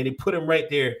 sneakers, and they put them right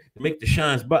there to make the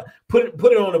shines. But put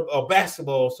it on a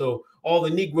basketball, so all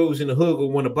the Negroes in the hood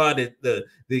will want to buy the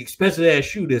expensive ass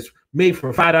shoe that's made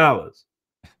for $5.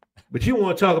 But you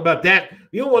want to talk about that?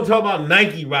 You don't want to talk about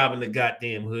Nike robbing the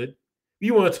goddamn hood.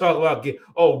 You want to talk about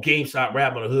GameStop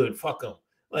robbing the hood? Fuck them.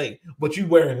 Like, but you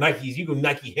wearing Nikes? You go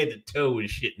Nike head to toe and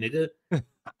shit, nigga.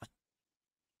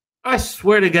 I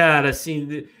swear to God, I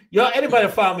seen y'all. Anybody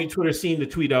that follow me Twitter seen the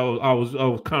tweet? I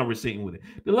was conversating with it.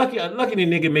 The lucky the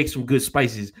nigga makes some good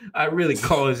spices. I really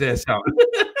call his ass out.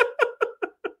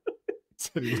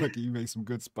 Lucky you make some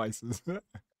good spices. Yeah,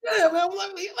 man.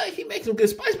 Like he makes some good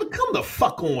spices, but come the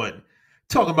fuck on.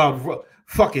 Talking about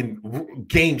fucking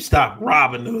GameStop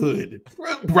robbing the hood,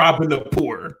 robbing the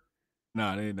poor.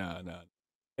 Nah.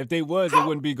 If they was, they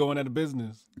wouldn't be going out of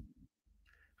business.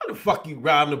 How the fuck you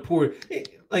robbing the poor?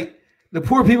 Like, the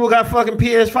poor people got fucking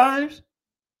PS5s?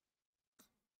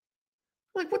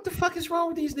 Like, what the fuck is wrong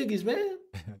with these niggas, man?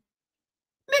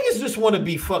 Niggas just want to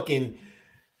be fucking...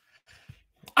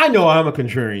 I know I'm a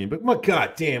contrarian, but my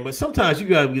goddamn, but sometimes you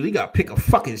gotta pick a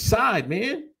fucking side,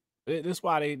 man. That's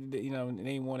why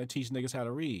they want to teach niggas how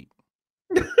to read.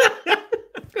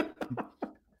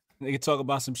 Nigga talk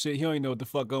about some shit. He don't even know what the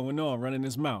fuck going on, running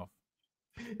his mouth.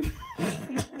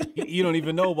 You don't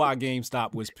even know why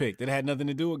GameStop was picked. It had nothing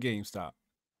to do with GameStop.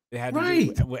 It had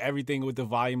to do with everything with the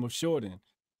volume of shorting.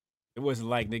 It wasn't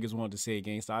like niggas wanted to say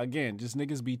GameStop. Again, just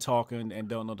niggas be talking and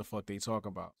don't know the fuck they talk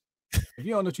about. If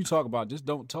you don't know what you talk about, just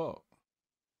don't talk.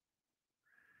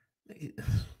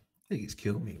 Niggas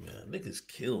kill me, man. Niggas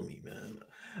kill me, man.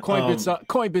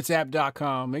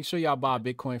 Coinbitsapp.com. Make sure y'all buy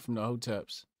Bitcoin from the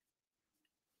Hoteps.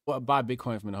 Well, buy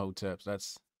Bitcoin from the Hoteps.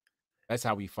 That's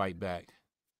how we fight back.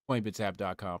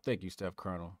 Coinbitsapp.com. Thank you, Steph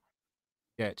Colonel.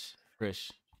 Sketch,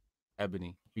 Trish,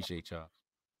 Ebony. Appreciate y'all.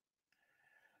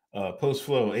 Post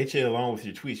Flow, HA, along with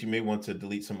your tweets, you may want to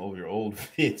delete some of your old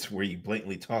vids where you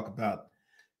blatantly talk about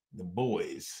the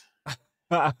boys.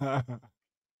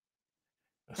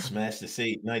 Smash the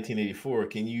State 1984.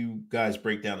 Can you guys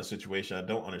break down the situation? I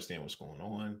don't understand what's going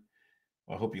on.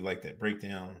 Well, I hope you like that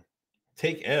breakdown.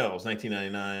 Take L's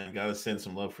 1999. Gotta send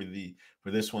some love for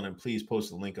this one, and please post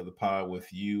the link of the pod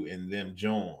with you and them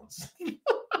Jones.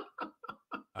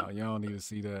 Oh, y'all don't need to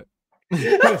see that.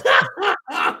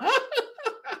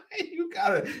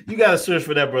 You gotta search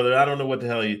for that, brother. I don't know what the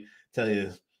hell you tell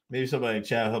you. Maybe somebody in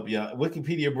chat help you out.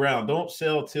 Wikipedia Brown, don't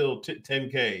sell till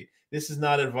 10K. This is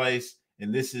not advice,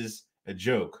 and this is a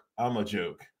joke. I'm a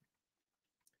joke.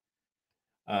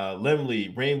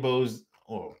 Lemley, rainbows.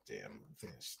 Oh, damn.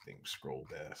 This thing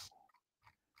scrolled ass.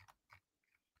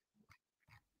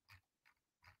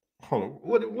 Hold on.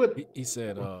 What? He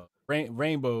said,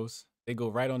 rainbows, they go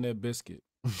right on their biscuit.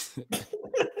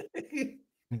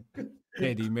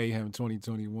 Candy Mayhem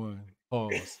 2021.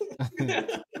 Pause.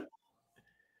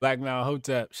 Black Mount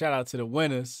Hotep, shout out to the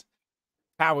winners.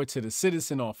 Power to the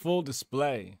citizen on full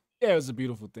display. Yeah, it was a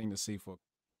beautiful thing to see for.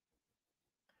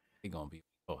 They're going to be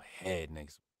head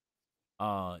next week.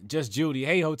 Just Judy.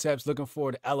 Hey, Hoteps, looking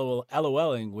forward to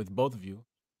LOLing with both of you.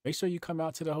 Make sure you come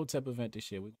out to the Hotep event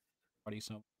this year. We party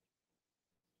something.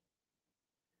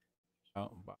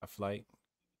 By flight.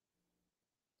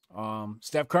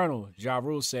 Steph Colonel, Ja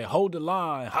Rule said, hold the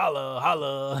line, holla,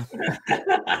 holla.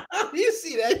 You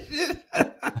see that shit?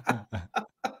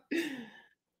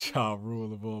 Ja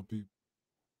Rule of all people.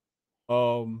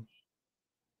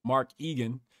 Mark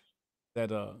Egan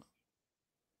said,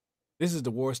 this is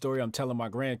the war story I'm telling my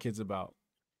grandkids about.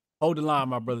 Hold the line,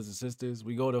 my brothers and sisters.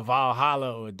 We go to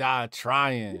Valhalla or die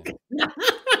trying.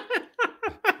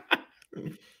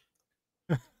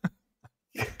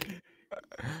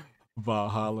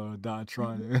 Valhalla or die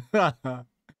trying.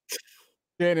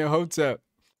 Cannon Hotep,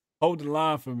 hold the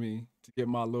line for me to get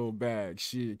my little bag.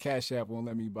 Shit, Cash App won't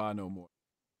let me buy no more.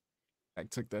 I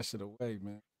took that shit away,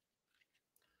 man.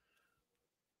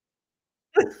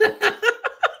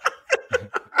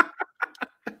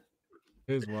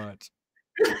 His watch.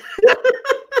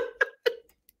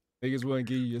 Niggas wouldn't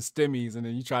give you your stimmies, and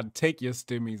then you tried to take your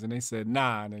stimmies, and they said,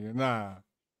 nah, nigga, nah.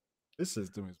 This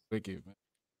system is wicked, man.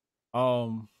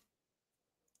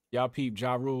 Y'all peep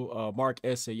Ja Rule, Mark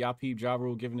S said, y'all peep Ja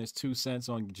Rule giving his 2 cents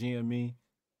on GME.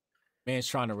 Man's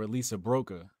trying to release a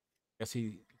broker. Guess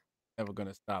he never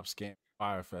gonna stop scamming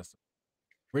Fire Festival.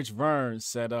 Rich Vern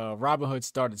said, Robinhood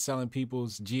started selling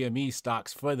people's GME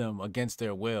stocks for them against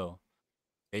their will.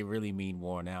 They really mean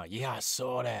war now. Yeah, I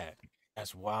saw that.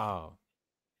 That's wild.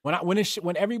 When I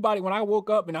woke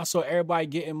up and I saw everybody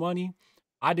getting money,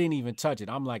 I didn't even touch it.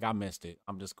 I'm like, I missed it.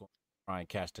 I'm just going to try and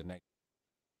catch the next.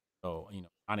 So,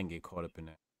 I didn't get caught up in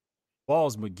that.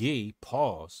 Balls McGee,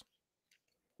 pause.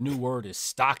 New word is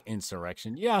stock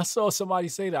insurrection. Yeah, I saw somebody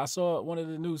say that. I saw one of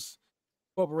the news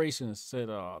corporations said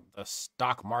the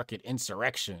stock market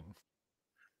insurrection.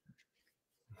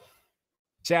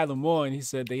 Chad Lemoyne, he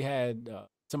said they had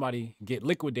somebody get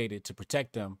liquidated to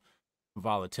protect them from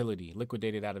volatility.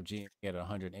 Liquidated out of GME at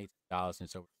 $180 and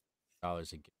it's over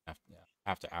 $1 again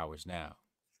after hours now.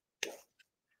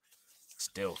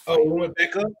 Still fighting. Oh, it went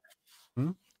back up?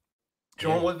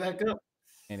 John went back up?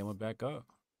 And it went back up.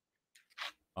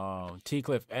 T.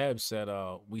 Cliff Ebb said,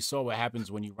 we saw what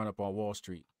happens when you run up on Wall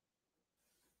Street.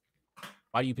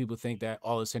 Why do you people think that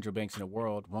all the central banks in the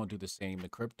world won't do the same to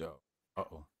crypto?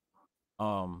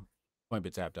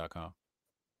 Coinbitsapp.com.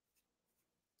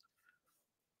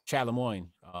 Chad Lemoyne,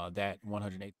 that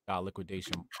 $180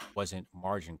 liquidation wasn't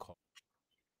margin call.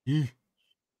 Be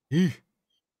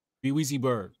Weezy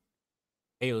Bird.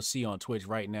 AOC on Twitch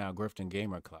right now, Grifton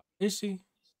Gamer Club. Is she?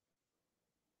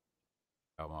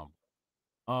 Come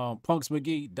on. Punks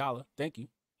McGee, $1. Thank you.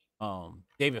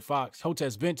 David Fox,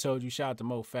 Hotep's been told you. Shout out to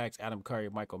Mo Fax, Adam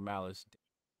Curry, Michael Malice.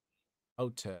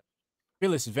 Hotep.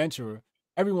 Fearless Venturer.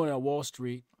 Everyone on Wall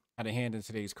Street had a hand in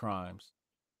today's crimes.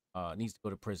 Needs to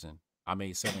go to prison. I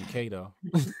made $7K though.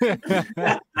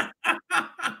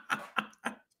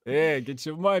 Yeah, get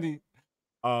your money.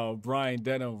 Brian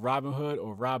Denham, Robin Hood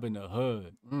or Robin the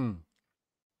Hood?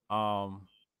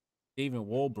 Stephen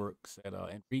Wahlberg said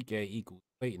Enrique equals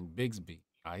Clayton Bigsby.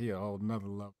 I hear a whole nother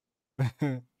level.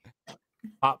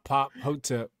 Pop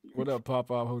Hotep. What up, Pop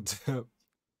Hotep?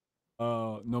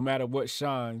 No matter what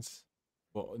shines,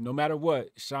 Well, no matter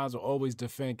what, Shines will always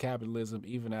defend capitalism,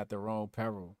 even at their own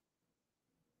peril.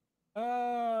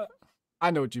 I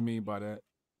know what you mean by that.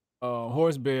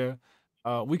 Horse Bear,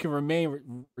 we can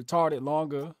remain retarded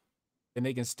longer, and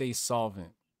they can stay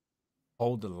solvent.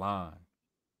 Hold the line.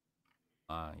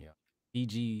 Yeah.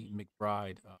 E.G.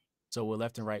 McBride. So will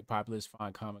left and right populists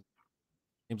find common?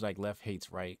 Seems like left hates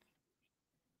right.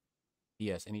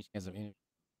 Yes. Any chance of any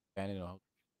banning? How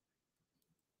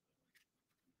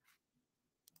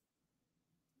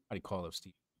do you call up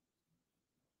Steve?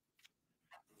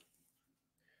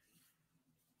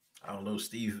 I don't know,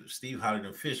 Steve hotter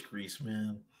than fish grease,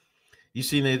 man. You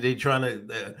seen they trying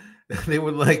to they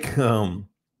were like they're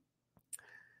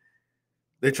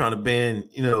trying to ban,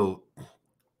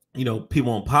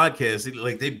 people on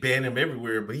podcasts. They ban him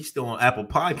everywhere, but he's still on Apple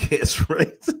Podcasts,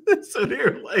 right? So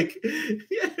they're like,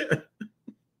 yeah.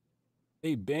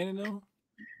 They banning him?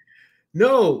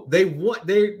 No, they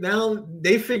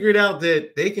figured out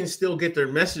that they can still get their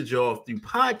message off through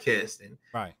podcasting.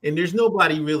 Right. And there's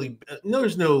nobody really,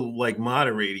 there's no like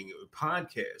moderating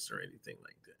podcasts or anything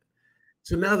like that.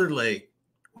 So now they're like,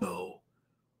 well,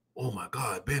 oh my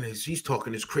God, Ben, he's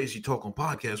talking this crazy talk on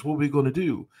podcasts. What are we going to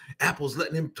do? Apple's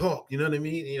letting him talk. You know what I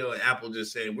mean? Apple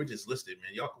just saying, we're just listed,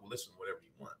 man. Y'all can listen to whatever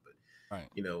you want. But, right.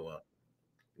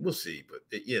 We'll see. But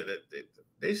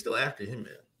they still after him,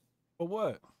 man. For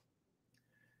what?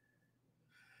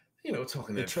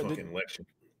 Talking that fucking election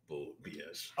bull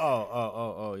BS.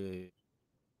 Oh, yeah.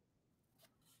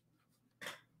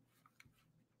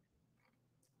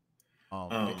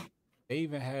 They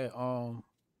even had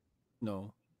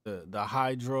the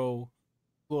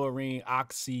hydrochlorine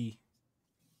oxy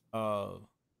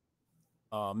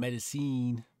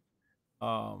medicine.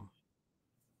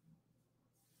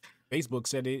 Facebook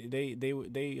said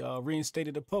they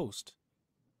reinstated the post.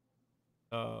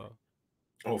 Oh,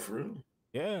 for real?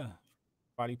 Yeah.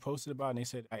 Somebody posted about it and they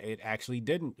said it actually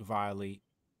didn't violate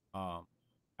our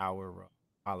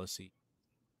policy.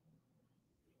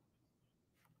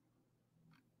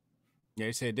 Yeah,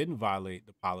 they said it didn't violate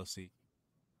the policy.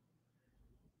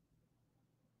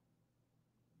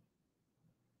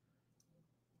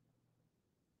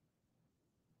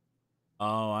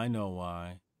 Oh, I know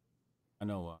why.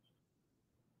 All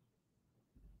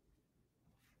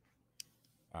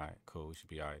right, cool. We should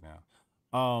be all right now.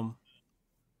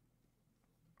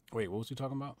 Wait, what was we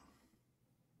talking about?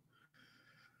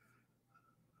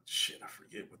 Shit, I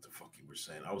forget what the fuck you were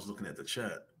saying. I was looking at the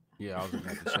chat. Yeah, I was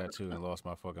looking at the chat too and lost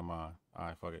my fucking mind. All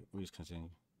right, fuck it. We just continue.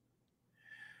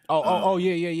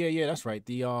 Yeah. That's right.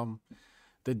 The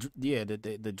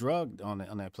drug on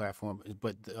that platform,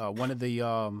 but one of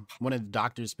the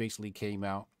doctors basically came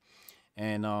out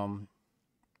and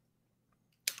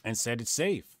said it's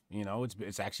safe.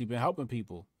 It's actually been helping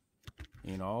people.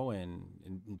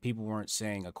 And people weren't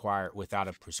saying acquired without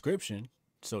a prescription,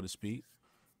 so to speak.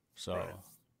 So right.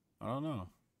 I don't know.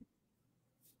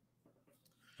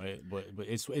 Right, but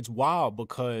it's wild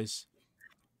because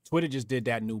Twitter just did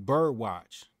that new bird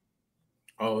watch.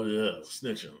 Oh yeah,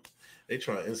 snitching. They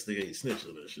try to instigate snitching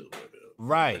and shit like that.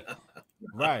 Right.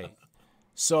 Right.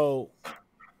 So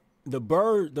the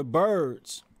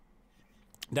birds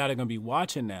that are gonna be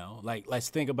watching now, like let's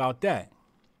think about that.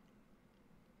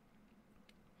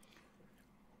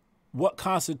 What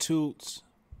constitutes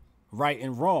right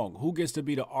and wrong? Who gets to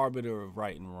be the arbiter of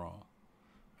right and wrong?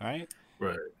 Right?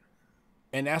 Right.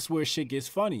 And that's where shit gets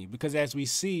funny because as we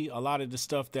see, a lot of the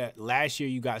stuff that last year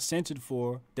you got censored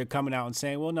for, they're coming out and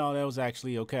saying, well, no, that was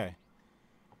actually okay.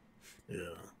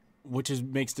 Yeah. Which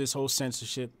makes this whole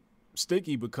censorship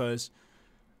sticky because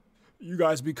you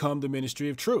guys become the Ministry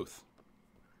of Truth.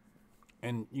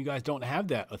 And you guys don't have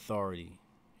that authority.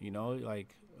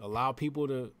 Allow people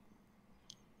to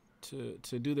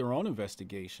do their own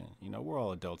investigation. We're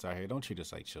all adults out here. Don't treat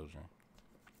us like children.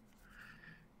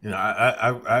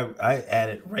 I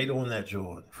added right on that,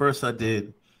 Jordan. First I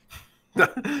did I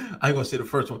ain't gonna say the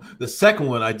first one. The second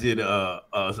one I did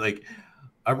was like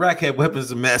Iraq had weapons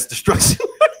of mass destruction.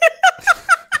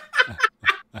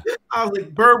 I was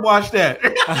like, bird watch that.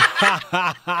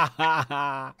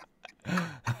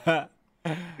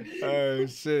 Oh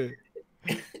shit.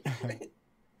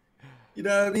 You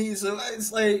know what I mean? So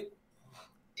it's like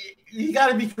you got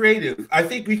to be creative. I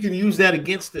think we can use that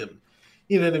against them.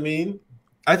 You know what I mean?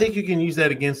 I think you can use that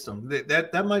against them.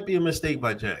 That might be a mistake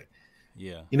by Jack.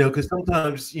 Yeah. Because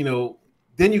sometimes,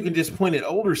 then you can just point at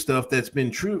older stuff that's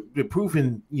been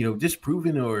proven,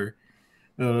 disproven or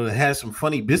has some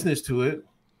funny business to it.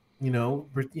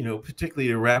 Particularly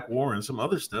the Iraq war and some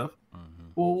other stuff. Mm-hmm.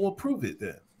 Well, we'll prove it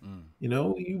then.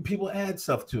 You people add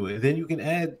stuff to it. Then you can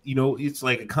add, it's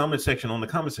like a comment section on the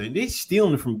comment section. They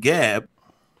stealing from Gab.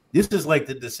 This is like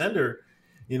the Descender.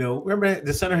 You know, remember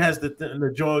Descender has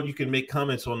the jaw you can make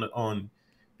comments on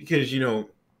because I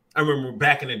remember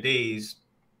back in the days,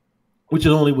 which it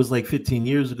only was like 15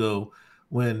 years ago,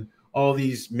 when all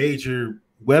these major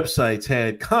websites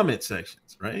had comment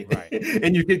sections, right?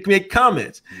 And you could make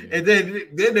comments. Yeah. And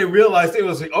then they realized it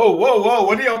was like, oh, whoa,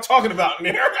 what are y'all talking about in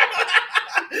there?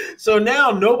 So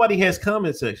now nobody has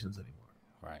comment sections anymore.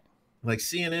 Right. Like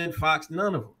CNN, Fox,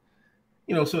 none of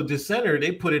them. So Dissenter,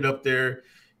 they put it up there.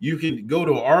 You can go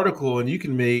to an article and you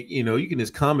can make, you can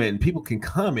just comment and people can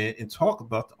comment and talk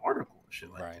about the article and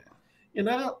shit like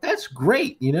that. That's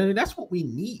great. That's what we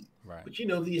need. Right. But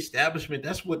the establishment,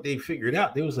 that's what they figured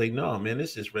out. They was like, no, man,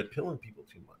 this is red pilling people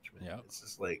too much, man. Yep. It's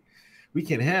just like, we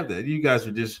can't have that. You guys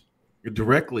are just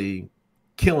directly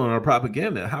killing our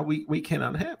propaganda. How we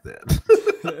cannot have that.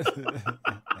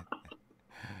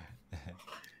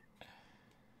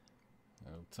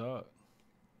 No talk.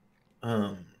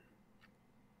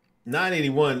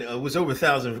 981 was over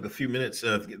 1,000 for a few minutes.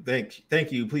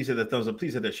 Thank you. Please hit that thumbs up.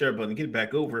 Please hit that share button. Get it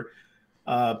back over.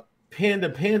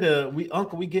 Panda,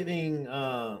 we getting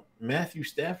Matthew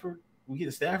Stafford? We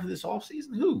getting Stafford this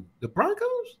offseason? Who? The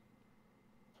Broncos?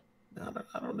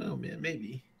 I don't know, man.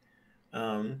 Maybe.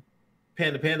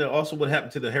 Panda. Also, what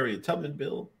happened to the Harriet Tubman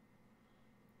bill?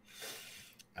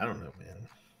 I don't know, man.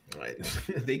 Right.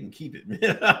 They can keep it,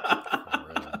 man.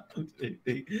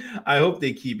 I hope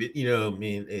they keep it.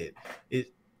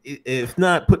 If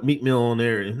not, put Meek Mill on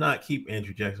there. If not, keep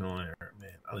Andrew Jackson on there,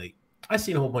 man. I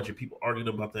seen a whole bunch of people arguing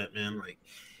about that, man. Like,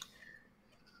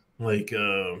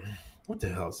 what the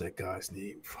hell is that guy's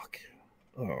name? Fuck.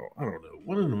 Oh, I don't know.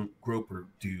 One of them Groper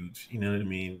dudes, you know what I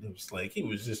mean? It was like he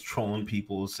was just trolling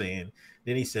people, saying.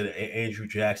 Then he said Andrew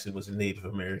Jackson was a Native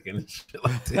American and shit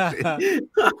like that.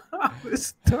 I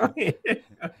was dying.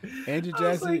 Andrew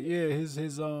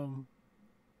Jackson,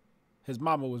 his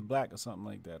mama was black or something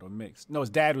like that, or mixed. No, his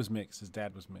dad was mixed.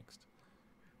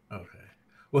 Okay.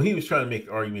 Well, he was trying to make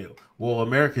the argument. Well,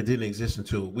 America didn't exist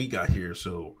until we got here,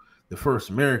 so the first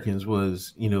Americans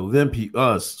was,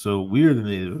 us. So we're the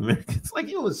Native Americans. Like,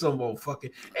 it was some old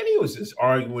fucking, and he was just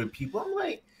arguing with people. I'm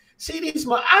like, see,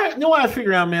 I know I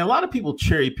figure out, man. A lot of people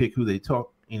cherry pick who they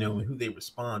talk, and who they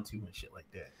respond to and shit like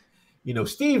that.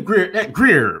 Steve Greer,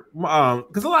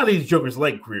 because a lot of these jokers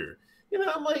like Greer.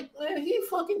 I'm like, man, he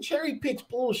fucking cherry picks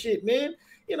bullshit, man.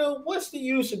 What's the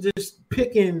use of just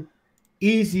picking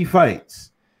easy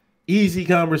fights, easy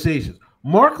conversations?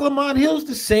 Mark Lamont Hill's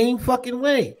the same fucking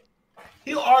way.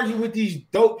 He'll argue with these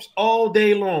dopes all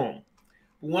day long.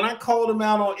 When I called him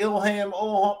out on Ilham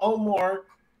Omar,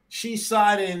 she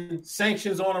signed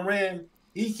sanctions on Iran.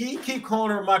 He keep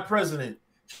calling her my president.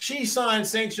 She signed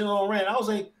sanctions on Iran. I was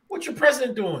like, what's your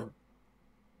president doing?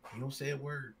 He don't say a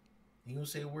word.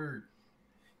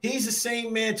 He's the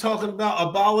same man talking about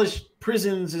abolish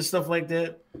prisons and stuff like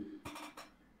that.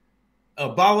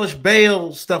 Abolish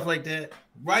bail, stuff like that.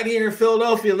 Right here in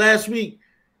Philadelphia last week,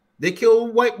 they killed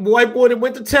a white boy that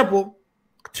went to Temple.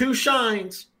 2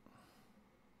 shines.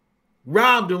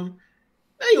 Robbed him.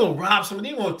 They ain't gonna rob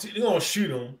somebody. They gonna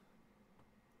shoot him.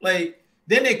 Like,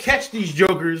 then they catch these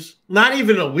jokers not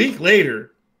even a week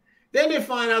later. Then they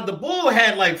find out the bull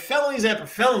had like felonies after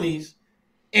felonies,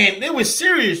 and there was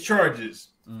serious charges.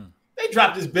 They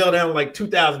dropped his bail down to like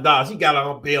 $2,000. He got out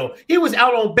on bail. He was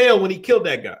out on bail when he killed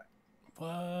that guy.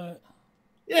 What?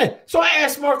 Yeah. So I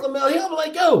asked Mark Lamont Hill, I'm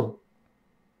like, yo,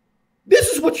 this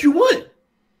is what you want.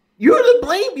 You're the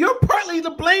blame. You're partly to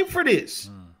blame for this.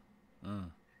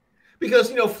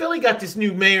 Because, Philly got this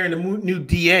new mayor and a new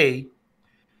DA.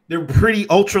 They're pretty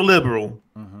ultra liberal.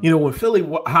 When Philly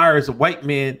hires a white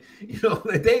man,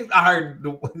 they hired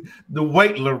the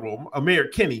white liberal, Mayor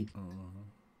Kinney.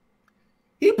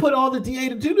 He put all the DA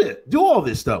to do all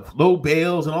this stuff, low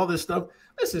bails and all this stuff.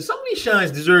 Listen, some of these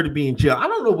shines deserve to be in jail. I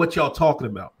don't know what y'all talking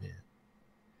about, man.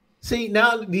 See,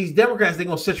 now these Democrats, they're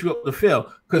going to set you up to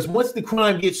fail. Because once the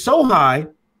crime gets so high,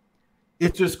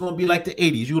 it's just going to be like the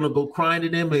 80s. You're going to go crying to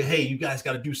them, like, hey, you guys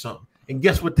got to do something. And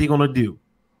guess what they're going to do?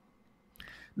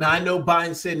 Now, I know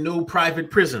Biden said no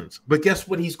private prisons, but guess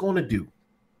what he's going to do?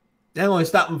 They're going to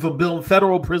stop him from building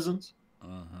federal prisons.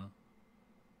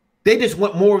 They just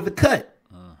want more of the cut.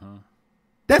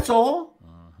 That's all.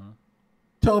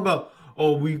 Talking about,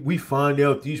 oh, we find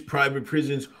out these private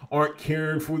prisons aren't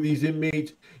caring for these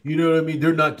inmates. You know what I mean?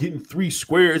 They're not getting 3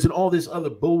 squares and all this other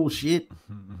bullshit.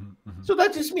 So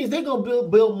that just means they're going to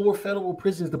build more federal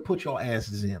prisons to put your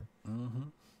asses in.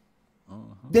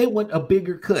 They want a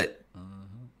bigger cut.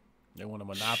 They want a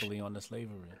monopoly on the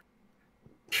slavery.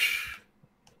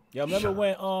 Yeah, remember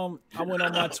when I went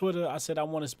on my Twitter, I said I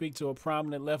want to speak to a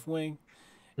prominent left wing,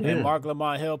 and Mark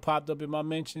Lamont Hill popped up in my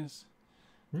mentions.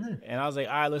 And I was like,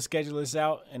 all right, let's schedule this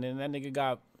out. And then that nigga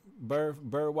got bird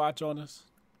watch on us.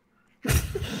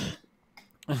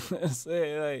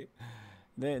 Say, like,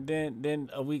 then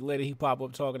a week later he pop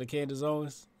up talking to Candace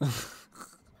Owens.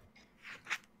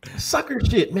 Sucker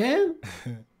shit, man.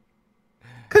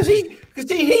 Cause he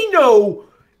know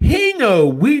we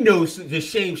know the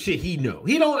same shit he know.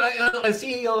 He don't. I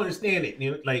see he don't understand it.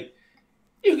 You know, like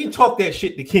you can talk that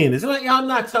shit to Candace. Like I'm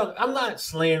not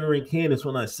slandering Candace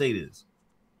when I say this.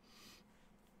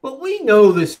 But we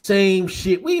know the same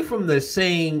shit. We from the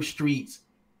same streets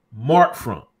Mark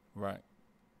from. Right.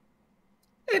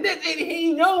 And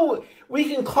he know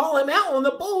we can call him out on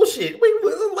the bullshit. We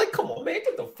like, come on, man,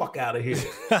 get the fuck out of here.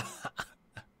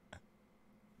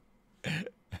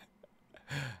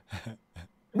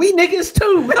 We niggas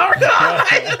too, man.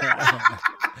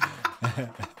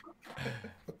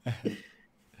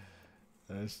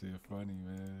 That shit funny,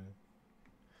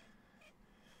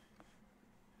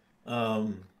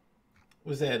 man.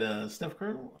 Was that Steph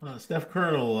Colonel? Steph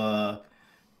Colonel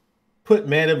put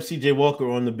Madam CJ Walker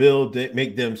on the bill to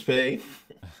make them pay.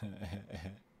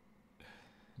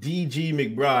 DG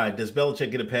McBride, does Belichick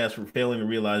get a pass for failing to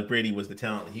realize Brady was the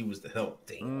talent? He was the help.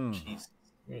 Damn, Jesus.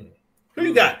 Who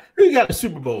you got? Who you got the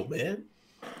Super Bowl, man?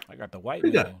 I got the white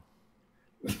man.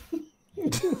 You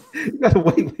got the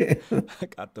white man. I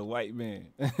got the white man.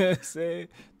 Say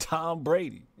Tom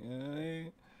Brady. You know what I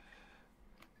mean?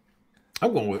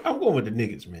 I'm going with the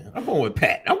niggas, man. I'm going with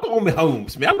Pat. I'm going with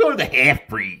Holmes, man. I'm going with the half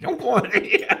breed. I'm going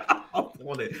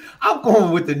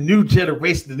with the new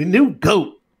generation, the new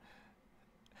GOAT.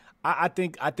 I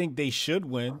think they should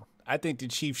win. I think the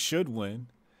Chiefs should win.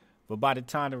 But by the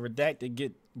time the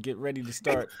redacted get ready to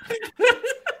start,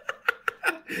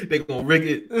 they gonna rig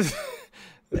it.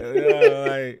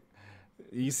 Like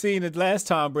you seen the last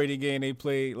Tom Brady game they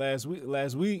played last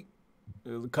week.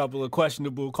 There was a couple of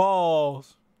questionable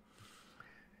calls.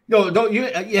 No, don't you?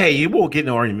 Yeah, you won't get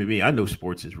no argument with me. I know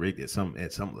sports is rigged at some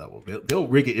level. They'll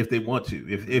rig it if they want to.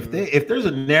 If there's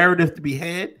a narrative to be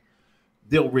had,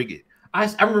 they'll rig it. I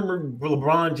remember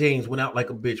LeBron James went out like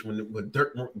a bitch when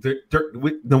Dirk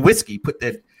Nowitzki put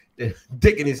that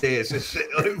dick in his ass and shit.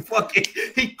 Like, fucking,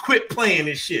 he quit playing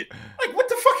this shit. Like, what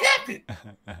the fuck happened?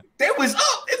 That was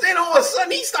up, and then all of a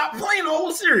sudden he stopped playing the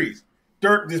whole series.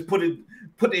 Dirk just put a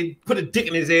dick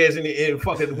in his ass and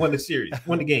fucking won the series,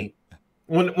 won the game.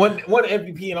 Won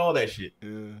MVP and all that shit.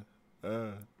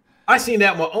 I seen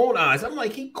that with my own eyes. I'm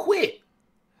like, he quit.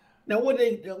 Now, what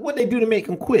they do to make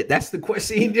him quit? That's the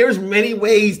question. See, there's many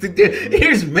ways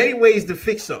to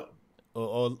fix something.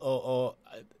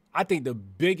 I think the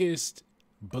biggest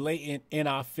blatant in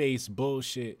our face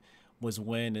bullshit was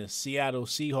when the Seattle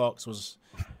Seahawks was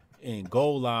in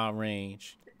goal line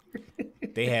range.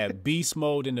 They had beast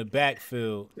mode in the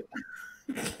backfield.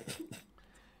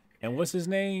 And what's his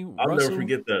name? I'll never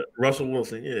forget that. Russell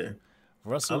Wilson, yeah.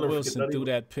 Russell Wilson threw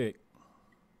that pick.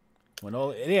 When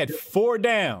they had 4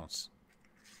 downs.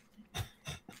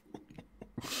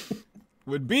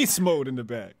 With beast mode in the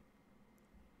back.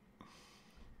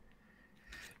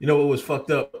 You know what was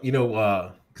fucked up? You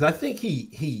know, because I think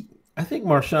I think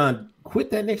Marshawn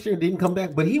quit that next year and didn't come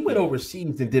back, but he went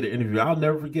overseas and did an interview. I'll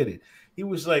never forget it. He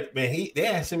was like, man, they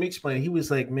asked him to explain. He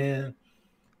was like, man,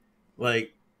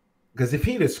 like, because if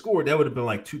he'd have scored, that would have been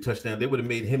like 2 touchdowns. They would have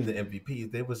made him the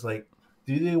MVP. They was like,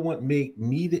 do they want to make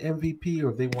me the MVP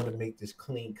or they want to make this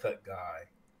clean cut guy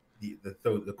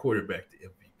the quarterback the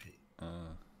MVP?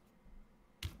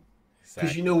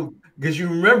 Because you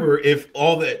remember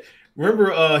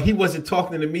he wasn't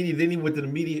talking to the media. Then he went to the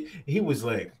media. He was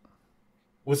like,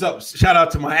 "What's up? Shout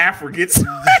out to my Africans."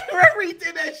 Remember he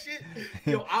did that shit.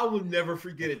 Yo, I will never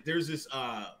forget it. There's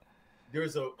a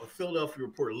Philadelphia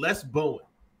reporter, Les Bowen.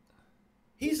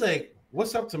 He's like,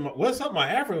 what's up my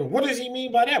African? What does he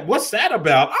mean by that? What's that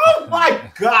about? Oh my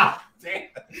God. Damn.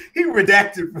 He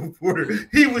redacted reporter.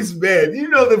 He was mad. You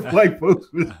know the white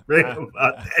folks was mad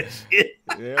about that shit.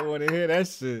 Yeah, I want to hear that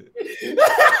shit.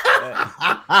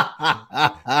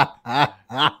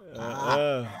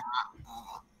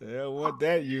 They don't want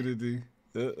that unity.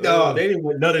 No, they didn't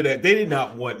want none of that. They did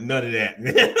not want none of that.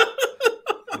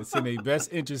 It's in their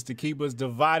best interest to keep us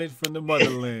divided from the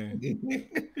motherland.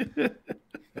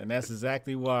 And that's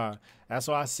exactly why. That's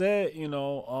why I said,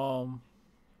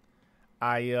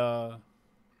 I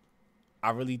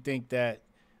really think that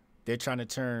they're trying to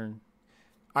turn.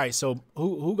 All right, so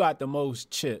who got the most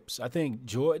chips? I think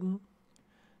Jordan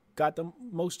got the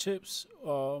most chips,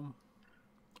 or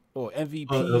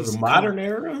MVPs of the modern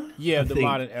era. Yeah, the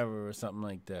modern era or something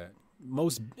like that.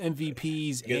 Most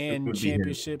MVPs and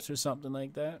championships or something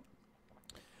like that.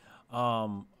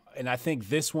 And I think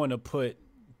this one will put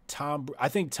I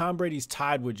think Tom Brady's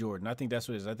tied with Jordan. I think that's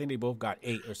what it is. I think they both got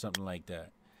 8 or something like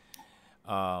that.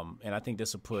 And I think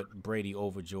this will put Brady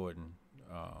over Jordan.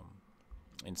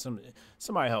 And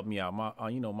somebody help me out. My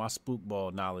my spook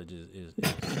ball knowledge is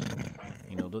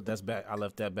that's back. I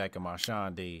left that back in my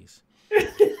Sean days.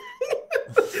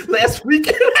 Last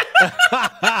week.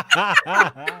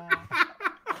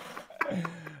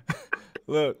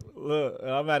 Look,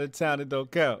 I'm out of town. It don't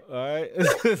count. All right.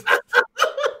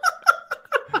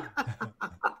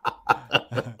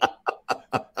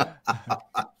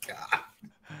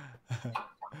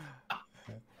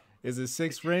 Is it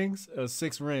 6 rings?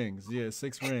 6 rings. Yeah,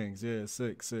 6 rings. Yeah,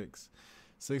 six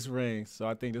rings. So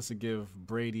I think this would give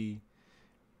Brady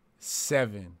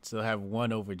 7 to have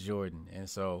 1 over Jordan. And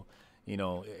so,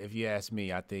 if you ask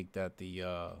me, I think that the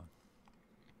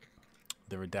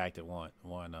redacted want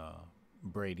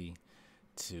Brady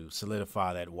to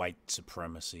solidify that white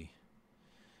supremacy,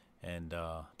 and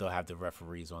they'll have the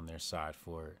referees on their side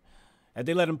for it. And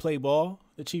they let him play ball,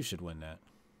 the Chiefs should win that.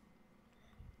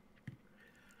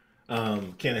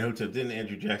 Kenny Hotep, didn't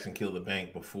Andrew Jackson kill the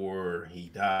bank before he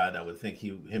died? I would think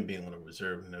him being on a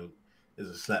reserve note is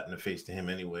a slap in the face to him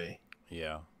anyway.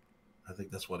 Yeah. I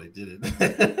think that's why they did it.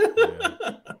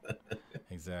 Yeah.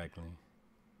 Exactly.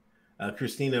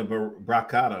 Christina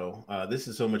Braccato, this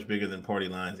is so much bigger than party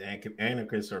lines.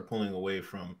 Anarchists are pulling away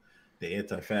from the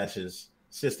anti-fascist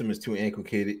system is too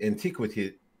antiquated.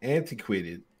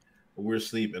 We're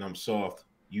asleep and I'm soft.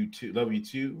 You too. Love you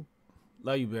too.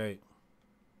 Love you, babe.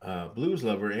 Blues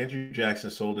lover Andrew Jackson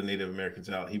sold the Native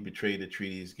Americans out. He betrayed the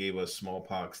treaties, gave us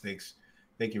smallpox.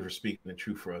 Thank you for speaking the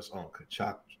truth for us, Uncle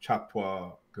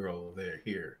Choctaw girl. They're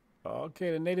here.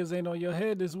 Okay, the natives ain't on your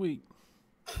head this week.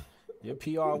 Your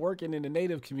PR working in the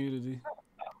Native community.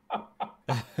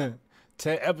 10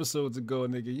 episodes ago,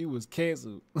 nigga, you was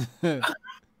canceled.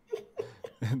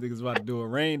 Niggas about to do a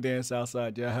rain dance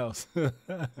outside your house.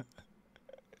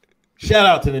 Shout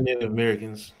out to the Native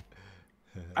Americans.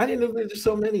 I didn't know there's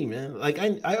so many, man. Like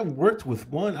I worked with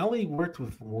one. I only worked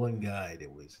with one guy that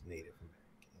was Native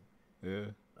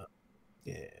American.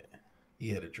 Yeah. Yeah. He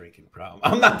had a drinking problem.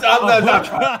 I'm not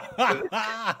trying.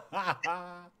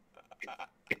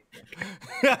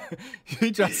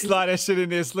 You try to slide that shit in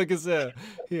there slick as hell.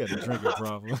 He had a drinking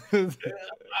problem.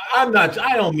 I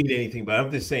don't mean anything, but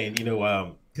I'm just saying,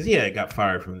 because I got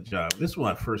fired from the job. This is when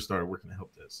I first started working at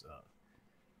Help Desk.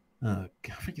 I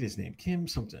forget his name, Kim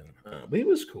something. But he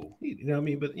was cool. You know what I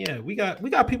mean? But yeah, we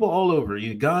got people all over.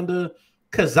 Uganda,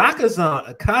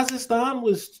 Kazakhstan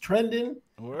was trending.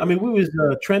 Word. I mean, we was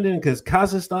trending because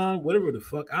Kazakhstan, whatever the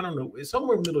fuck, I don't know. It's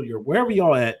somewhere in the middle of Europe, wherever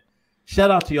y'all at.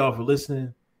 Shout out to y'all for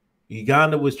listening.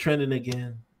 Uganda was trending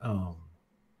again. I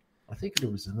think there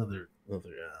was another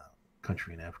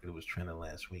country in Africa that was trending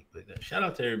last week. But shout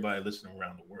out to everybody listening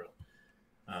around the world.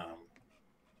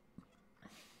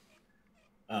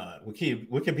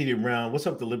 Wikipedia Brown, what's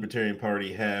up? The Libertarian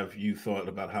Party. Have you thought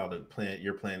about how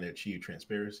your plan to achieve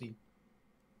transparency?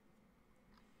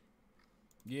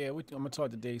 Yeah, I'm gonna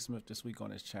talk to Dave Smith this week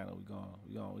on his channel.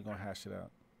 We're gonna hash it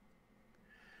out.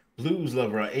 Blues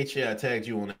lover, HA, I tagged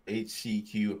you on the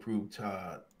HCQ approved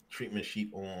treatment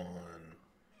sheet on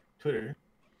Twitter.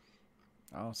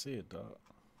 I don't see it, dog.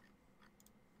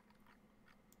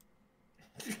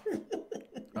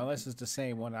 Unless it's the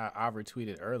same one I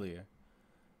retweeted earlier.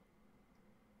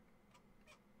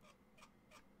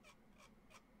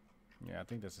 Yeah, I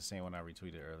think that's the same one I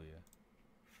retweeted earlier.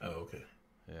 Oh, okay.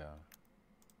 Yeah.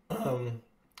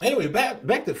 Anyway,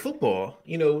 back to football.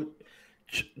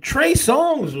 Trey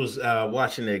Songz was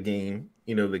watching that game.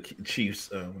 The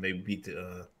Chiefs when they beat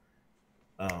the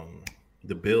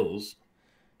Bills.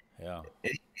 Yeah.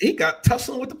 He got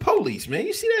tussling with the police, man.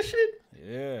 You see that shit?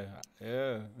 Yeah.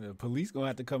 The police gonna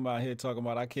have to come out here talking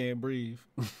about I can't breathe.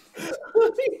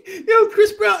 Yo,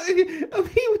 Chris Brown. It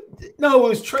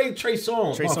was Trey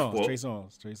Songz. Trey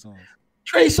Songz.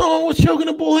 Trey Songz was choking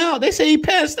the boy out. They say he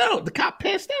passed out. The cop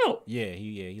passed out. Yeah,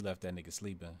 he left that nigga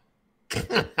sleeping.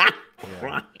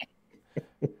 Right.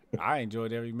 I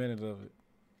enjoyed every minute of it.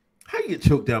 How you get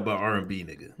choked out by R&B,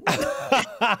 nigga?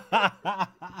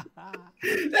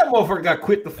 That motherfucker got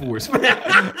quit the force.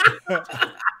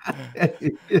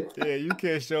 Yeah, you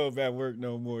can't show up at work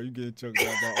no more. You get choked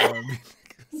out by R&B niggas.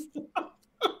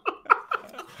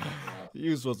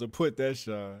 You was supposed to put that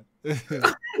shot.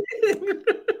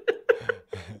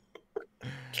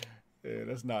 Yeah,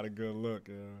 that's not a good look.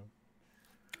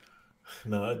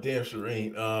 No, damn sure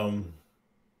ain't.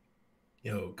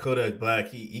 Kodak Black,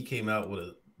 he came out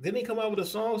with didn't he come out with a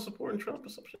song supporting Trump or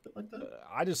some shit like that?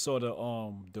 I just saw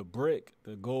the brick,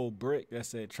 the gold brick that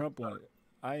said Trump on it.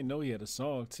 I didn't know he had a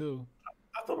song too.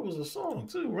 I thought it was a song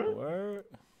too, right? Word.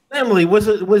 Emily,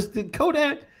 did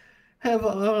Kodak have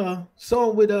a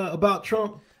song with about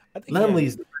Trump? I think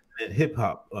Lemley's the hip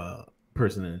hop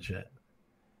person in the chat.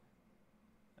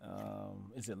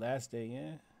 Is it Last Day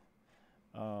In?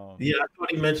 Yeah, I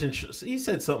thought he mentioned. He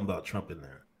said something about Trump in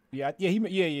there. Yeah. I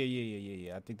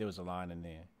think there was a line in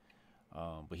there.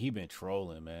 But he been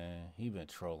trolling, man. He been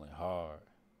trolling hard.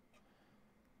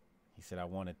 He said, "I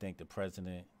want to thank the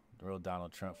president, the real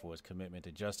Donald Trump, for his commitment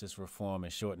to justice reform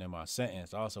and shortening my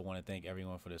sentence. I also want to thank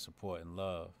everyone for their support and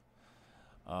love."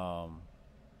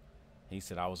 He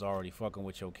said, "I was already fucking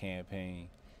with your campaign,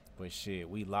 but shit,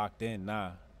 we locked in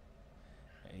now."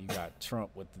 And you got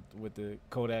Trump with the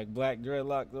Kodak Black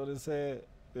dreadlocks on his head.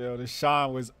 Yo, the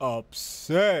Sean was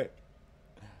upset.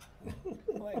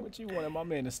 Like, what you wanted my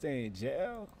man to stay in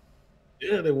jail?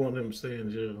 Yeah, they want him to stay in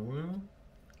jail. Well,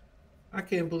 I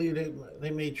can't believe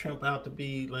they made Trump out to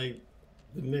be like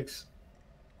the next.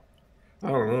 I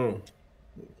don't know.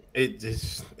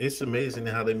 It's amazing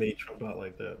how they made Trump out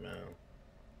like that, man.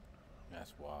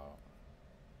 That's wild.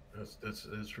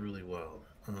 That's really wild.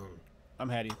 I'm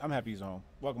happy he's home.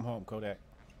 Welcome home, Kodak.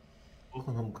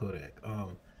 Welcome home, Kodak.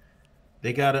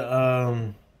 They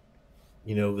gotta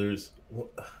there's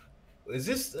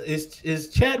is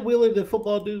Chad Wheeler the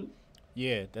football dude?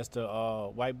 Yeah, that's the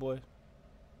white boy.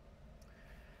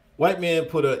 White man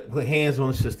put hands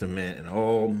on the system, man, and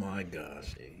oh my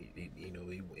gosh,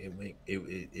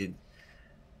 it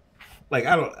like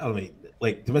I don't mean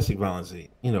like domestic violence.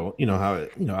 How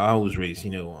I was raised.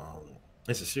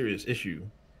 It's a serious issue.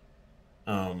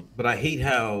 But I hate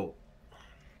how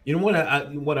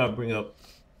what I bring up.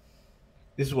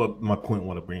 This is what my point I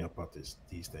want to bring up about these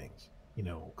things.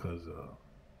 Because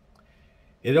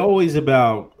it's always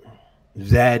about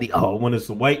Zaddy. Oh, when it's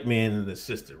the white man and the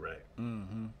sister, right?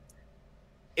 Mm-hmm.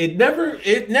 It never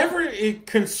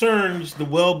concerns the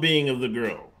well-being of the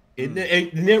girl.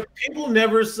 People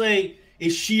never say,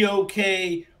 "Is she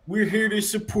okay? We're here to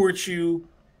support you."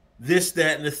 This,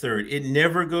 that, and the third. It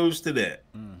never goes to that.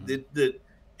 Mm-hmm.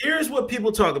 Here's what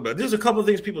people talk about. There's a couple of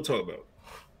things people talk about.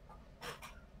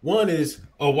 One is,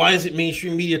 why is it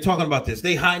mainstream media talking about this?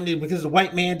 They hiding it because the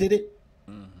white man did it.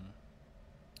 Mm-hmm.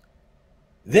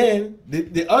 Then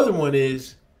the other one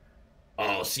is,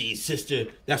 see, sister,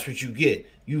 that's what you get.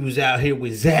 You was out here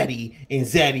with Zaddy, and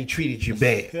Zaddy treated you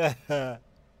bad.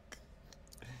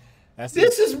 That's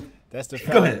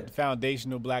the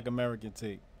foundational Black American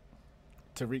take.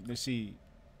 Tariq Nasheed.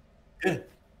 Yeah.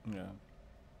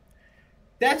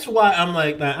 That's why I'm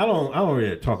like, nah, I don't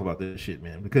really talk about this shit,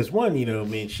 man. Because one,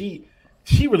 she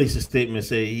released a statement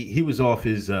say he was off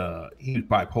his he was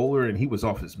bipolar and he was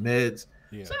off his meds.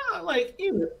 Yeah. So like,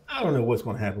 I don't know what's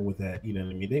going to happen with that. You know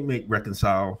what I mean? They may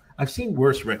reconcile. I've seen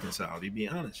worse reconcile. To be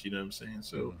honest, you know what I'm saying?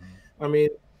 So, I mean,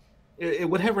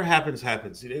 whatever happens.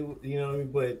 But the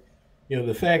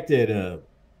fact that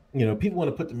people want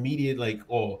to put the media like,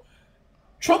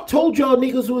 Trump told y'all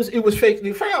niggas it was fake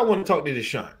news. First, I want to talk to this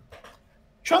Sean.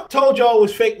 Trump told y'all it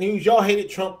was fake news. Y'all hated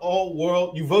Trump all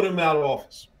world. You voted him out of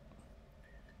office.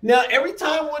 Now, every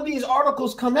time one of these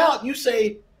articles come out, you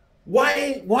say,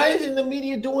 why isn't the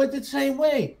media doing it the same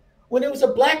way? When it was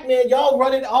a black man, y'all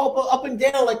run it all up and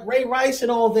down like Ray Rice and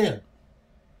all them.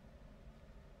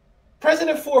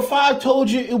 President 4-5 told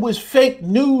you it was fake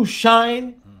news,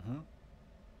 Shine. Mm-hmm.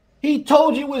 He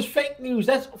told you it was fake news.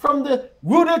 That's from the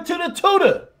rooter to the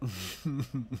tutor.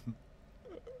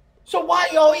 So why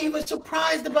y'all even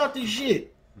surprised about this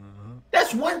shit? Mm-hmm.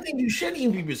 That's one thing you shouldn't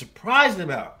even be surprised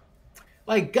about.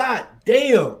 Like, god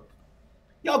damn.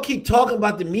 Y'all keep talking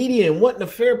about the media and wanting a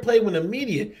fair play with the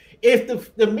media.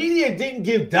 If the media didn't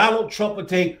give Donald Trump a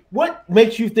take, what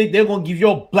makes you think they're going to give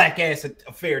your black ass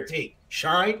a fair take?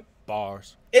 Shine?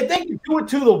 Bars. If they can do it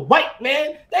to the white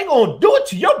man, they're going to do it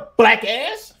to your black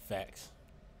ass. Facts.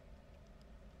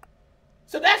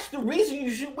 So that's the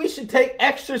reason we should take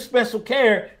extra special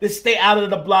care to stay out of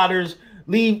the blotters,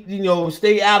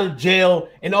 stay out of jail,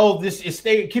 and all this is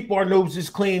keep our noses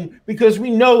clean, because we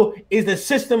know the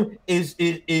system is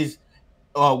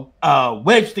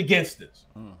wedged against us.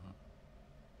 Mm-hmm.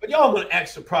 But y'all gonna act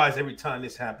surprised every time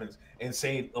this happens and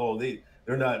saying,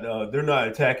 they're not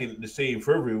attacking the same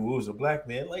for every rules a black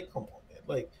man. Like, come on, man.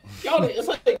 Like, y'all, it's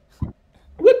like.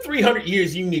 What 300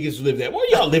 years you niggas lived at? Where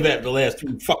y'all live at the last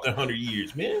 200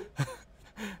 years, man?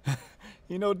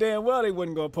 You know damn well they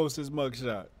wasn't gonna post his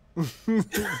mugshot. Like,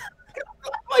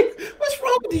 what's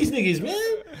wrong with these niggas, man?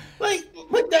 Like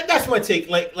that's my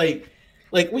take. Like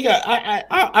we got.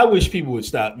 I wish people would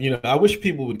stop. I wish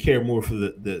people would care more for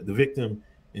the victim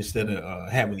instead of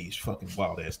having these fucking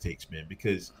wild ass takes, man.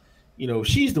 Because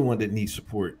she's the one that needs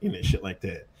support, shit like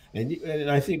that. And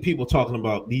I think people talking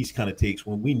about these kind of takes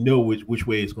when we know which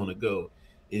way it's going to go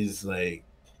is like,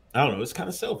 I don't know, it's kind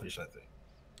of selfish, I think.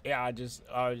 Yeah, I just,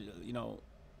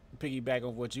 piggyback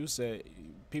on what you said,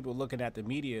 people looking at the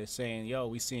media saying, yo,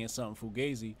 we seeing something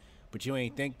fugazi, but you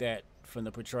ain't think that from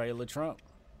the portrayal of Trump.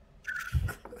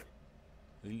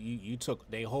 You took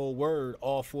their whole word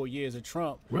all 4 years of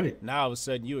Trump. Right. Now all of a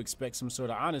sudden you expect some sort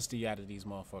of honesty out of these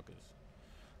motherfuckers.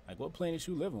 Like, what planet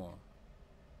you live on?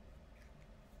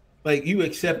 Like, you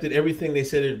accepted everything they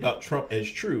said about Trump as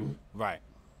true. Right.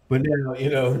 But now,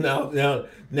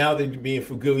 now they're being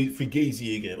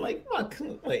fugazi again. Like,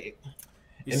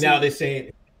 now they're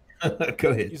saying, go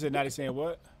ahead. You said now they're saying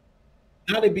what?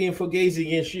 Now they're being fugazi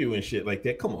against you and shit like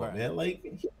that. Come on, man. Like,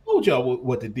 he told y'all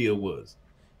what the deal was.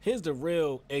 Here's the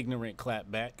real ignorant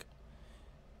clapback.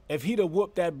 If he'd have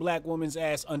whooped that black woman's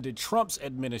ass under Trump's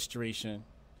administration,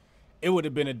 it would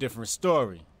have been a different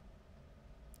story.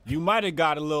 You might have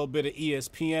got a little bit of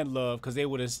ESPN love because they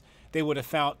would have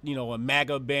found, a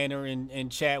MAGA banner in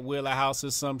Chad Wheeler House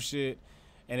or some shit.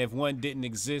 And if one didn't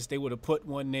exist, they would have put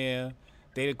one there.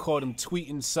 They'd have caught him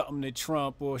tweeting something to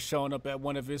Trump or showing up at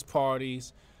one of his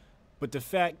parties. But the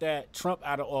fact that Trump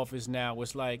out of office now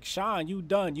was like, Sean, you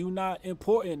done. You not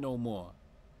important no more.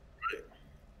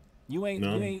 You ain't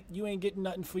getting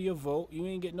nothing for your vote. You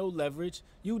ain't getting no leverage.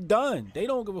 You done. They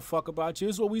don't give a fuck about you.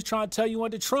 This is what we was trying to tell you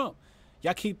under Trump.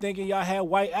 Y'all keep thinking y'all had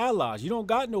white allies. You don't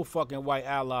got no fucking white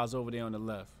allies over there on the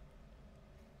left.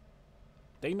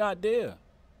 They not there.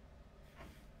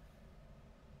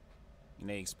 And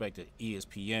they expected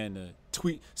ESPN to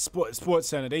tweet Sports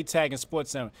Center. They tagging Sports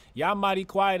Center. Y'all mighty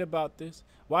quiet about this.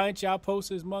 Why ain't y'all post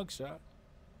his mugshot?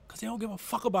 Because they don't give a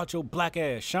fuck about your black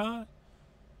ass, Sean. You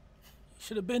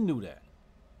should have been knew that.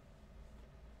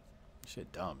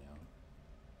 Shit dumb,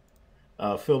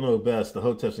 yo. Phil know best. The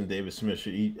Hoteps and David Smith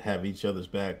should have each other's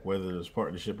back, whether there's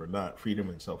partnership or not. Freedom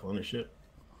and self-ownership.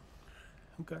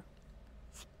 Okay.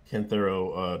 Ken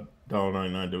Thorough,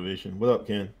 $1.99 donation. What up,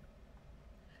 Ken?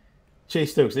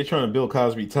 Chase Stokes, they trying to build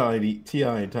Cosby,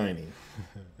 T.I. and Tiny.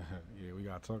 Yeah, we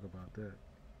got to talk about that.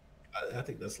 I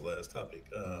think that's the last topic.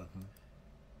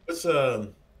 What's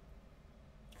and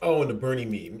the Bernie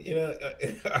meme.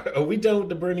 Are we done with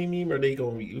the Bernie meme, or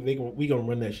we gonna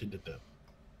run that shit to death?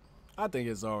 I think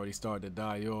it's already started to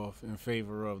die off in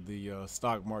favor of the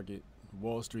stock market,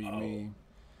 Wall Street meme.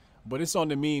 But it's on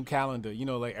the meme calendar.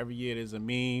 Like every year there's a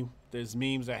meme. There's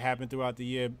memes that happen throughout the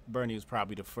year. Bernie was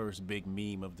probably the first big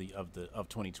meme of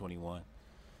 2021.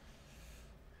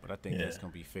 But I think that's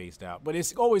gonna be phased out. But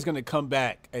it's always gonna come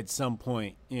back at some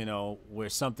point, where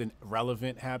something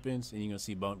relevant happens, and you're gonna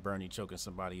see Bernie choking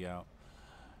somebody out.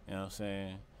 You know what I'm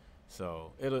saying?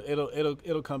 So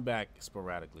it'll come back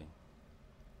sporadically.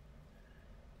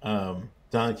 Don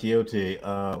Quixote,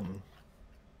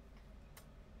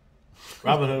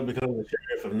 Robin Hood becomes the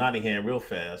sheriff of Nottingham real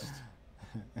fast.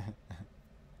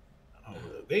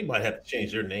 They might have to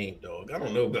change their name, dog. I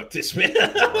don't know about this, man.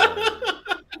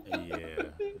 Yeah,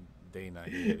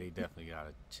 they definitely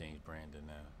gotta change Brandon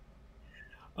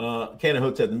now. Cannon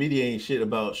Hotep, the media ain't shit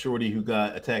about Shorty who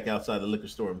got attacked outside the liquor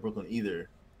store in Brooklyn either.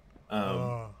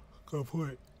 Good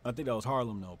point. I think that was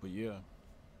Harlem though, but yeah.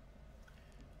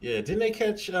 Yeah, didn't they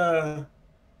catch? I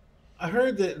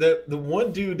heard that the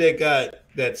one dude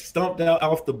that stumped out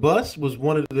off the bus was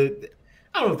one of the.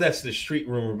 I don't know if that's the street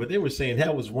rumor, but they were saying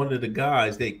that was one of the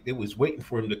guys. They was waiting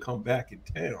for him to come back in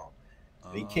town.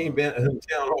 He came back in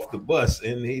town off the bus,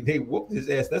 and they whooped his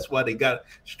ass. That's why they got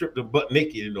stripped of butt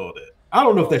naked and all that. I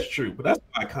don't know if that's true, but that's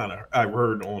what I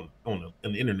heard on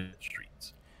the internet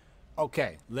streets.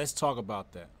 Okay, let's talk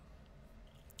about that.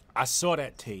 I saw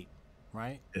that tape,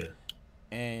 right? Yeah.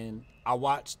 And I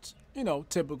watched,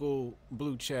 typical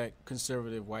blue check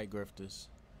conservative white grifters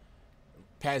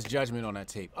pass judgment on that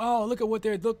tape. Oh, look at what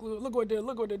they're look what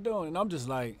they're doing, and I'm just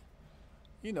like,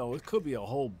 it could be a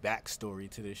whole backstory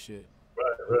to this shit.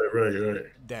 Right.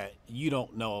 That you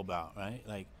don't know about, right?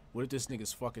 Like, what if this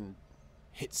nigga's fucking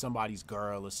hit somebody's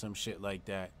girl or some shit like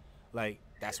that? Like,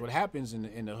 that's what happens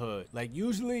in the hood. Like,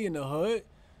 usually in the hood,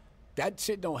 that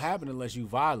shit don't happen unless you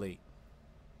violate.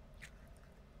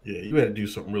 Yeah, you had to do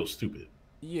something real stupid.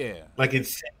 Yeah. Like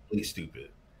insanely stupid.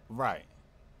 Right.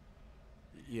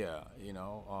 Yeah,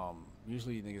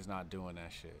 usually niggas not doing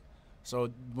that shit. So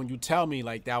when you tell me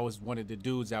like that was one of the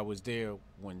dudes that was there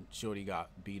when Shorty got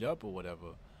beat up or whatever,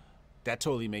 that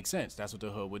totally makes sense. That's what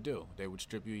the hood would do. They would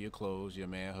strip you your clothes, your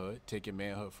manhood, take your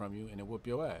manhood from you, and then whoop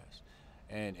your ass.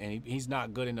 And he's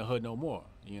not good in the hood no more.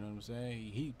 You know what I'm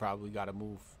saying? He probably got to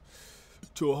move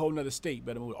to a whole nother state.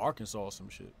 Better move to Arkansas or some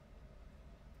shit.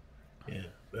 Yeah,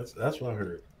 that's what I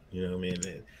heard. You know what I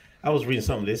mean? I was reading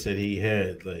something. They said he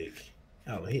had like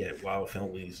I don't know, he had wild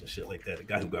felonies and shit like that. The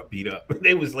guy who got beat up.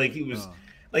 They was like he was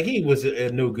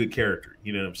a no good character.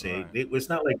 You know what I'm saying? Right. It was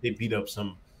not like they beat up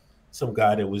some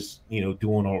guy that was,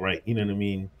 doing all right. You know what I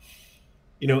mean?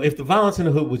 If the violence in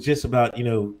the hood was just about,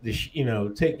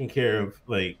 taking care of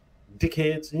like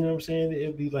dickheads, you know what I'm saying?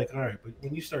 It'd be like, all right, but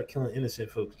when you start killing innocent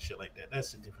folks and shit like that,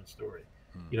 that's a different story.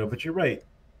 But you're right.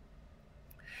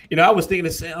 I was thinking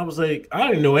the same. I was like, I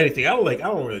didn't know anything. I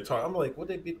don't really talk. I'm like, why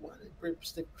they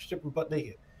stripping butt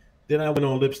naked? Then I went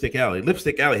on Lipstick Alley.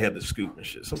 Lipstick Alley had the scoop and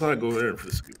shit. Sometimes I go there for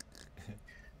the scoop.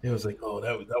 It was like, oh,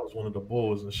 that was one of the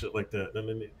bulls and shit like that. And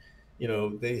then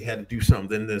they had to do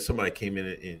something. Then somebody came in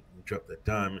and dropped that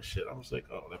dime and shit. I was like,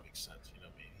 oh, that makes sense. You know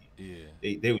what I mean?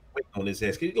 Yeah. They were waiting on his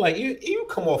ass. Like you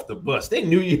come off the bus. They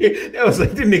knew you. That was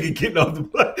like the nigga getting off the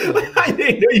bus. Like, I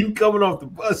didn't know you coming off the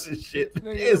bus and shit.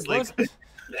 It's like.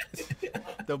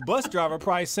 The bus driver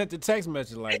probably sent the text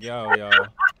message like, yo.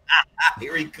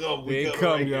 Here he come. Here he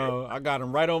come, yo. I got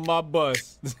him right on my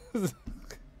bus.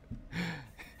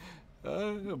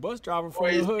 The bus driver from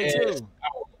the hood, too.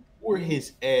 Wore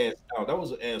his ass out. That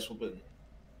was an ass whooping.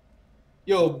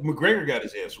 Yo, McGregor got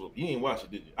his ass whooped. You ain't watch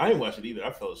it, did you? I didn't watch it either.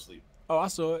 I fell asleep. Oh, I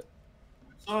saw it.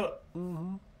 Saw it?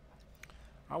 Mm-hmm.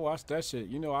 I watched that shit.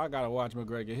 I got to watch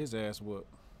McGregor get his ass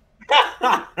whooped.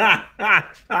 I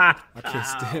can't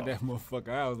stand that motherfucker.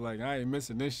 I was like, I ain't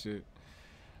missing this shit.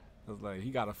 I was like, he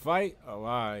got to fight. Oh, all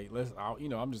right,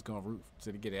 I'm just gonna root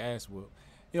to get his ass whooped.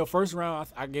 First round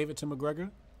I gave it to McGregor,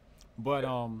 but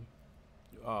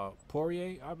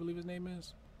Poirier, I believe his name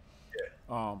is,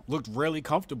 looked really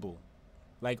comfortable.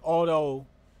 Like although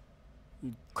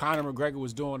Conor McGregor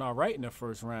was doing all right in the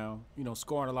first round,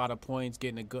 scoring a lot of points,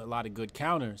 getting a lot of good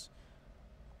counters,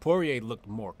 Poirier looked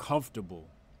more comfortable.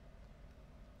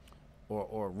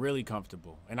 Or really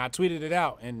comfortable. And I tweeted it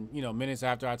out, and minutes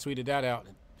after I tweeted that out,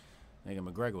 nigga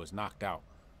McGregor was knocked out.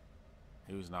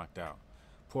 He was knocked out.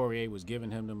 Poirier was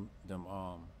giving him them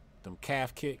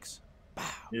calf kicks. Pow,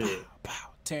 pow, pow,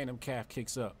 tearing them calf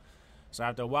kicks up. So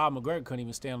after a while, McGregor couldn't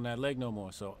even stand on that leg no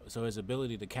more. So his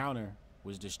ability to counter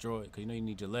was destroyed because you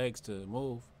need your legs to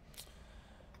move.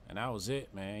 And that was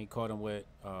it, man. He caught him with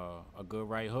a good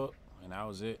right hook, and that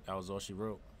was it. That was all she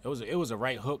wrote. It was a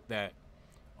right hook that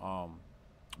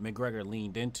McGregor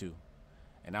leaned into,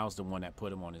 and that was the one that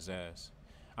put him on his ass.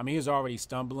 I mean, he was already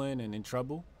stumbling and in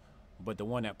trouble, but the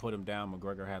one that put him down,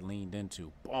 McGregor had leaned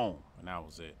into. Boom, and that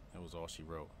was it. That was all she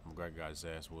wrote. McGregor got his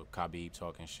ass with Khabib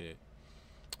talking shit.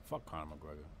 Fuck Conor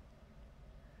McGregor.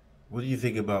 What do you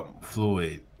think about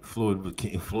Floyd? Floyd,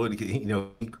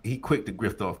 he quick to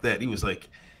grift off that. He was like,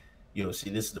 see,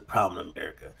 this is the problem in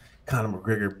America. Conor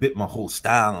McGregor bit my whole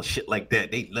style and shit like that.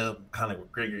 They love Conor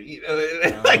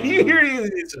McGregor, like you hear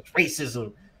it's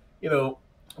racism,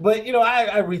 But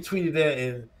I retweeted that,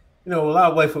 and a lot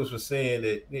of white folks were saying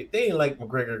that they didn't like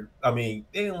McGregor. I mean,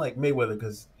 they didn't like Mayweather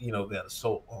because that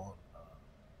assault on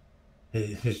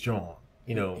his jaw.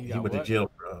 He went to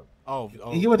jail for.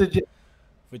 He went to jail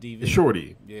for DV. The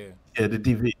shorty. Yeah, the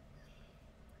DV.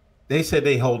 They said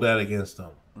they hold that against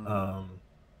him. Mm-hmm.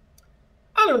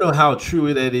 I don't know how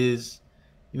true that is,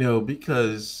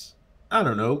 because I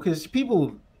don't know, because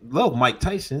people love Mike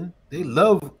Tyson. They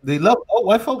love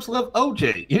white folks love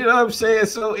OJ. You know what I'm saying?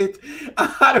 So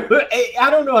I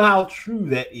don't know how true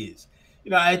that is.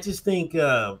 I just think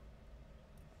I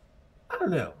don't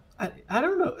know. I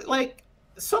don't know. Like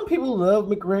some people love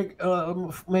McGregor,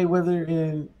 Mayweather,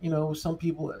 and some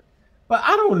people, but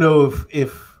I don't know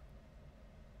if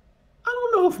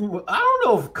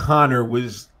Conor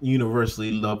was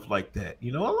universally loved like that.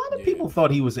 A lot of people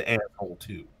thought he was an asshole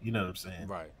too. You know what I'm saying?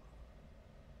 Right.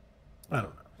 I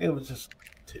don't know. It was just a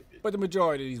tidbit. But the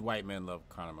majority of these white men love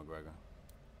Conor McGregor.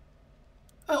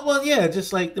 Well, yeah,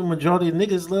 just like the majority of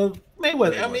niggas love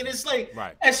Mayweather. I mean, it's like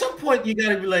at some point you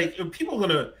gotta be like, people are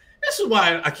gonna. This is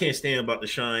why I can't stand about the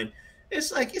Shine.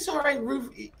 It's like it's all right,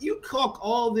 Roof. You talk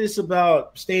all this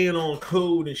about staying on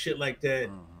code and shit like that.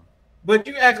 Mm-hmm. But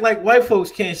you act like white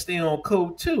folks can't stay on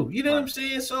code too. You know what I'm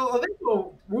saying? So they gonna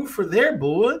root for their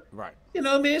boy. Right. You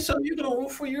know what I mean? So you're gonna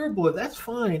root for your boy. That's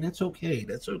fine. That's okay.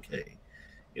 That's okay.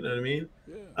 You know what I mean?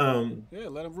 Yeah.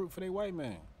 Let them root for their white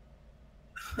man.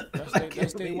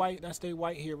 That's their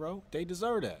white hero. They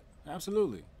deserve that.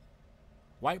 Absolutely.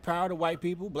 White power to white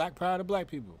people. Black power to black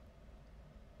people.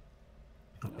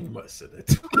 You must say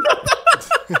that.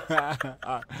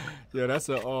 Yeah, that's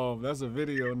a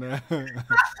video now. Oh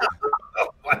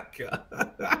my god.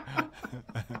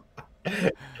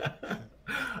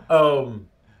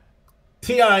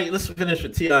 T.I., let's finish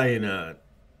with T.I. and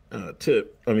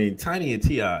Tiny and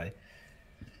T.I.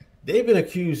 they've been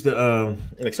accused of,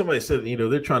 like somebody said,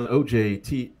 they're trying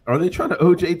to Are they trying to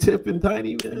OJ Tip and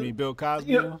Tiny? Man? You mean Bill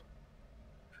Cosby?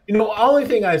 Only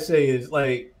thing I say is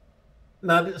like,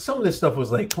 now some of this stuff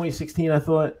was like 2016, I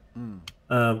thought.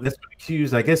 That's been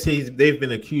accused. I guess they've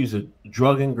been accused of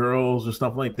drugging girls or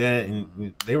stuff like that,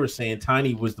 and they were saying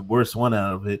Tiny was the worst one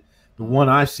out of it. The one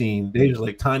I've seen, they was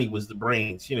like Tiny was the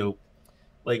brains,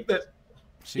 like that.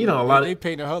 They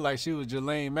painted her like she was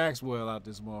Ghislaine Maxwell out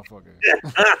this motherfucker.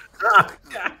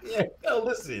 Yeah,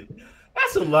 listen,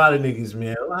 that's a lot of niggas,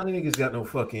 man. A lot of niggas got no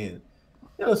fucking.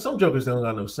 Some jokers don't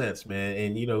got no sense, man.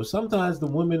 And sometimes the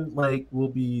women like will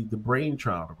be the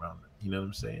brainchild around it. You know what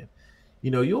I'm saying?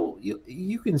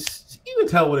 You can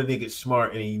tell when a nigga's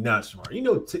smart and he's not smart.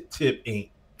 Tip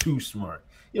ain't too smart.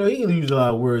 He can use a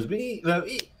lot of words, but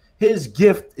his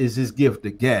gift is his gift to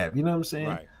gab. You know what I'm saying?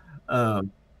 Right.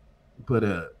 But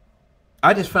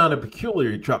I just found a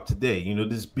peculiar drop today.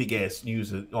 This big ass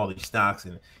news of all these stocks,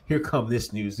 and here come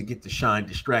this news to get the shine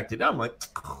distracted. I'm like,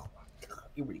 oh my God,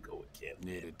 here we go again.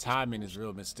 Yeah, the timing is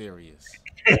real mysterious.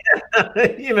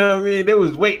 You know what I mean? They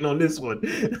was waiting on this one.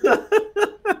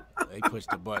 They pushed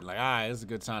the button like, all right, it's a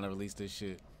good time to release this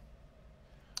shit.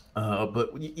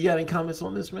 But you got any comments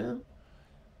on this, man?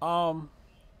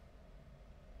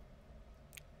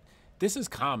 This is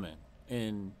common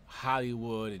in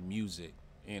Hollywood and music.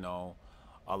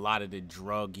 A lot of the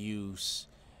drug use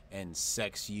and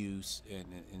sex use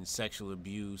and sexual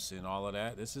abuse and all of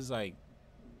that. This is like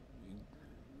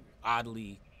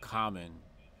oddly common.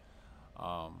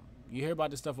 You hear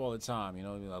about this stuff all the time,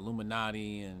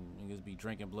 Illuminati and niggas be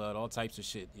drinking blood, all types of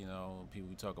shit, people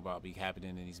we talk about be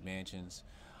happening in these mansions.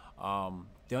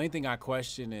 The only thing I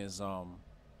question is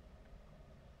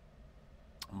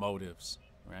motives,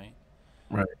 right?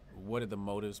 Right. What are the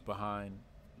motives behind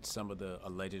some of the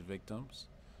alleged victims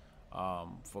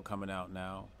for coming out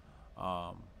now?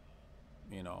 And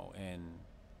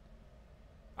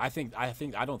I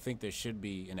don't think there should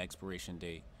be an expiration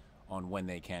date on when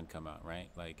they can come out, right?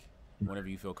 Like whenever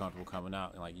you feel comfortable coming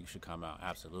out, like you should come out,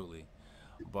 absolutely.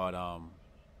 But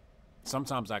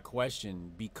sometimes I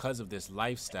question, because of this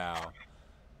lifestyle,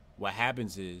 what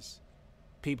happens is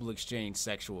people exchange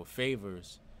sexual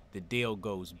favors, the deal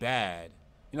goes bad.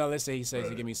 Let's say he says,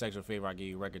 "Hey, give me a sexual favor, I'll give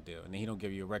you a record deal," and then he don't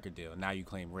give you a record deal, and now you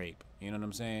claim rape. You know what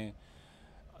I'm saying?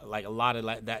 Like a lot of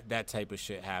that type of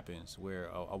shit happens where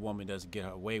a woman doesn't get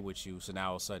her way with you, so now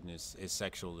all of a sudden it's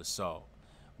sexual assault,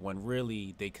 when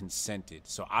really they consented.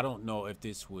 So I don't know if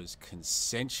this was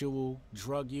consensual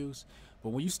drug use, but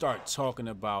when you start talking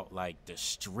about like the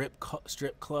strip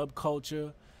club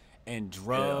culture and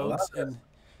drugs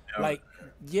like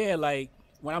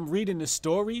when I'm reading the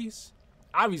stories,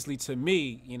 obviously to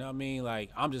me,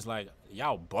 like I'm just like,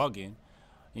 y'all bugging,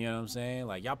 you know what I'm saying?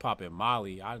 Like y'all popping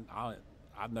Molly.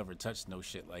 I've never touched no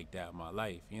shit like that in my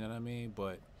life, you know what I mean?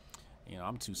 But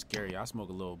I'm too scary. I smoke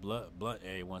a little blunt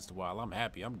every once in a while. I'm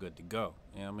happy. I'm good to go.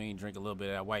 You know what I mean? Drink a little bit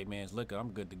of that white man's liquor.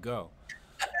 I'm good to go.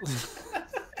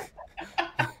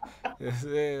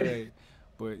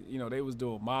 But they was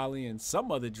doing Molly and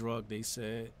some other drug, they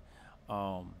said.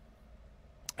 And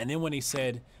then when they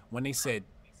said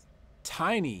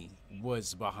Tiny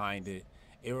was behind it,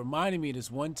 it reminded me of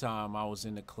this one time I was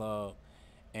in the club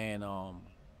and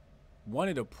one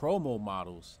of the promo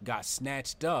models got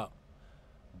snatched up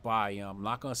by I'm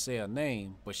not gonna say her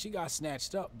name, but she got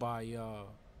snatched up by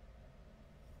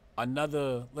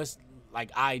another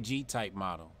IG type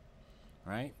model,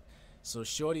 right? So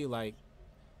shorty, like,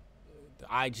 the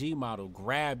IG model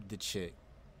grabbed the chick,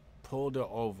 pulled her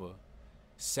over,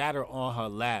 sat her on her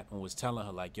lap and was telling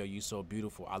her like, "Yo, you so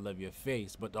beautiful, I love your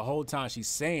face." But the whole time she's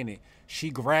saying it, she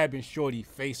grabbing shorty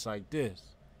face like this.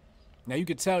 Now you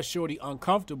could tell shorty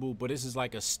uncomfortable, but this is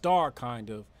like a star kind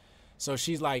of. So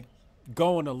she's like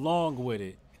going along with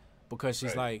it because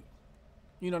she's like,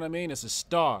 you know what I mean? It's a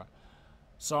star.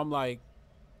 So I'm like,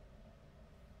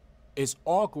 it's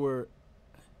awkward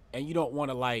and you don't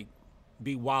want to like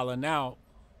be wilding out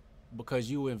because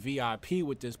you in VIP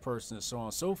with this person and so on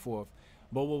and so forth.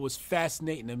 But what was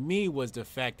fascinating to me was the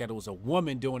fact that it was a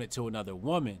woman doing it to another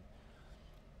woman.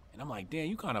 And I'm like, damn,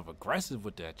 you kind of aggressive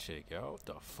with that chick, yo. What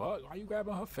the fuck? Why you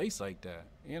grabbing her face like that?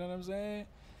 You know what I'm saying?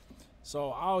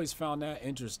 So I always found that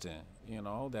interesting,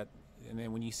 that. And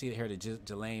then when you see here, the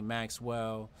Ghislaine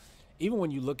Maxwell, even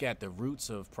when you look at the roots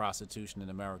of prostitution in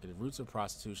America,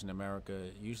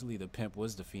 usually the pimp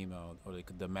was the female or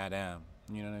the madame.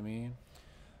 You know what I mean?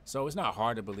 So it's not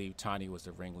hard to believe Tiny was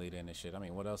the ringleader in this shit. I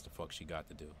mean, what else the fuck she got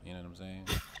to do? You know what I'm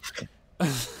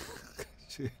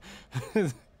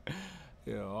saying?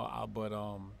 But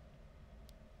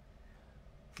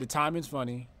the timing's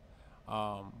funny.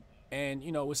 And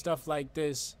with stuff like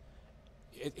this,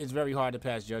 it's very hard to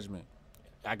pass judgment.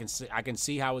 I can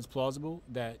see how it's plausible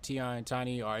that T.I. and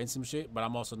Tiny are in some shit, but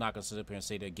I'm also not gonna sit up here and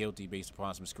say they're guilty based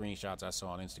upon some screenshots I saw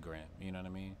on Instagram. You know what I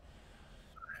mean?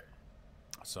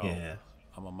 So Yeah.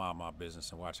 I'm gonna mind my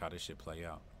business and watch how this shit play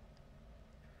out.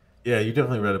 Yeah, you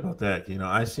definitely read about that. You know,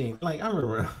 I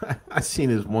remember I seen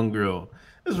this one girl.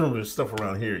 This was stuff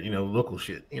around here, you know, local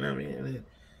shit. You know what I mean? And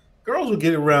girls would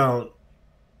get around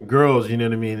girls, you know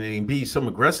what I mean, and be some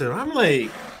aggressive. I'm like,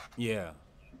 yeah.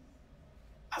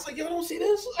 I was like, yo, don't see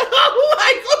this.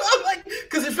 I'm like,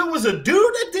 because if it was a dude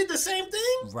that did the same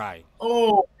thing, right?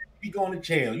 Oh, you be going to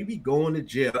jail. You be going to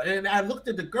jail. And I looked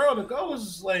at the girl. The girl was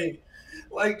just like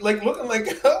looking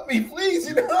like, help me, please.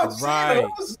 You know what I'm saying?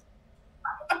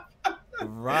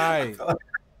 Right.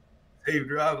 Hey,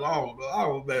 girl, I was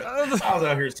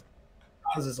out here.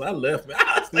 I left, man.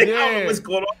 I was like, I don't know what's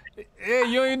going on. Yeah,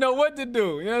 you don't even know what to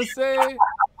do. You know what I'm saying?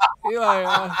 You're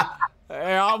like,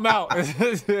 hey, I'm out.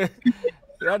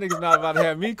 That nigga's not about to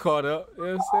have me caught up. You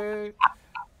know what I'm saying?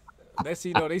 Next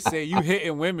thing you know, they say you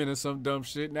hitting women or some dumb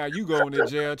shit. Now you going to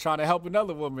jail trying to help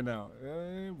another woman out.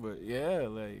 But yeah,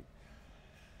 like,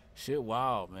 shit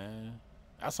wild, man.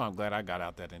 That's why I'm glad I got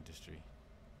out that industry.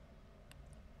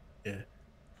 Yeah.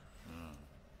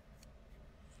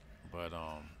 But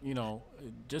you know,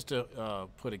 just to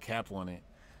put a cap on it,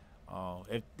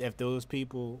 if those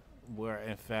people were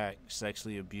in fact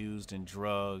sexually abused and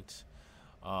drugged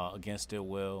against their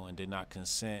will and did not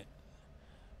consent,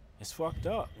 it's fucked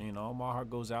up. You know, my heart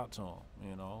goes out to them.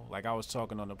 You know, like I was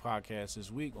talking on the podcast this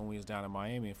week when we was down in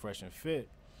Miami and Fresh and Fit,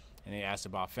 and they asked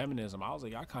about feminism. I was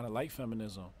like, I kind of like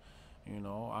feminism. You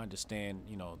know, I understand,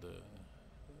 you know,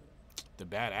 the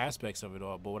bad aspects of it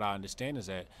all, but what I understand is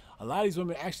that a lot of these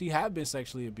women actually have been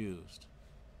sexually abused.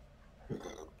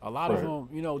 A lot of them,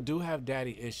 you know, do have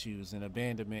daddy issues and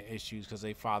abandonment issues because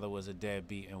their father was a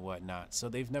deadbeat and whatnot. So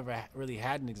they've never really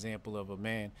had an example of a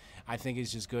man. I think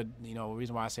it's just good, you know, the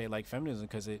reason why I say like feminism,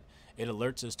 because it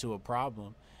alerts us to a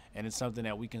problem and it's something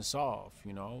that we can solve,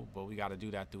 you know, but we got to do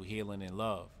that through healing and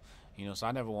love. You know, so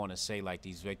I never want to say like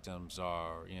these victims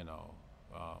are, you know,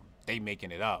 they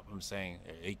making it up. I'm saying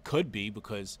it could be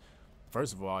because,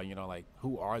 first of all, you know, like,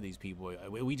 who are these people?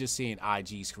 We just seeing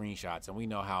IG screenshots, and we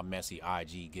know how messy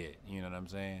IG get. You know what I'm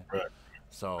saying? Right.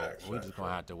 So we're just going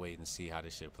to have to wait and see how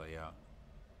this shit play out.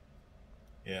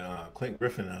 Yeah, Clint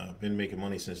Griffin been making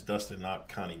money since Dustin knocked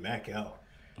Connie Mack out.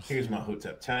 Here's my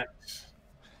Hotep tax.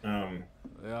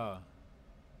 Yeah.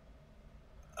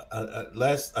 I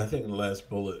think the last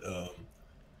bullet,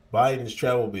 Biden's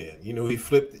travel ban. You know, he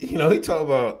flipped. You know, he talked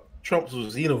about Trump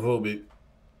was xenophobic.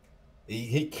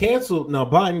 He canceled. Now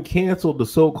Biden canceled the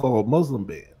so-called Muslim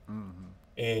ban,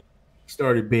 and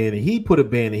started banning. He put a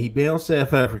ban in. He banned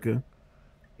South Africa,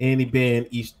 and he banned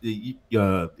the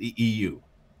EU,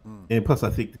 and plus I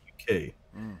think the UK.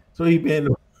 So he banned.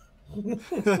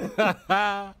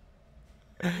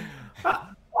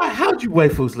 How'd you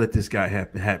white folks let this guy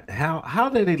happen? How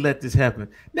did they let this happen?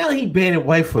 Now he banning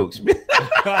white folks.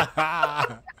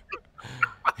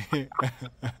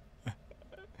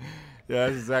 Yeah,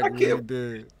 that's exactly what he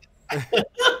did.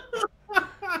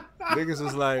 Niggas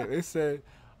was like, they said,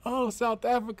 oh, South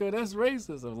Africa, that's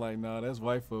racist. I'm like, nah, that's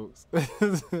white folks.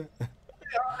 Niggas don't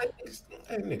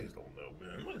know,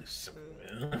 man.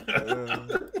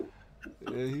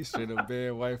 Yeah, he should have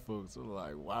banned white folks. I'm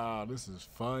like, wow, this is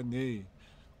funny.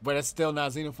 But it's still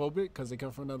not xenophobic because they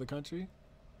come from another country?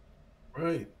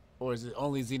 Right. Or is it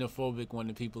only xenophobic when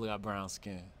the people got brown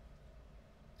skin?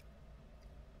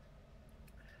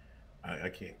 I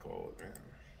can't call it,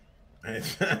 man.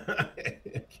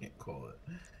 I can't call it.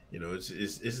 You know, it's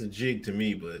a jig to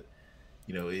me, but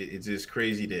you know, it's just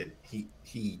crazy that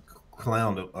he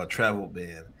clowned a travel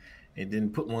ban and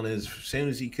didn't put one in. As soon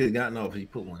as he could have gotten off, he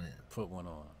put one in. Put one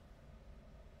on.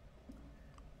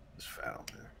 It's foul,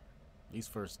 man. These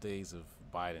first days of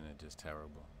Biden are just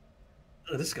terrible.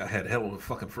 Oh, this guy had a hell of a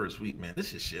fucking first week, man.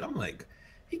 This is shit. I'm like,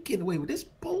 he getting away with this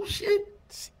bullshit.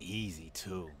 It's easy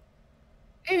too.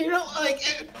 And you know, like,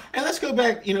 and let's go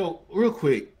back, you know, real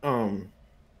quick.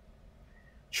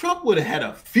 Trump would have had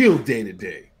a field day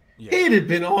today. Yeah. He'd have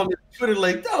been on Twitter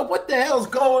like, oh, what the hell's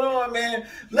going on, man?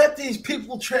 Let these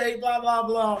people trade, blah, blah,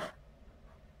 blah.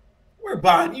 Where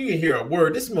Biden, you can hear a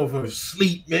word. This motherfucker's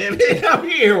asleep, man. I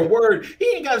hear a word.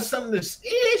 He ain't got something to say.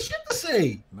 He ain't shit to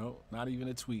say. No, not even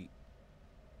a tweet.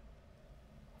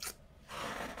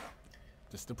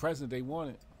 This is the president they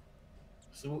wanted.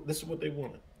 So this is what they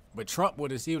wanted. But Trump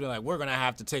would have said, like, we're going to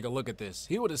have to take a look at this.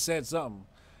 He would have said something.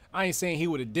 I ain't saying he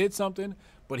would have did something,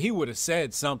 but he would have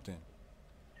said something.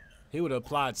 He would have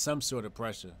applied some sort of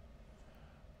pressure.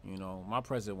 You know, my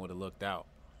president would have looked out.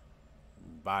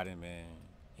 Biden, man,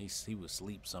 He was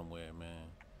asleep somewhere, man.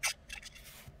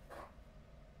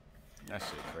 That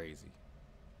shit crazy.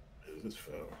 This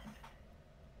fell.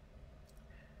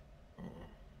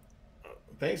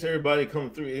 Thanks everybody coming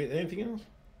through. Anything else?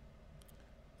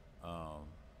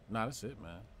 Nah, that's it,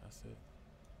 man. That's it.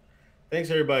 Thanks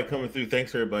everybody coming through.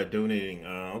 Thanks everybody donating.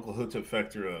 Uncle Hotep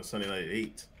Factor Sunday night at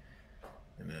 8.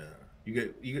 And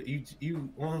you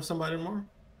want somebody tomorrow?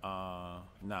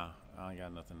 Nah, I ain't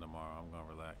got nothing tomorrow. I'm gonna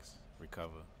relax,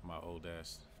 recover my old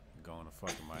ass, going to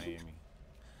fucking Miami.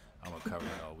 I'm gonna cover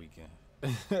it all weekend.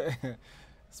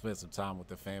 Spend some time with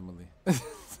the family.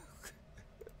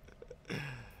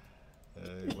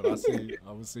 But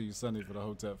I will see you Sunday for the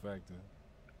Hotep Factor.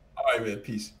 All right, man.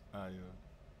 Peace. All right, yeah.